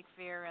psychic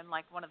fair in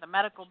like one of the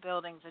medical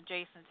buildings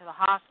adjacent to the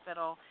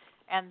hospital,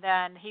 and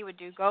then he would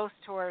do ghost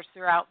tours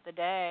throughout the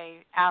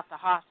day at the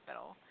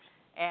hospital,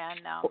 and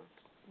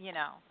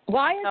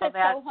Why is it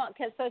so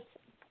haunted? So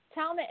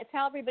tell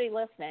everybody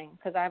listening,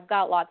 because I've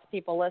got lots of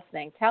people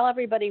listening. Tell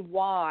everybody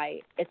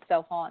why it's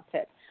so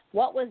haunted.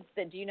 What was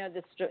do you know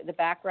the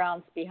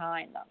backgrounds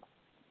behind them?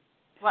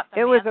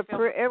 It was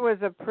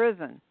a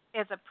prison.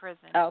 It's a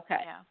prison.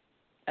 Okay.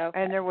 Yeah.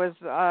 Okay. And there was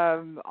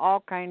all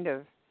kind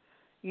of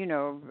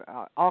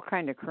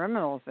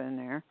criminals in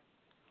there.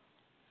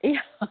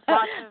 Yeah.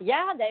 Lots of,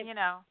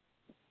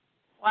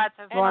 lots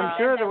of. Well, I'm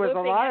sure there was a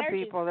lot of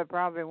people that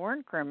probably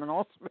weren't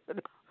criminals.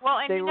 Well,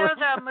 and you know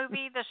the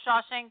movie The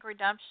Shawshank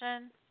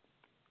Redemption?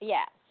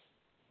 Yes.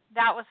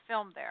 That was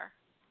filmed there.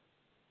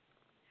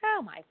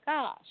 Oh my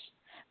gosh.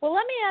 Well,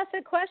 let me ask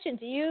a question.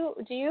 Do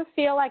you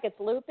feel like it's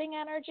looping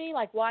energy?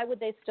 Like, why would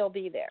they still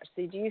be there?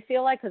 So do you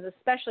feel like, because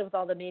especially with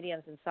all the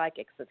mediums and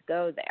psychics that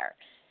go there,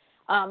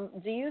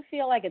 do you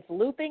feel like it's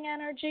looping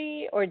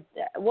energy, or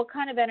what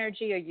kind of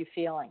energy are you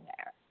feeling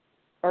there?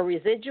 Or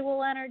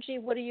residual energy?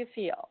 What do you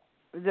feel?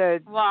 There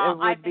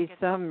would be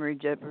some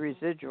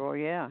residual,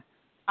 yeah.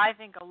 I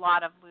think a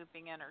lot of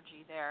looping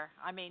energy there.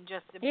 I mean,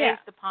 just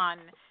based upon,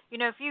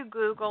 if you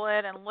Google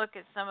it and look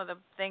at some of the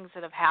things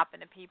that have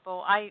happened to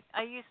people. I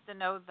used to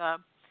know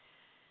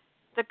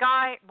the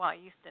guy, well,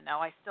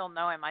 I still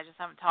know him. I just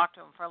haven't talked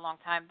to him for a long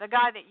time. The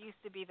guy that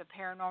used to be the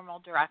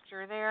paranormal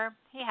director there,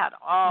 he had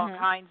all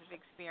kinds of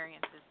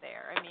experiences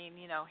there. I mean,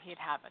 he'd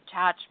have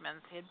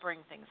attachments. He'd bring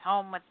things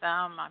home with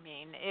them. I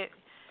mean,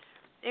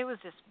 it was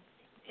just,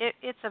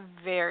 it's a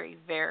very,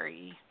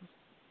 very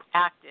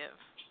active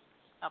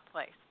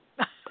place.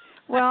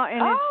 Well,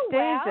 and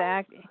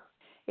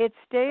it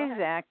stays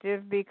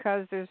active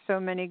because there's so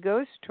many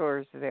ghost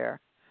tours there.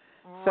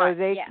 So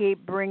they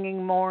keep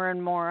bringing more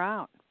and more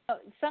out.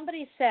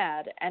 Somebody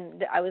said,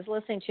 and I was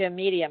listening to a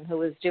medium who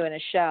was doing a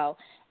show,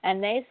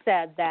 and they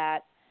said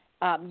that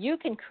you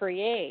can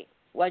create,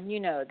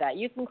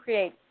 you can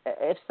create,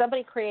 if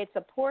somebody creates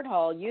a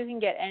porthole, you can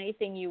get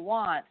anything you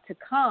want to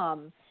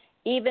come,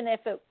 even if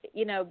it,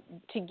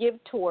 to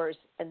give tours.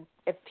 And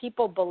if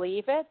people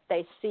believe it,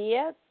 they see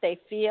it, they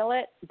feel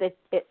it,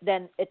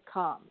 then it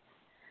comes.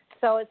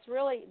 So it's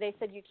really, they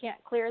said you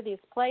can't clear these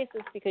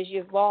places because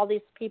you have all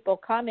these people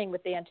coming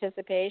with the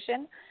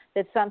anticipation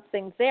that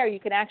something's there. You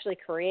can actually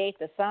create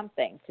the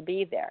something to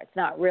be there. It's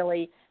not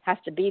really has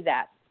to be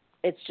that.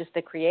 It's just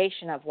the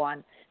creation of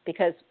one,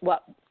 because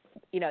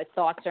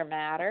thoughts are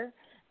matter,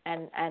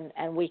 and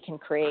we can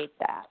create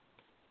that.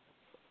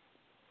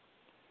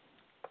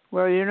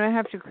 Well, you don't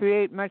have to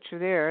create much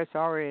there. It's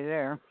already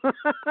there.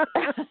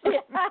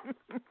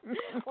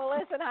 Well,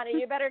 listen, honey,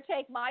 you better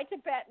take my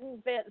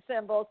Tibetan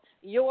symbols,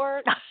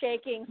 your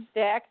shaking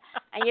stick,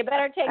 and you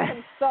better take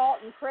some salt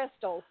and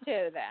crystals,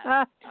 too,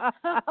 then.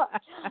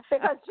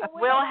 Because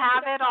we'll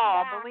have it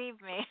all, believe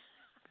me.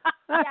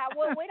 Yeah,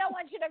 well, we don't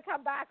want you to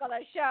come back on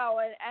the show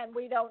and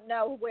we don't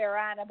know where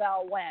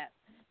Annabelle went.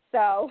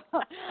 So,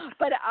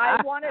 but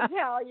I want to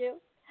tell you,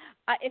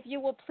 if you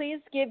will please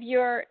give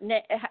your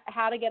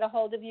how to get a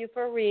hold of you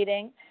for a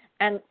reading.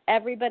 And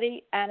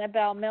everybody,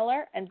 Annabel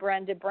Miller and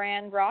Brenda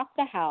Brand rock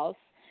the house.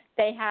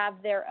 They have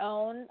their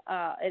own,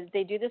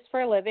 they do this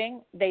for a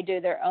living. They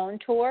do their own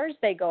tours.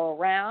 They go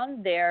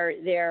around.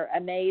 They're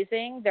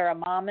amazing. They're a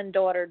mom and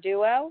daughter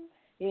duo.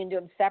 You can do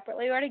them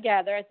separately or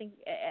together. I think,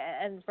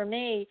 and for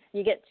me,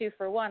 you get 2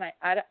 for 1.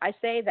 I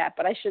say that,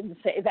 but I shouldn't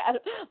say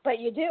that. But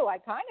you do, I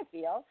kind of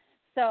feel.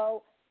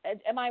 So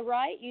am I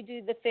right? You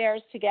do the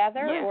fairs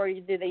together, or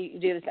you do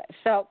the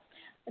so.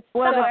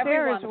 Well, so the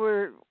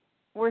fairs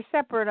we're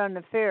separate on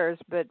the fairs,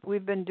 but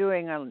we've been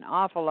doing an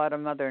awful lot of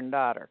mother and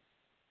daughter.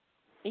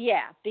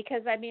 Yeah,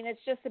 because I mean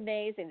it's just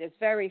amazing. There's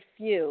very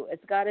few.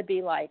 It's got to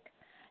be like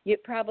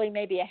probably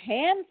maybe a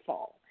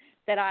handful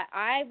that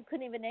I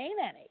couldn't even name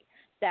any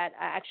that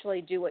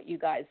actually do what you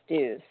guys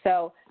do.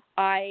 So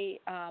I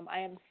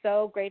am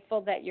so grateful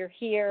that you're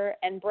here.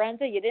 And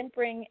Brenda, you didn't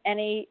bring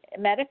any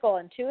medical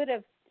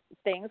intuitive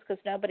things because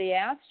nobody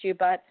asked you,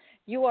 but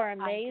you are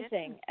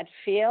amazing at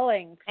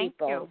feeling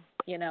people,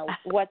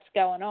 what's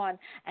going on,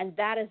 and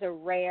that is a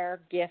rare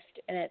gift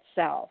in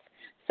itself.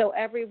 So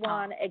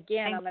everyone,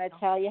 again, I'm going to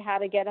tell you how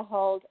to get a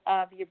hold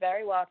of. You're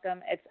very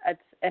welcome.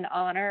 It's an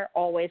honor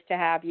always to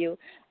have you.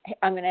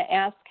 I'm going to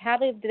ask, how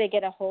do they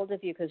get a hold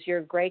of you? Because you're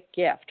a great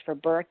gift for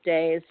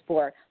birthdays,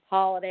 for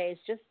holidays,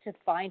 just to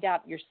find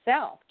out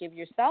yourself. Give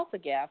yourself a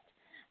gift.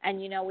 And,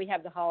 we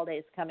have the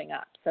holidays coming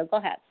up. So go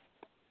ahead.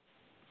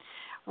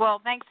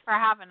 Well, thanks for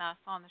having us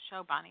on the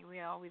show, Bonnie.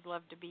 We always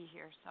love to be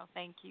here, so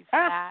thank you for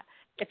that.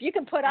 If you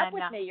can put up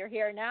with me, you're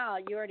here now.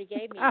 You already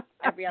gave me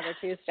every other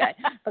Tuesday.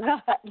 But go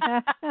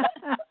ahead.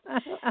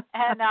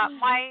 And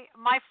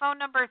my phone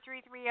number,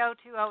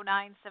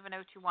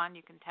 330-209-7021.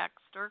 You can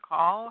text or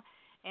call.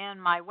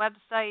 And my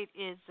website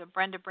is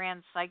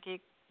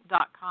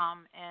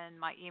brendabrandpsychic.com, and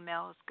my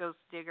email is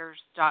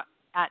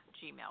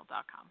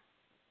ghostdiggers@gmail.com.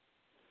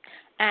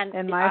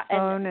 And my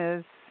phone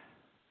is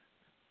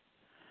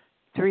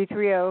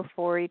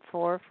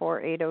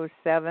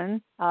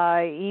 330-484-4807.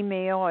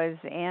 Email is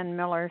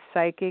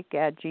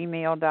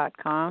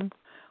AnnMillerPsychic@gmail.com.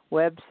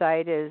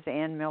 Website is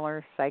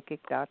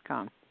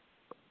AnnMillerPsychic.com.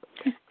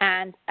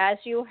 And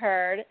as you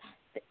heard,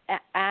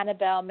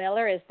 Annabel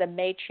Miller is the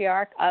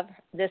matriarch of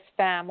this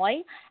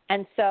family,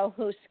 and so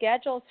who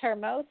schedules her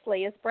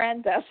mostly is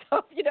Brenda. So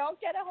if you don't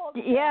get a hold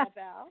of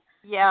Annabel,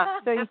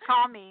 so you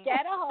call me.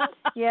 Get a hold.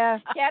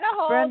 Get a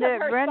hold of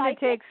her Brenda psychic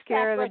takes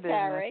care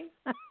secretary.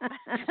 of the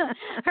business.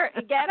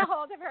 Get a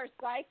hold of her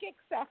psychic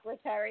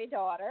secretary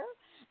daughter,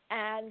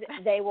 and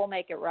they will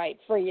make it right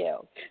for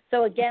you.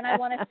 So again, I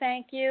want to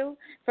thank you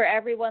for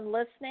everyone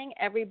listening,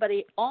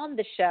 everybody on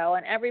the show,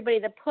 and everybody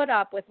that put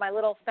up with my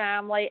little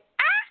family.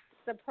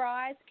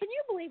 Surprise. Can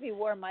you believe he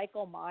wore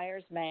Michael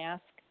Myers'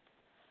 mask?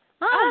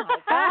 Oh, my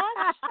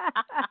gosh.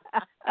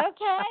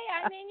 Okay.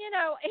 I mean, he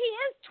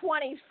is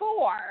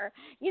 24.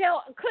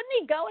 Couldn't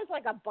he go as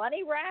like a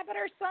bunny rabbit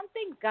or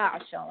something?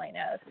 Gosh, only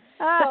knows.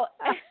 So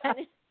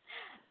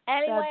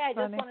anyway, I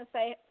just want to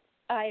say,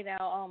 I know,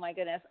 oh, my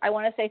goodness. I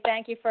want to say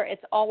thank you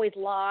it's always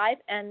live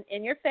and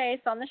in your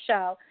face on the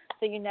show,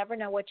 so you never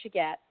know what you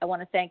get. I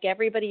want to thank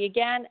everybody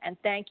again, and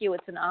thank you.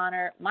 It's an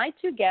honor. My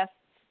two guests,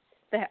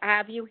 to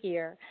have you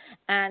here,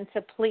 and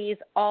to please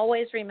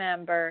always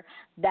remember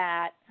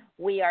that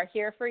we are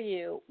here for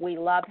you. We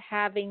love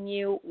having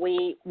you.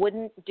 We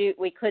couldn't do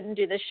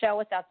the show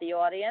without the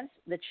audience,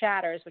 the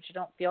chatters, which I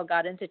don't feel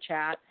got into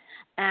chat.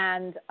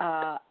 And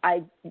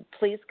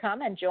please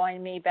come and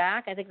join me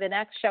back. I think the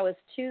next show is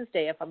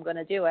Tuesday, if I'm going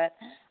to do it,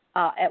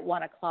 at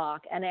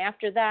 1:00. And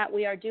after that,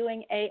 we are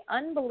doing a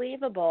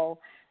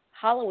unbelievable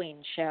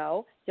Halloween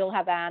show. You'll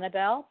have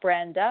Annabelle,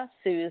 Brenda,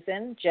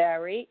 Susan,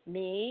 Jerry,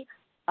 me,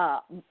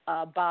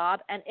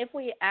 Bob, and if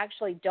we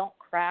actually don't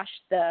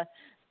crash the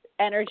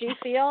energy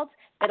field,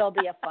 it'll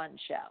be a fun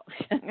show.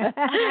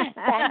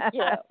 Thank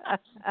you.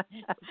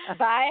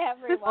 Bye,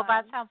 everyone. Well,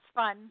 that sounds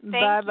fun. Thank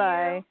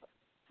Bye-bye.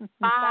 you.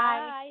 Bye.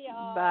 Bye,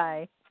 y'all.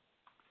 Bye.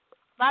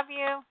 Love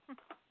you.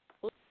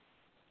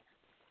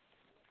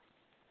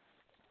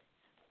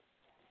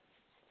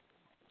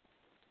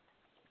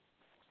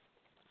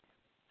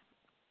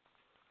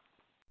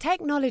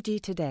 Technology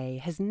today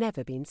has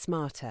never been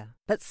smarter,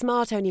 but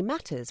smart only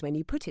matters when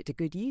you put it to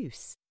good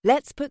use.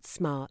 Let's put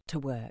smart to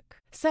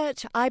work.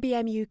 Search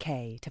IBM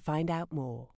UK to find out more.